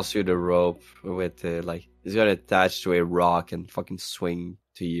to toss you the rope with it's gonna attach to a rock and fucking swing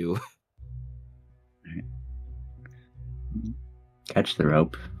to you. Catch the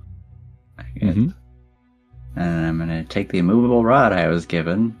rope. Mhm. And I'm gonna take the immovable rod I was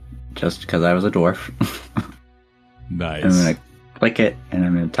given, just because I was a dwarf. Nice. I'm gonna click it, and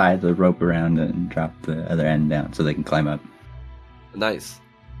I'm gonna tie the rope around it and drop the other end down so they can climb up. Nice.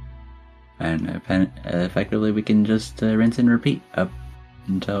 And effectively, we can just rinse and repeat up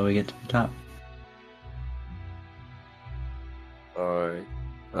until we get to the top. Alright.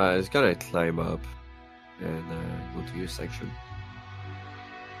 It's gonna climb up and go to your section.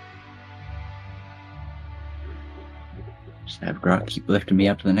 Just have Grok keep lifting me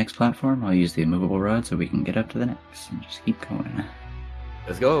up to the next platform. I'll use the immovable rod so we can get up to the next and just keep going.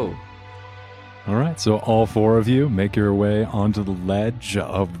 Let's go. All right, so all 4 of you make your way onto the ledge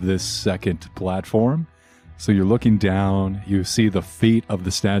of this second platform. So you're looking down, you see the feet of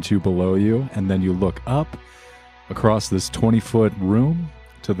the statue below you, and then you look up across this 20-foot room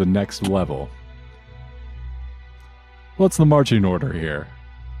to the next level. What's the marching order here?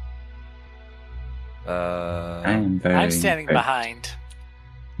 I'm standing behind.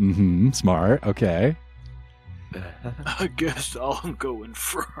 Mm-hmm. Smart. Okay. I guess I'll go in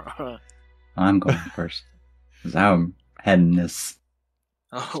front. I'm going first. Because I'm heading this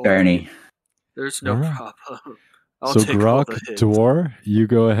Oh, journey. there's no Alright. problem. I'll So take all Grok, the hits. Dwar, you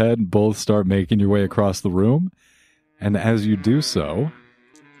go ahead and both start making your way across the room. And as you do so,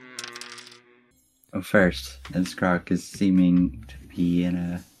 First, as Grok is seeming to be in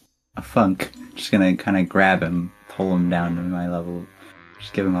a funk, just gonna kind of grab him, pull him down to my level,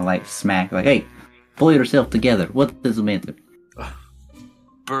 just give him a light smack, like, hey, pull yourself together. What is the matter?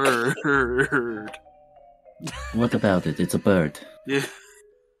 Bird. What about it? It's a bird. Yeah.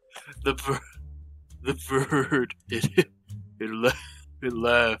 The bird. It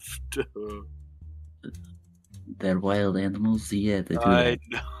left. They're wild animals. Yeah, they do. I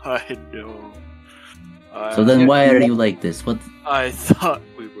know. So then, why are you like this? What? I thought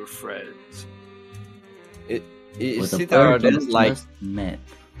we were friends. You With a see there bird is you like just met.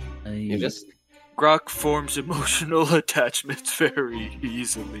 you just Grok forms emotional attachments very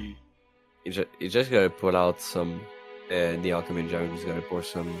easily. you just gotta put out some. The alchemy jug is gonna pour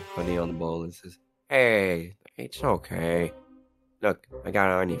some honey on the bowl and says, "Hey, it's okay. Look, I got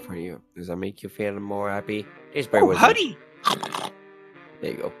honey for you. Does that make you feel more happy? Just bear with me." honey!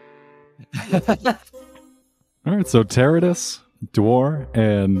 There you go. all right, so Teradus, Dwar,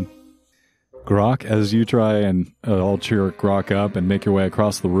 and Grok, as you try and all cheer Grok up and make your way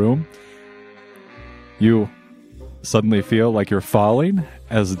across the room, you suddenly feel like you're falling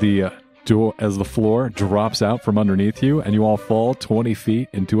as the floor drops out from underneath you, and you all fall 20 feet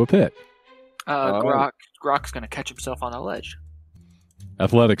into a pit. Grok's gonna catch himself on the ledge.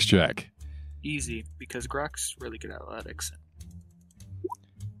 Athletics check. Easy, because Grok's really good at athletics.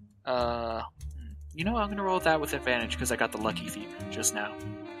 I'm gonna roll that with advantage because I got the lucky feat just now.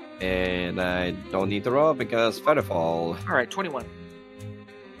 And I don't need to roll because Featherfall. Alright, 21.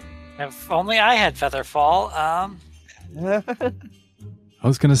 If only I had Featherfall. I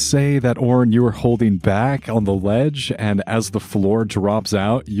was going to say that, Orin, you were holding back on the ledge, and as the floor drops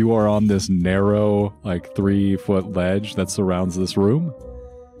out, you are on this narrow, 3-foot ledge that surrounds this room.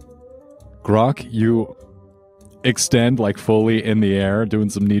 Grok, you extend, fully in the air,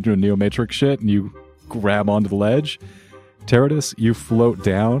 doing some Neomatrix shit, and you grab onto the ledge. Teradus, you float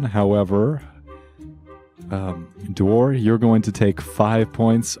down, however. Dwar, you're going to take 5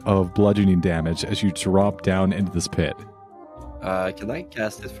 points of bludgeoning damage as you drop down into this pit. Can I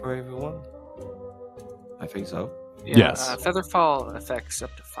cast it for everyone? I think so. Yeah, Yes. Featherfall affects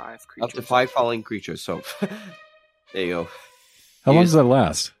up to 5 creatures. Up to 5 falling creatures, so there you go. How long does that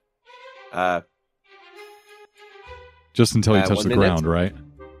last? Just until you touch 1 the minute. ground, right?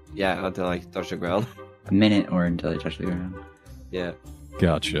 Yeah, until I touch the ground. A minute or until I touch the ground. Yeah.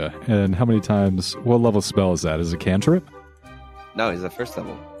 Gotcha. And how many times? What level spell is that? Is it cantrip? No, it's the first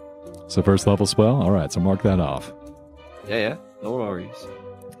level. So first level spell? Alright, so mark that off. Yeah. No worries.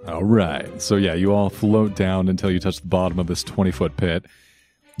 Alright, so yeah, you all float down until you touch the bottom of this 20-foot pit.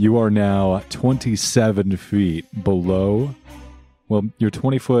 You are now 27 feet below. Well, you're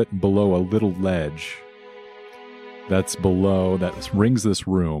 20 foot below a little ledge that's below, that rings this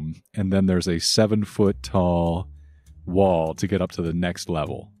room, and then there's a 7-foot tall wall to get up to the next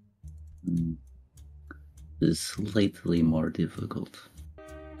level. Is slightly more difficult.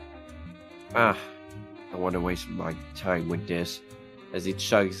 I want to waste my time with this. As he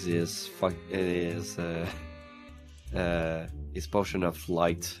chugs his potion of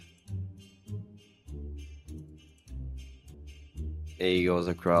flight. He goes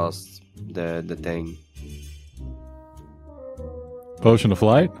across the thing. Potion of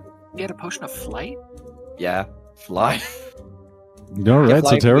flight? You had a potion of flight? Yeah, fly. Alright, so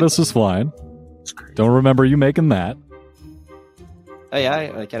fly Teradus is flying. That's crazy. Don't remember you making that. Hey,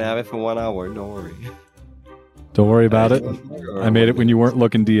 I can have it for 1 hour. Don't worry. Don't worry about it. I made it when you weren't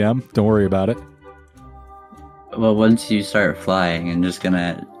looking, DM. Don't worry about it. Well, once you start flying, I'm just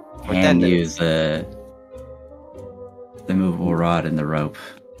gonna For 10 hand you minutes. the movable rod and the rope.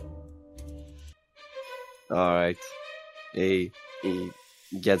 All right. He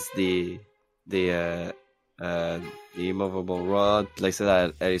gets the immovable rod, places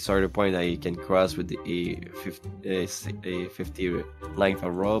it at a certain point that he can cross with a 50 length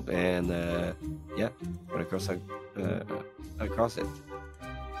of rope, and put across it. There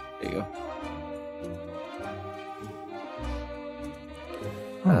you go.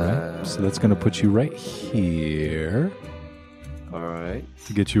 Alright, so that's going to put you right here All right.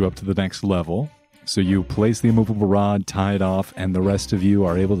 to get you up to the next level. So you place the immovable rod, tie it off, and the rest of you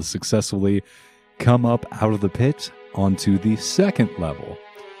are able to successfully come up out of the pit onto the second level.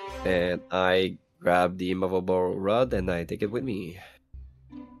 And I grab the immovable rod and I take it with me.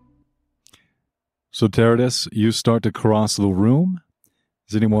 So, Teradus, you start to cross the room.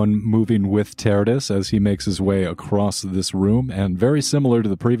 Is anyone moving with Teradus as he makes his way across this room? And very similar to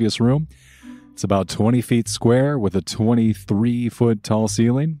the previous room, it's about 20 feet square with a 23-foot tall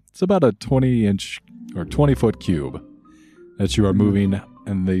ceiling. It's about a 20-inch or 20-foot cube that you are moving,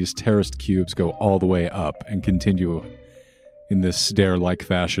 and these terraced cubes go all the way up and continue in this stair-like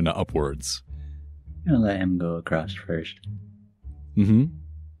fashion upwards. I'm gonna let him go across first. Mm-hmm.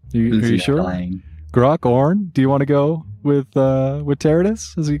 Are you sure? Flying. Grok, Orn, do you want to go with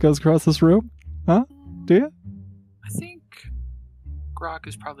Teradus as he goes across this room? Huh? Do you? I think Grok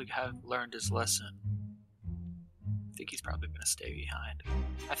has probably learned his lesson. I think he's probably going to stay behind.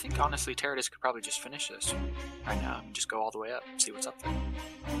 I think, honestly, Teradus could probably just finish this right now and just go all the way up and see what's up there.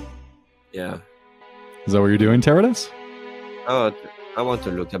 Yeah. Is that what you're doing, Teradus? Oh, I want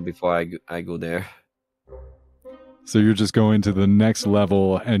to look up before I go there. So you're just going to the next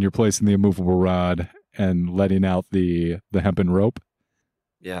level and you're placing the immovable rod and letting out the hempen rope?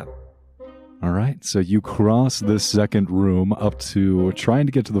 Yeah. All right. So you cross this second room up to trying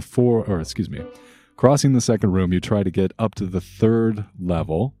to get to crossing the second room, you try to get up to the third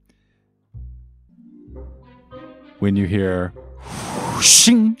level. When you hear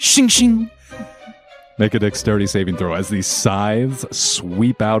shing, shing, shing, make a dexterity saving throw as these scythes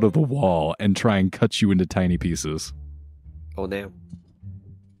sweep out of the wall and try and cut you into tiny pieces. Oh, damn.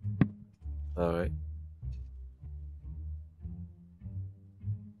 All right.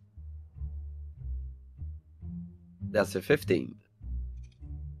 That's a 15.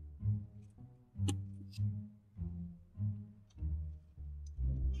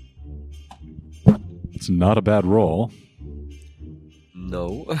 It's not a bad roll.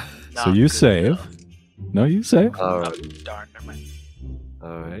 No. So you save. No, you save. All Oh, right. darn, never mind.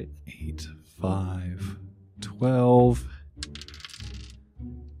 All right. 8, 5, 12.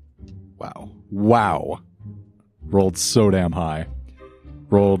 Wow. Rolled so damn high.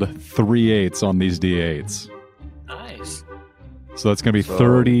 Rolled 3 8s on these d8s. Nice. So that's going to be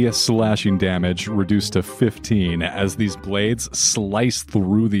 30 slashing damage reduced to 15 as these blades slice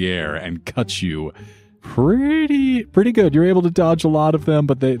through the air and cut you pretty good. You're able to dodge a lot of them,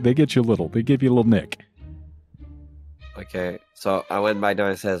 but they get you a little. They give you a little nick. Okay. So I went by there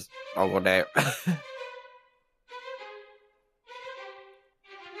and says, I'll go there.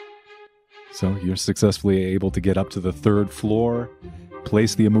 So you're successfully able to get up to the third floor,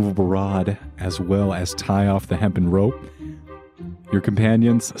 place the immovable rod, as well as tie off the hempen rope. Your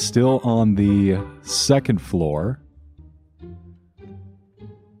companions still on the second floor.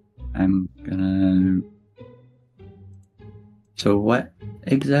 I'm gonna. So what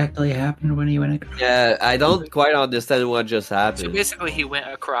exactly happened when he went across? Yeah, I don't quite understand what just So happened. basically, he went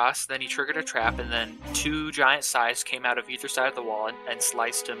across, then he triggered a trap, and then 2 giant scythes came out of either side of the wall and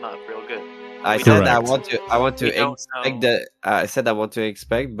sliced him up real good. I We said don't- I want to We don't expect know. that. I said I want to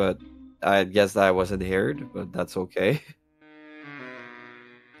expect, but I guess I wasn't heard. But that's okay.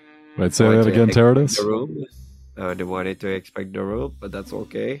 Wait, say Want that to again, expect Teradus? The room. They wanted to expect the room, but that's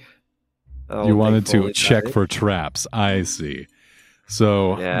okay. You wanted to Thankfully, check that is- for traps. I see.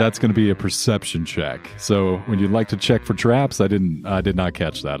 So Yeah. that's going to be a perception check. So when you'd like to check for traps, I did not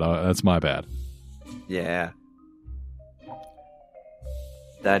catch that. That's my bad. Yeah.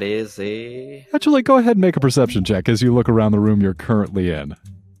 That is a Actually, go ahead and make a perception check as you look around the room you're currently in.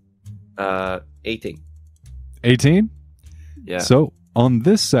 18. 18? Yeah. So on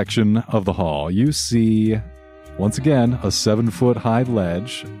this section of the hall, you see, once again, a 7-foot high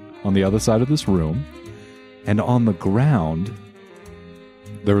ledge on the other side of this room. And on the ground,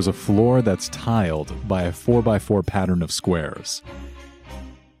 there is a floor that's tiled by a 4x4 pattern of squares.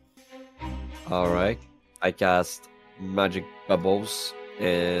 All right. I cast magic bubbles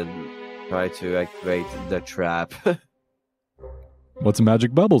and try to activate the trap. What's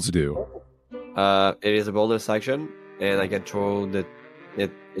magic bubbles do? It is a bonus action, and I can throw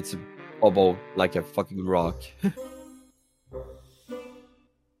it's a bubble like a fucking rock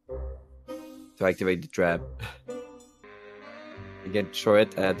to activate the trap. I can throw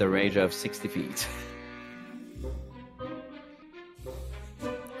it at the range of 60 feet.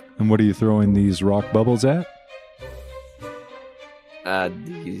 And what are you throwing these rock bubbles at?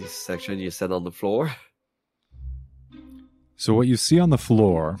 The section you set on the floor. So what you see on the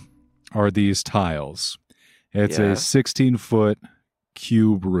floor are these tiles. It's Yeah. a 16-foot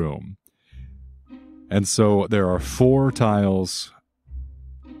cube room. And so there are 4 tiles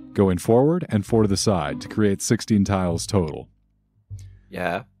going forward and 4 to the side to create 16 tiles total.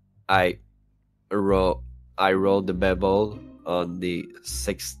 Yeah, I I roll the bubble on the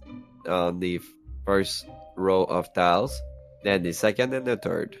first row of tiles, then the second and the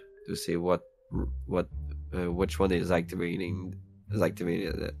third to see which one is activating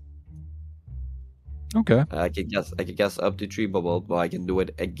it. Okay. I can guess up to 3 bubbles, but I can do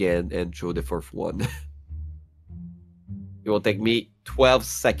it again and throw the fourth one. It will take me 12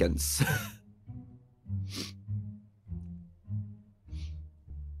 seconds.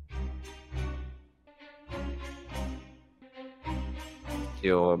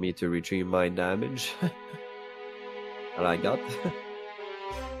 You want me to retrieve my damage that I got?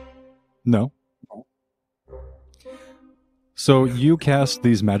 No. So you cast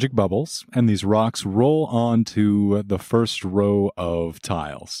these magic bubbles, and these rocks roll onto the first row of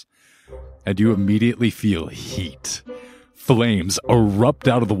tiles. And you immediately feel heat. Flames erupt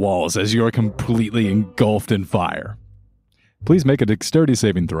out of the walls as you are completely engulfed in fire. Please make a dexterity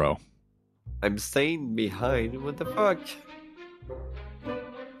saving throw. I'm staying behind. What the fuck?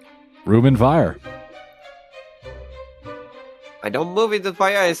 Room and fire. I don't move into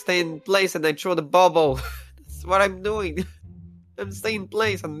fire. I stay in place and I throw the bubble. That's what I'm doing. I'm staying in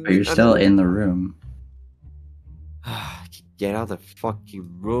place. But you're still in the room. Get out of the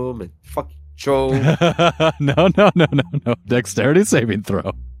fucking room and fucking throw. No. Dexterity saving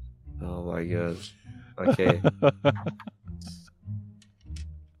throw. Oh my god. Okay.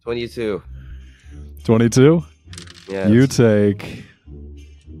 22. 22? Yeah. You take...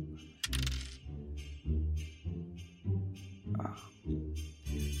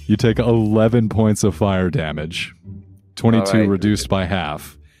 You take 11 points of fire damage. 22 right. reduced by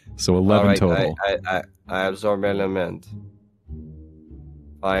half. So 11 Alright, total. I absorb element.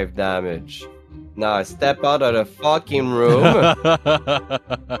 5 damage. Now I step out of the fucking room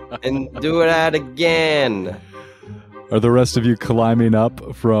and do that again. Are the rest of you climbing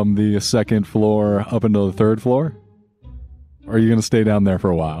up from the second floor up into the third floor? Or are you going to stay down there for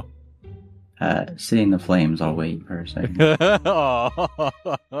a while? Seeing the flames, I'll wait for a second.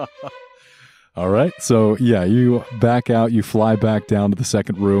 All right. So, yeah, you back out. You fly back down to the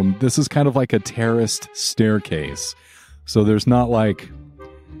second room. This is kind of like a terraced staircase. So there's not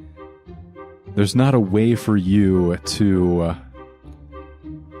a way for you to...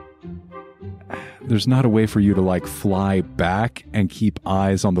 there's not a way for you to, like, fly back and keep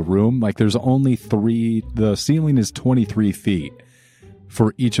eyes on the room. Like, there's only 3... The ceiling is 23 feet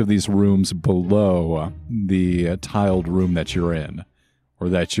for each of these rooms below the tiled room that you're in, or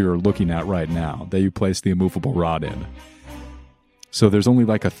that you're looking at right now, that you place the immovable rod in. So there's only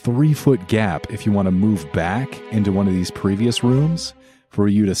like a 3-foot gap if you want to move back into one of these previous rooms for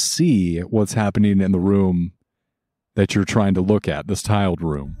you to see what's happening in the room that you're trying to look at, this tiled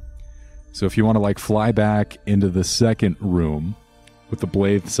room. So if you want to like fly back into the second room with the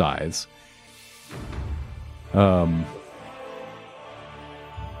blade size, yeah,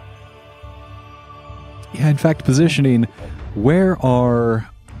 in fact, positioning, where's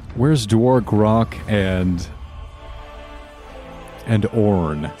Dwarg Grok and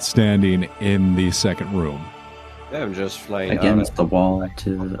Orn standing in the second room? Yeah, I'm just flying against the wall up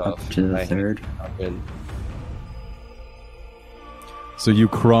to the third. So you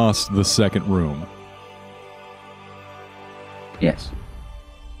crossed the second room. Yes.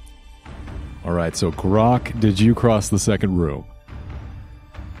 All right, so Grok, did you cross the second room?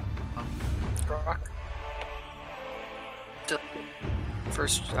 Grok.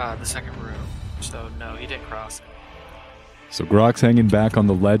 First, the second room. So no, he didn't cross it. So Grok's hanging back on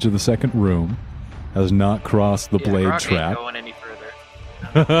the ledge of the second room, has not crossed the blade Grok trap. Ain't going any further.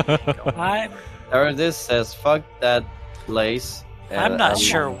 This says fuck that place. I'm not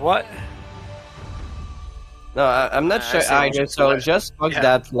sure what. No, I'm not sure either. So just fuck Yeah.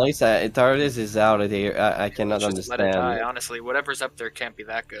 that place. Tardis is out of here. I cannot Just let it die. understand. Honestly, whatever's up there can't be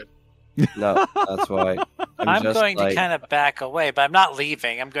that good. No, that's why. I'm just going to like- kind of back away, but I'm not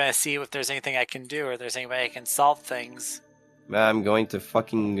leaving. I'm going to see if there's anything I can do or there's any way I can solve things. I'm going to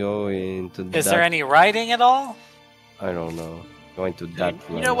fucking go into Is there any writing at all? I don't know. Going to that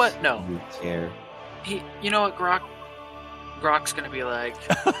place. You know what? No. Who care? You know what, Grok's gonna be like,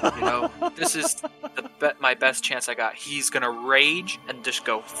 this is my best chance I got. He's gonna rage and just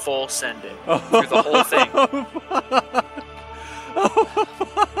go full send it through the whole thing.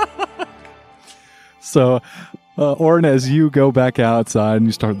 So, Orn, as you go back outside and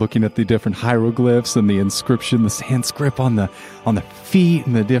you start looking at the different hieroglyphs and the inscription, the Sanskrit on the feet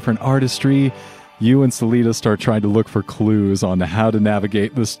and the different artistry, you and Selita start trying to look for clues on how to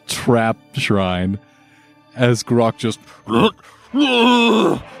navigate this trap shrine. As Grok just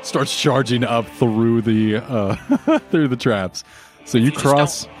starts charging up through the through the traps. So you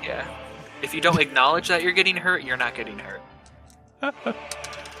cross. If you don't acknowledge that you're getting hurt, you're not getting hurt.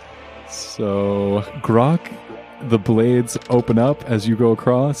 So, Grok, the blades open up as you go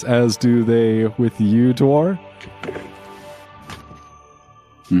across, as do they with you, Dwar.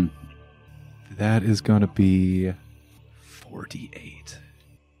 That is going to be 48.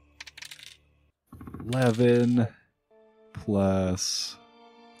 11 plus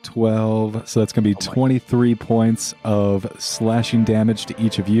 12. So that's going to be 23 points of slashing damage to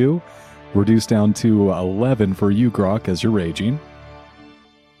each of you. Reduced down to 11 for you, Grok, as you're raging.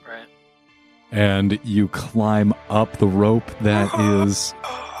 Right. And you climb up the rope that is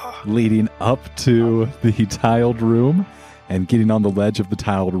leading up to the tiled room and getting on the ledge of the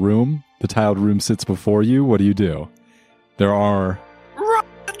tiled room. The tiled room sits before you. What do? There are... Run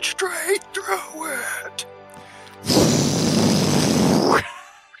straight through it!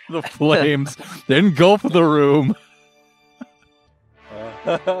 The flames engulf the room.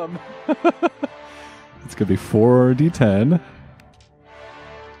 It's going to be 4d10.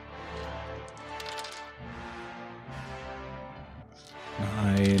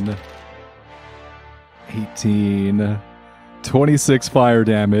 Nine, 18, 26 fire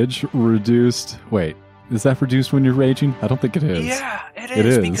damage, reduced. Wait, is that reduced when you're raging? I don't think it is. Yeah, it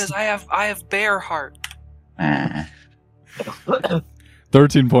is because I have bear heart.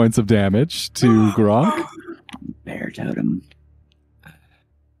 13 points of damage to Grok. Bear totem.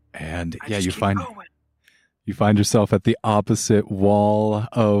 And yeah, you find yourself at the opposite wall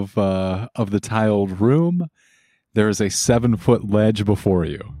of the tiled room. There is a 7-foot ledge before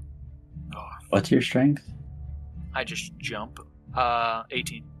you. What's your strength? I just jump.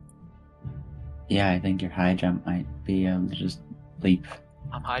 18. Yeah, I think your high jump might be able to just leap.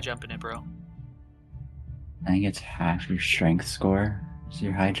 I'm high jumping it, bro. I think it's half your strength score. Is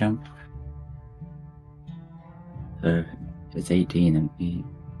your high jump? So if it's 18 and be,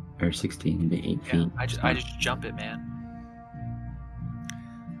 or 16 and be 8 Yeah, feet. I just jump it, man.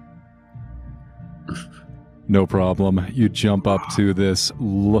 No problem. You jump up to this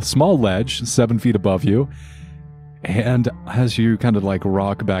small ledge, 7 feet above you. And as you kind of like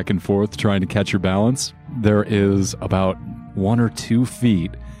rock back and forth trying to catch your balance, there is about 1 or 2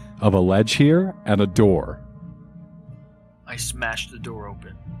 feet of a ledge here and a door. I smash the door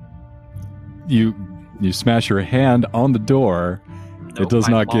open. You smash your hand on the door. No, it does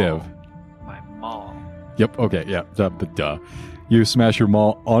my not maul. give. My maul. Yep, okay, yeah. Duh. You smash your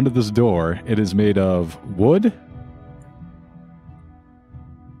maul onto this door. It is made of wood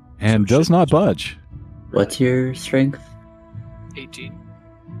and does not budge. What's your strength? 18.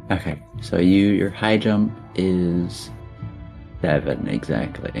 Okay, so your high jump is 7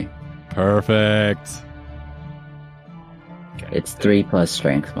 exactly. Perfect. Okay. It's 3 plus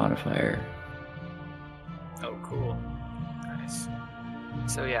strength modifier. Oh, cool. Nice.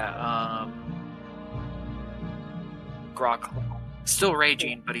 So yeah, Grok still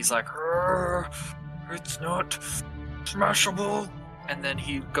raging, but he's like, it's not smashable. And then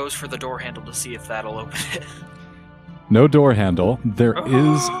he goes for the door handle to see if that'll open it. No door handle. There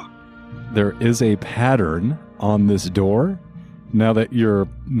is a pattern on this door. Now that you're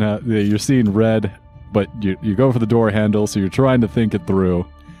seeing red, but you go for the door handle, so you're trying to think it through.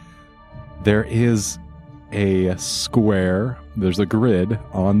 There is a square. There's a grid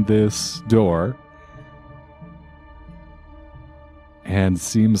on this door. And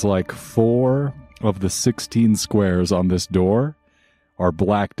seems like 4 of the 16 squares on this door are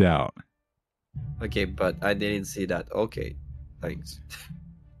blacked out. Okay, but I didn't see that. Okay, thanks.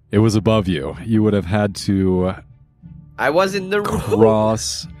 It was above you. You would have had to I was in the room.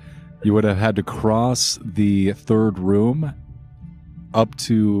 cross. You would have had to cross the third room up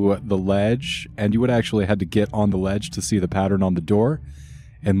to the ledge, and you would actually had to get on the ledge to see the pattern on the door,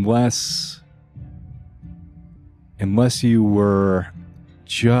 unless you were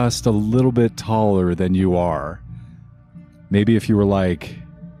just a little bit taller than you are. Maybe if you were like...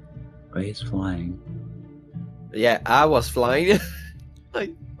 Oh, he's flying. Yeah, I was flying.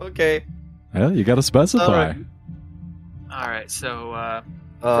 Like, okay. Well, you got to specify. Alright, so,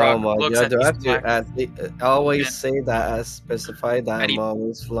 Oh Grog my looks god, at do I these have to always and- say that I specify that and he- I'm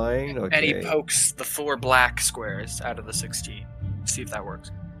always flying? Okay. and he pokes the 4 black squares out of the 16. See if that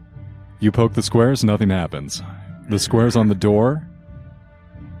works. You poke the squares, nothing happens. The squares on the door,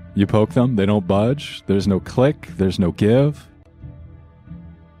 you poke them, they don't budge. There's no click, there's no give.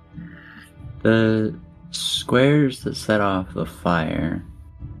 The squares that set off the fire,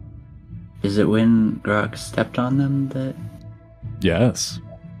 is it when Grok stepped on them that... Yes.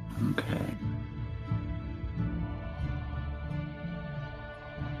 Okay.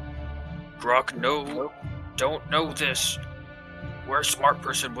 Grok, no, don't know this. where a smart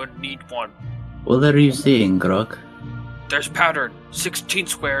person would need one. What are you seeing, Grok? There's pattern. 16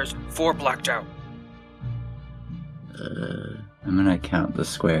 squares, 4 blacked out. I'm gonna count the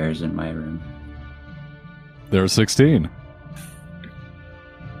squares in my room. There are 16.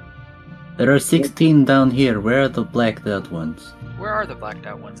 There are 16 down here. Where are the blacked out ones? Where are the blacked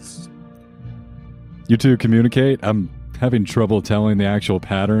out ones? You two communicate. I'm having trouble telling the actual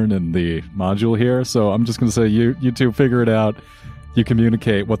pattern in the module here, so I'm just going to say you two figure it out. You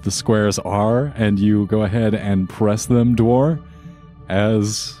communicate what the squares are, and you go ahead and press them, Dwar,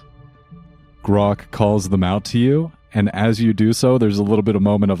 as Grok calls them out to you. And as you do so, there's a little bit of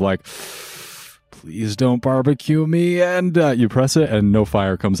moment of like, please don't barbecue me, and you press it, and no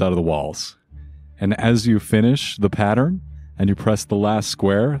fire comes out of the walls. And as you finish the pattern, and you press the last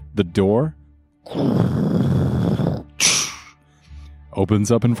square, the door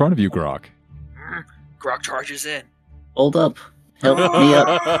opens up in front of you, Grok. Grok charges in. Hold up. Help me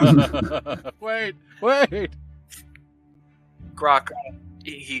up. Wait. Grok,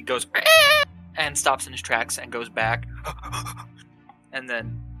 he goes and stops in his tracks and goes back. And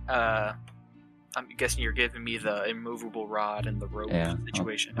then, I'm guessing you're giving me the immovable rod and the rope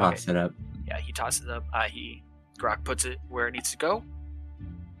situation. I'll toss it up. Yeah, he tosses it up. Grok puts it where it needs to go.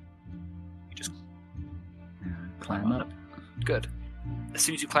 You just Climb up. Good. As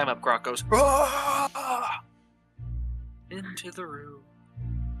soon as you climb up, Grok goes "Rah!" into the room.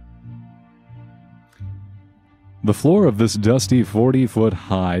 The floor of this dusty 40-foot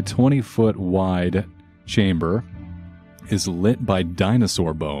high, 20-foot wide chamber is lit by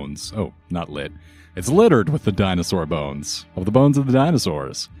dinosaur bones. Oh, not lit. It's littered with the dinosaur bones, of the bones of the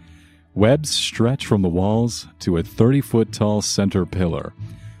dinosaurs. Webs stretch from the walls to a 30-foot tall center pillar,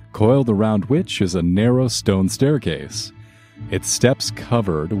 coiled around which is a narrow stone staircase, its steps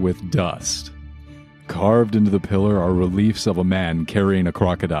covered with dust. Carved into the pillar are reliefs of a man carrying a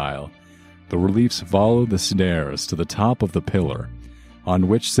crocodile. The reliefs follow the stairs to the top of the pillar, on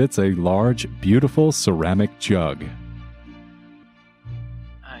which sits a large, beautiful ceramic jug.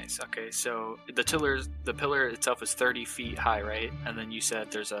 Nice. Okay, so the pillar itself is 30 feet high, right? And then you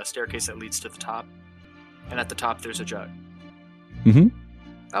said there's a staircase that leads to the top, and at the top there's a jug. Mm-hmm.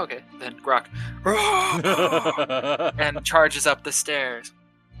 Okay, then Grok and charges up the stairs.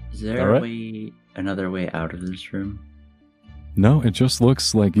 Is there another way out of this room? No, it just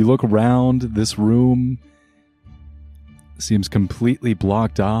looks like you look around. This room seems completely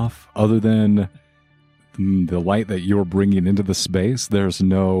blocked off, other than the light that you're bringing into the space. There's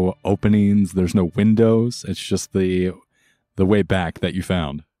no openings, there's no windows. It's just the way back that you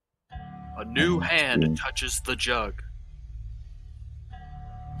found. A new hand touches the jug.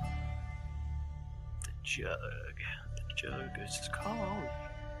 The jug is calling.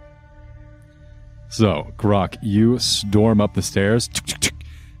 So, Grok, you storm up the stairs.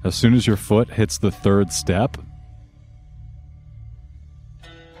 As soon as your foot hits the third step,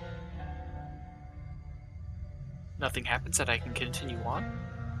 nothing happens that I can continue on.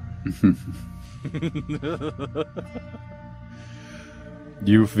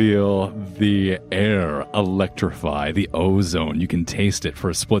 you feel the air electrify, the ozone. You can taste it for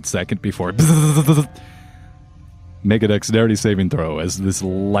a split second before make a dexterity saving throw as this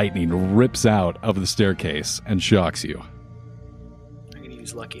lightning rips out of the staircase and shocks you. I'm going to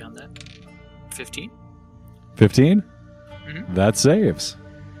use lucky on that. 15? 15? Mm-hmm. That saves.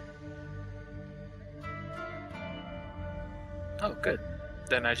 Oh, good.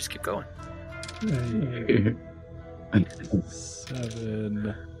 Then I just keep going.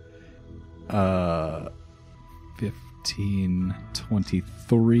 7, 15,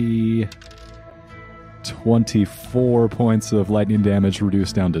 23, 24 points of lightning damage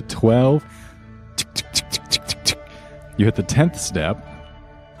reduced down to 12. You hit the 10th step.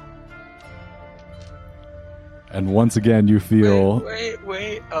 And once again you feel...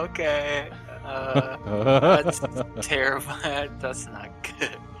 Wait, okay. That's terrible. That's not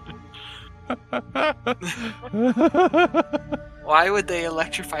good. Why would they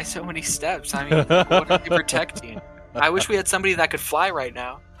electrify so many steps? I mean, what are they protecting? I wish we had somebody that could fly right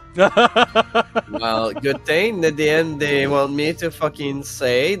now. Well, good thing at the end they want me to fucking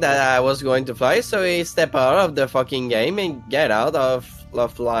say that I was going to fly, so I step out of the fucking game and get out of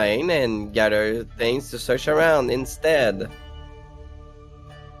flying and gather things to search around instead.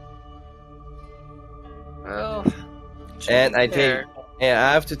 Well, And I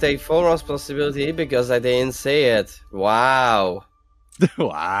have to take full responsibility because I didn't say it. Wow.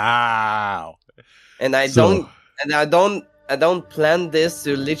 Wow. And I don't plan this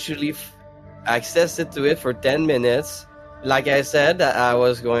to literally access it to it for 10 minutes. Like I said, that I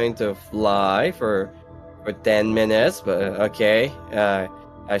was going to fly for for 10 minutes, but okay.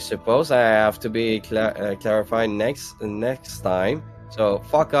 I suppose I have to be clarified next time. So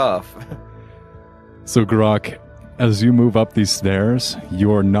fuck off. So Grok, as you move up these stairs,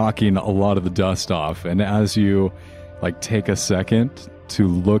 you're knocking a lot of the dust off, and as you take a second to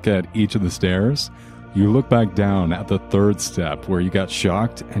look at each of the stairs, you look back down at the third step where you got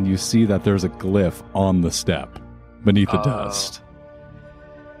shocked, and you see that there's a glyph on the step beneath the dust.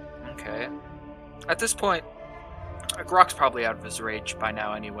 Okay. At this point, Grok's probably out of his rage by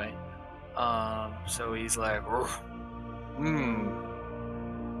now anyway. So he's like,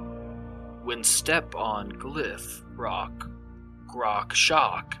 when step on glyph, Grok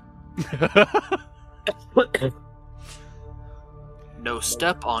shock. No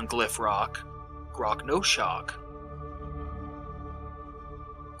step on glyph Grok no shock.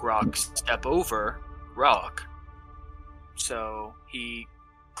 Grok step over rock. So he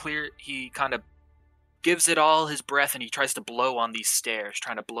kind of gives it all his breath, and he tries to blow on these stairs,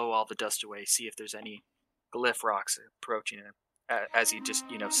 trying to blow all the dust away, see if there's any glyph rocks approaching him as he just,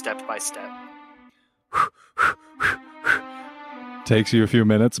 step by step. Takes you a few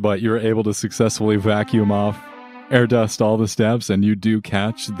minutes, but you're able to successfully vacuum off, air dust all the steps, and you do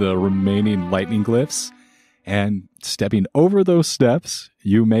catch the remaining lightning glyphs. And stepping over those steps,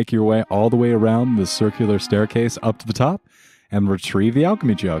 you make your way all the way around the circular staircase up to the top and retrieve the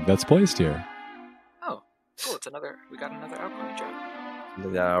alchemy jug that's placed here. Oh, cool. We got another alchemy jug.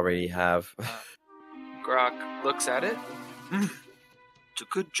 That I already have. Grok looks at it. It's a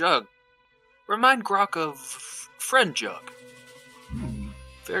good jug. Remind Grok of friend jug.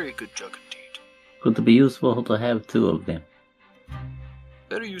 Very good jug indeed. Could be useful to have two of them.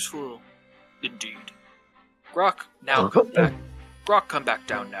 Very useful indeed. Grok, now come back. Grok, come back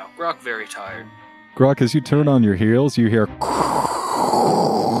down now. Grok, very tired. Grok, as you turn on your heels, you hear...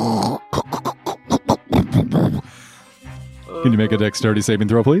 Can you make a dexterity saving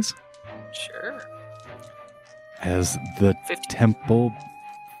throw, please? Sure. As the 50. temple...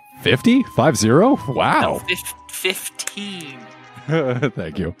 50? 50? Wow. No, 15.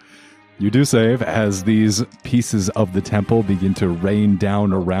 Thank you. You do save as these pieces of the temple begin to rain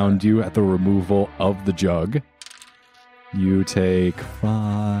down around you at the removal of the jug. You take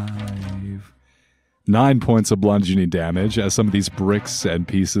 9 points of bludgeoning damage as some of these bricks and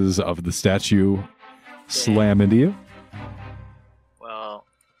pieces of the statue slam into you. Well,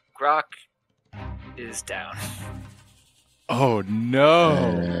 Grok is down. Oh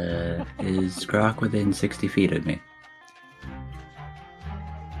no! Is Grok within 60 feet of me?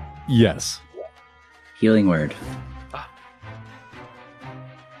 Yes. Healing word.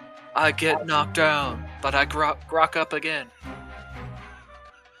 I get knocked down, but I grok up again.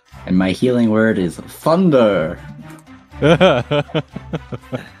 And my healing word is thunder. 7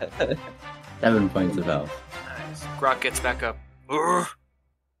 points of health. Nice. Grok gets back up. Urgh.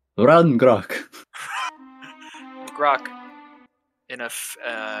 Run, Grok. Grok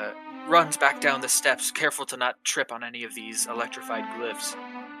runs back down the steps, careful to not trip on any of these electrified glyphs.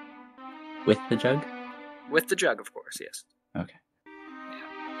 With the jug? With the jug, of course, yes. Okay.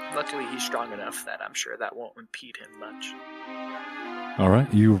 Yeah. Luckily, he's strong enough that I'm sure that won't impede him much. All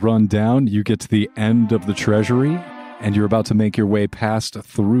right, you run down, you get to the end of the treasury, and you're about to make your way past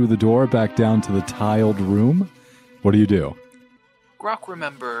through the door back down to the tiled room. What do? Grok,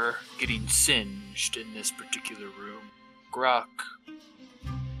 remember getting singed in this particular room. Grok,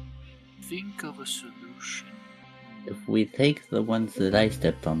 think of a solution. If we take the ones that I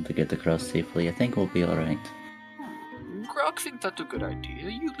stepped on to get across safely, I think we'll be alright. Grok, think that's a good idea.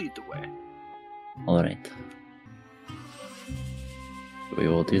 You lead the way. Alright. We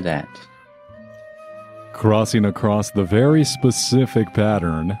will do that. Crossing across the very specific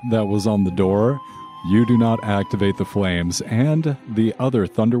pattern that was on the door, you do not activate the flames, and the other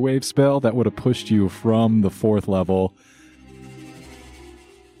Thunderwave spell that would have pushed you from the 4th level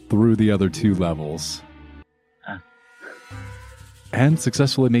through the other 2 levels. And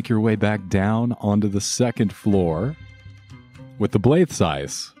successfully make your way back down onto the 2nd floor with the blade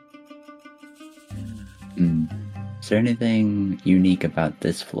size. Is there anything unique about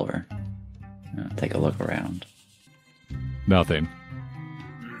this floor? Take a look around. Nothing.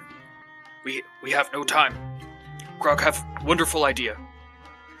 We have no time. Grok, have wonderful idea.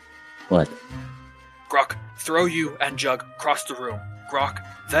 What? Grok, throw you and Jug across the room. Grok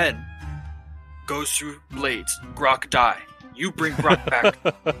then goes through blades. Grok die. You bring Grok back.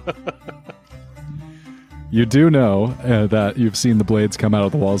 You do know that you've seen the blades come out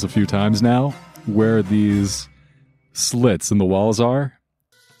of the walls a few times now, where these slits in the walls are.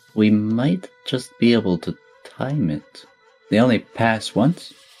 We might just be able to time it. They only pass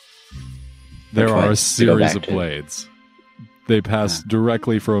once? There Which are way a to go series back of to? blades. They pass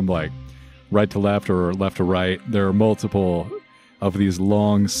directly from like right to left or left to right. There are multiple of these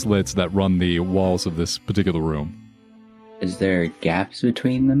long slits that run the walls of this particular room. Is there gaps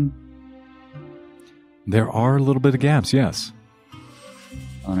between them? There are a little bit of gaps, yes.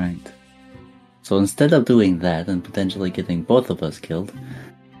 Alright. So instead of doing that and potentially getting both of us killed,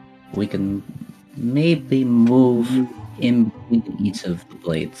 we can maybe move in between each of the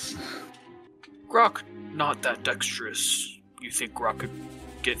blades. Grok, not that dexterous. You think Grok could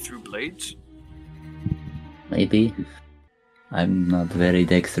get through blades? Maybe. I'm not very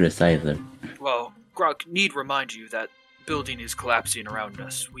dexterous either. Well, Grok, need remind you that building is collapsing around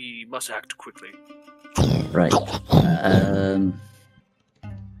us. We must act quickly. Right.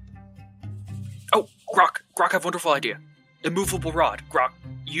 Oh, Grok, I have a wonderful idea. Immovable rod. Grok,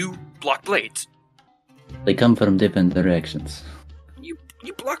 you block blades. They come from different directions. You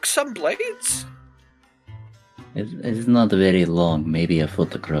block some blades? It's not very long, maybe a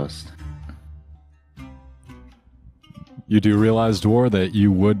foot across. You do realize, Dwar, that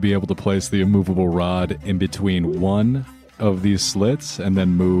you would be able to place the immovable rod in between one of these slits and then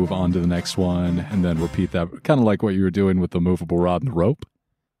move on to the next one and then repeat that, kind of like what you were doing with the movable rod and the rope.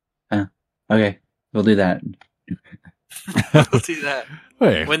 Okay, we'll do that. We'll do that.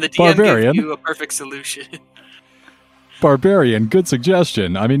 Hey, When the DM barbarian. gives you a perfect solution. Barbarian, good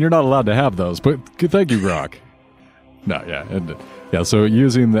suggestion. I mean, you're not allowed to have those, but thank you, Grok. No, yeah, so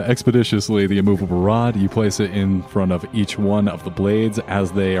using expeditiously the immovable rod, you place it in front of each one of the blades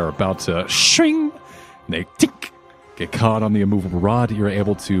as they are about to shing, and they tick, get caught on the immovable rod. You're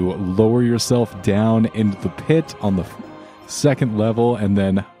able to lower yourself down into the pit on the second level, and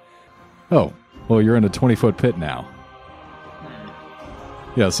then, oh, well, you're in a 20-foot pit now.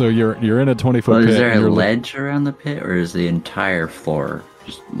 Yeah, so you're in a 20-foot pit. Is there and a you're ledge around the pit, or is the entire floor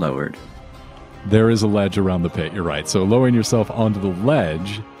just lowered? There is a ledge around the pit, you're right. So lowering yourself onto the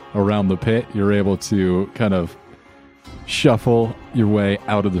ledge around the pit, you're able to kind of shuffle your way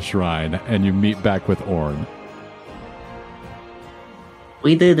out of the shrine, and you meet back with Orn.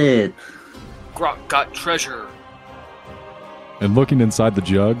 We did it! Grok got treasure. And looking inside the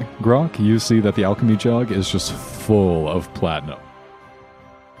jug, Grok, you see that the alchemy jug is just full of platinum.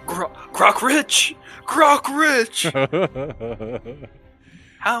 Grok rich! Grok rich!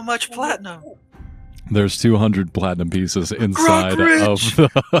 How much platinum? There's 200 platinum pieces inside of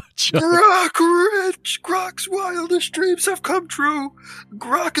the jug. Grok rich! Grok's wildest dreams have come true.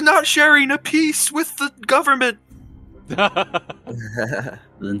 Grok not sharing a piece with the government.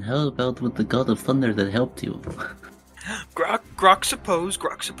 Then how about with the god of thunder that helped you? Grok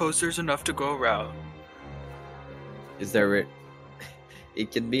suppose there's enough to go around. Is there?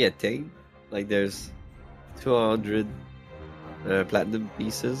 It can be a thing. Like there's 200 platinum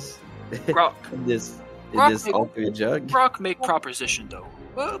pieces Grok. in this Grok alchemy jug. Grok make proposition though.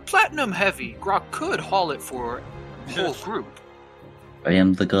 Platinum heavy. Grok could haul it for whole group. I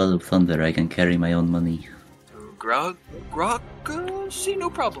am the god of thunder, I can carry my own money. Grok, see no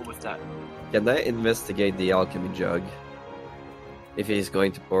problem with that. Can I investigate the alchemy jug? If he's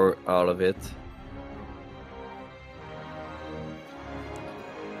going to pour all of it.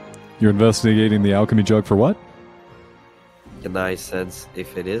 You're investigating the alchemy jug for what? Can I sense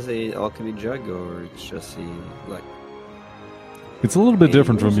if it is an alchemy jug or it's just like? It's a little bit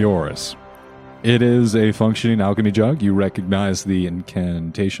different from yours. It is a functioning alchemy jug. You recognize the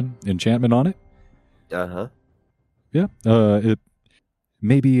enchantment on it. Uh-huh. Yeah. It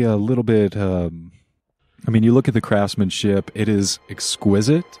may be a little bit... I mean, you look at the craftsmanship. It is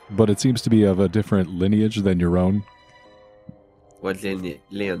exquisite, but it seems to be of a different lineage than your own. What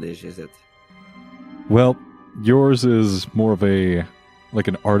lineage is it? Well, yours is more of an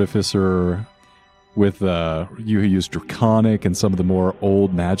artificer with you who use draconic and some of the more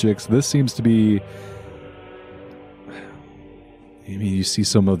old magics. This seems to be... I mean, you see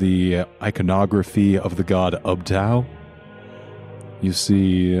some of the iconography of the god Ubtao. You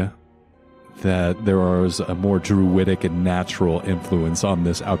see that there is a more druidic and natural influence on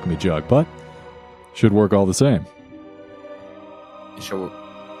this alchemy jug, but should work all the same. So,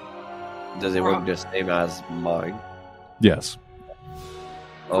 does it work the same as mine? Yes.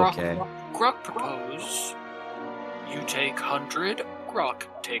 Okay. Grok propose. You take 100. Grok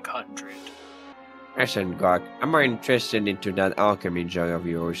take 100. Listen, Grok, I'm more interested into that alchemy jug of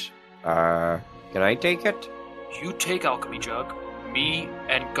yours. Can I take it? You take alchemy jug. Me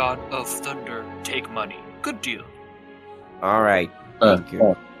and God of Thunder take money. Good deal. All right. Thank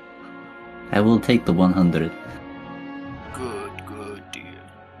you. I will take the 100. Good deal.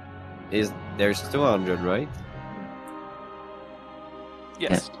 There's 200, right?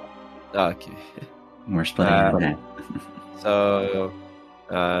 Yes. Okay. We're splitting that. So,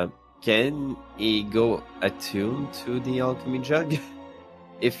 can he go attuned to the alchemy jug?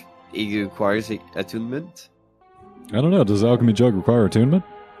 If he requires attunement? I don't know. Does alchemy jug require attunement?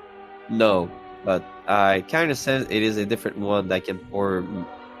 No, but I kind of sense it is a different one that can pour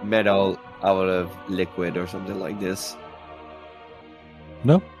metal out of liquid or something like this.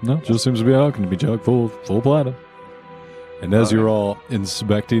 No. Just seems to be an alchemy jug full platinum. And as you're all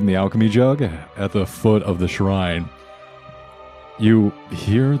inspecting the alchemy jug at the foot of the shrine, you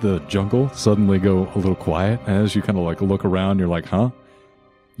hear the jungle suddenly go a little quiet. And as you kind of like look around, you're like, huh?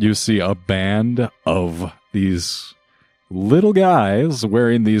 You see a band of these little guys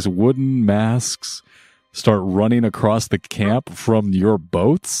wearing these wooden masks start running across the camp from your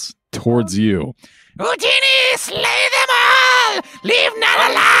boats towards you. Houdini, slay them all! Leave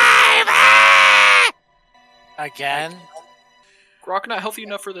none alive! Ah! Again? Grok not healthy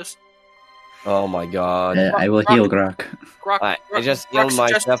enough for this. Oh my god. I will heal Grok. Grok, I just heal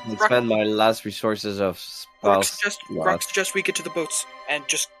myself and spend my last resources of Grok spells. suggests we get to the boats and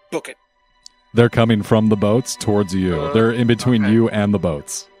just book it. They're coming from the boats towards you. They're in between okay. you and the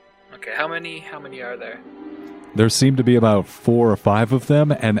boats. Okay, how many are there? There seem to be about 4 or 5 of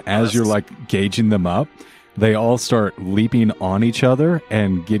them, and as you're like gauging them up, they all start leaping on each other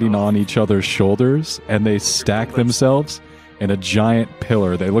and getting on each other's shoulders, and they stack themselves in a giant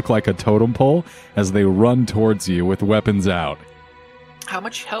pillar. They look like a totem pole as they run towards you with weapons out. How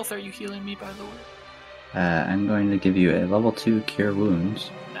much health are you healing me, by the way? I'm going to give you a level 2 cure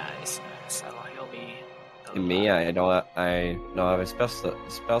wounds. Nice. That'll heal me. Me, I don't have a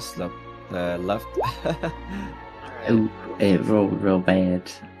spell slot left. Oh, it rolled real bad.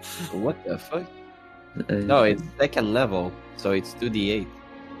 What the fuck? No, it's second level, so it's 2d8.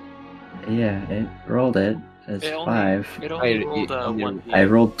 Yeah, it rolled it as 5. It only rolled one. I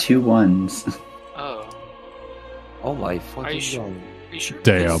rolled 2 1s. Oh. Oh my Are fucking you sure? god. Are you sure?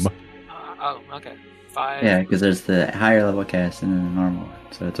 Damn. Okay. 5. Yeah, because there's the higher level cast and then the normal one.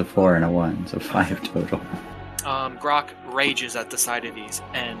 So it's a 4 and a 1, so 5 total. Grok rages at the sight of these,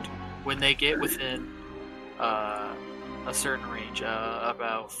 and when they get within a certain range,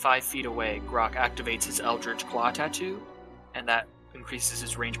 about 5 feet away, Grok activates his Eldritch Claw tattoo, and that increases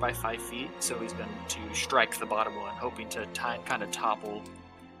his range by 5 feet, so he's going to strike the bottom one, hoping to kind of topple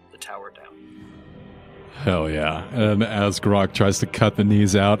the tower down. Hell yeah. And as Grok tries to cut the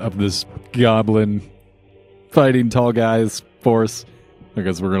knees out of this goblin fighting tall guy's force, I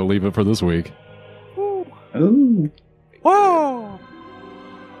guess we're going to leave it for this week. Ooh. Whoa!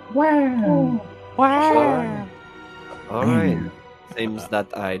 Wow. Wow! Alright. Seems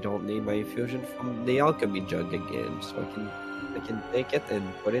that I don't need my infusion from the alchemy jug again, so I can take it and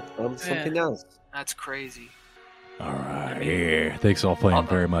put it on something else. That's crazy. All right. Here. Thanks all playing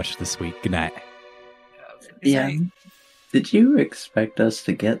very much this week. Good night. Yeah. Did you expect us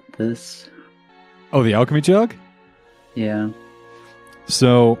to get this? Oh, the alchemy jug? Yeah.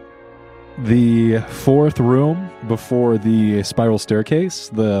 So, the 4th room before the spiral staircase,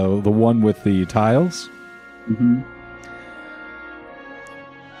 the one with the tiles. Mm-hmm.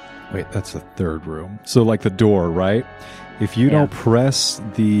 Wait, that's the 3rd room. So, like the door, right? If you don't press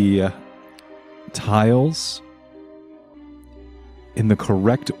the tiles in the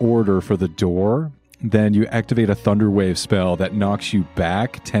correct order for the door, then you activate a thunder wave spell that knocks you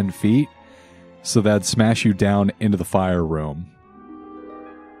back 10 feet. So that'd smash you down into the fire room.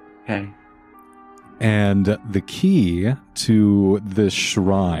 Okay. And the key to this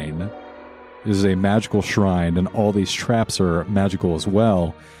shrine is a magical shrine, and all these traps are magical as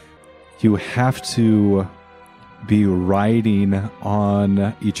well. You have to be riding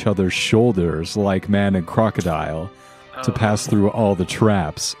on each other's shoulders like Man and Crocodile to pass through all the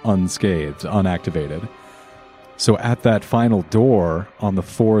traps unscathed, unactivated. So at that final door on the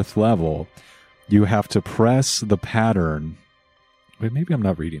 4th level, you have to press the pattern. Wait, maybe I'm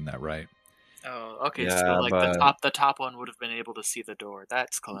not reading that right. Oh, okay. Yeah, so like but the top one would have been able to see the door.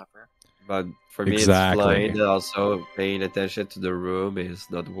 That's clever. But for me, Exactly. it's blind. Also, paying attention to the room is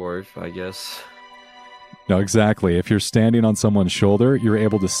not worth, I guess. No, exactly. If you're standing on someone's shoulder, you're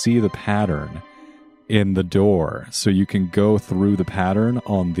able to see the pattern in the door. So you can go through the pattern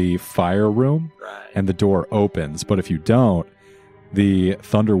on the fire room, Right. and the door opens. But if you don't, the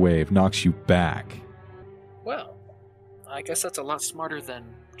thunder wave knocks you back. Well, I guess that's a lot smarter than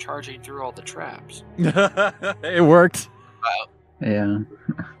charging through all the traps. It worked. Yeah.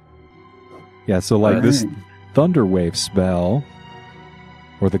 Yeah, so like this Alright. thunder wave spell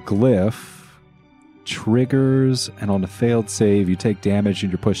or the glyph triggers, and on a failed save, you take damage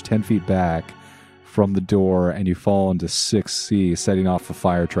and you're pushed 10 feet back from the door, and you fall into 6C, setting off a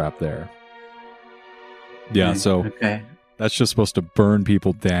fire trap there. Yeah, so Okay. that's just supposed to burn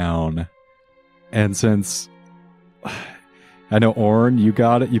people down. And since I know, Orn, you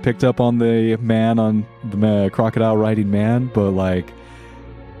got it. You picked up on the man on the crocodile riding man, but like,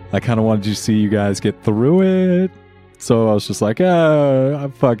 I kind of wanted to see you guys get through it. So I was just like,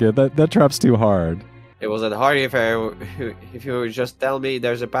 fuck it. That trap's too hard. It wasn't hard if you would just tell me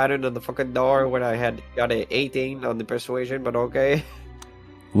there's a pattern on the fucking door when I had got an 18 on the persuasion, but okay.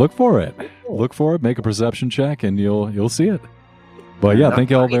 Look for it. Look for it. Make a perception check, and you'll see it. But yeah, thank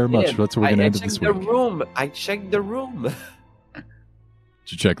you all very much. That's where we're gonna end it this week. I checked the room. Did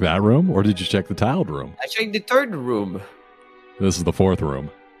you check that room, or did you check the tiled room? I checked the third room. This is the fourth room.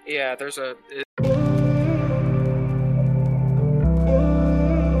 Yeah, there's a.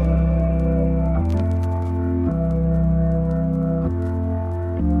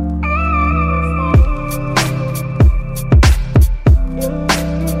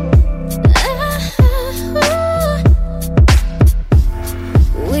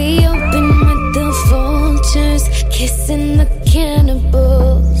 We open with the vultures, kissing the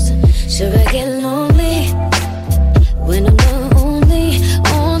cannibals. Should I get lonely when I'm the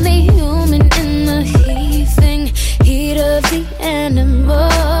only human in the heaving heat of the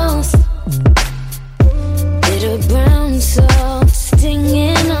animals? Bitter brown salt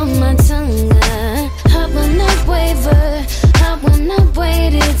stinging on my tongue. I will not waver, I will not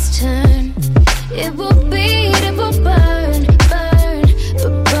wait its turn. It will beat, it will burn,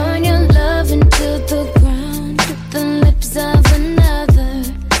 but burn your love into the ground with the lips of another.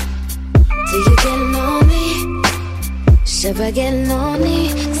 Do you get lonely? Should I get lonely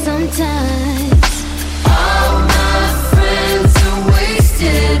sometimes? All my friends are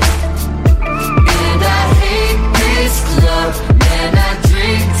wasted, and I hate this club. Man, I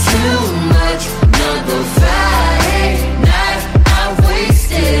drink too much. Another Friday night I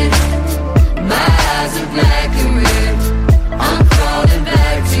wasted. My eyes are black and red. I'm crawling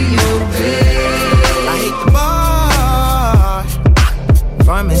back to your bed. I hate the bar.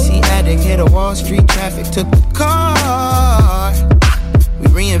 Pharmacy addict, hit a Wall Street traffic, took the car. We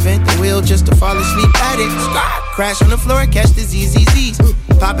reinvent the wheel just to fall asleep at it. Crash on the floor, catch the ZZZs.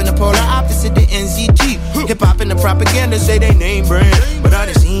 Pop in the polar opposite the NZG. Hip hop and the propaganda say they name brand, but I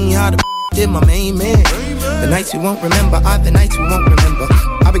done seen how the did my main man. The nights we won't remember are the nights we won't remember.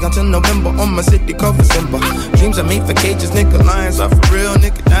 I'll be gone till November on my city called December. Dreams are made for cages, nigga. Lions are for real,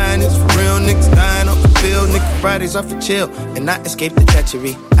 nigga. Dying is for real, niggas dying off the field, nigga. Fridays are for chill and not escape the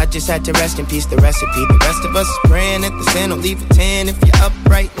treachery. I just had to rest in peace, the recipe. The rest of us is praying at the sin. Don't leave a 10 if you're up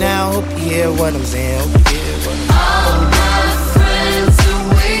right now. Hope you hear what I'm saying. Hope you hear what I'm saying. All my friends are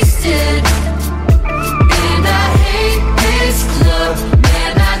wasted, and I hate this club.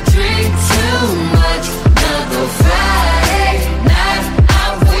 Man, I drink too much. Another Friday night I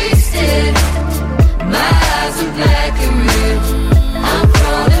wasted. My eyes are black and red. I'm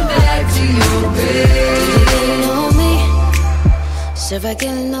crawling back to your bed. Do you get lonely? Should I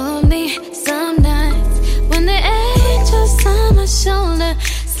get lonely some nights when the angels on my shoulder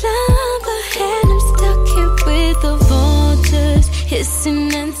slumber and I'm stuck here with the vultures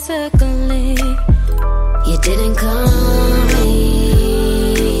hissing and circling? You didn't come.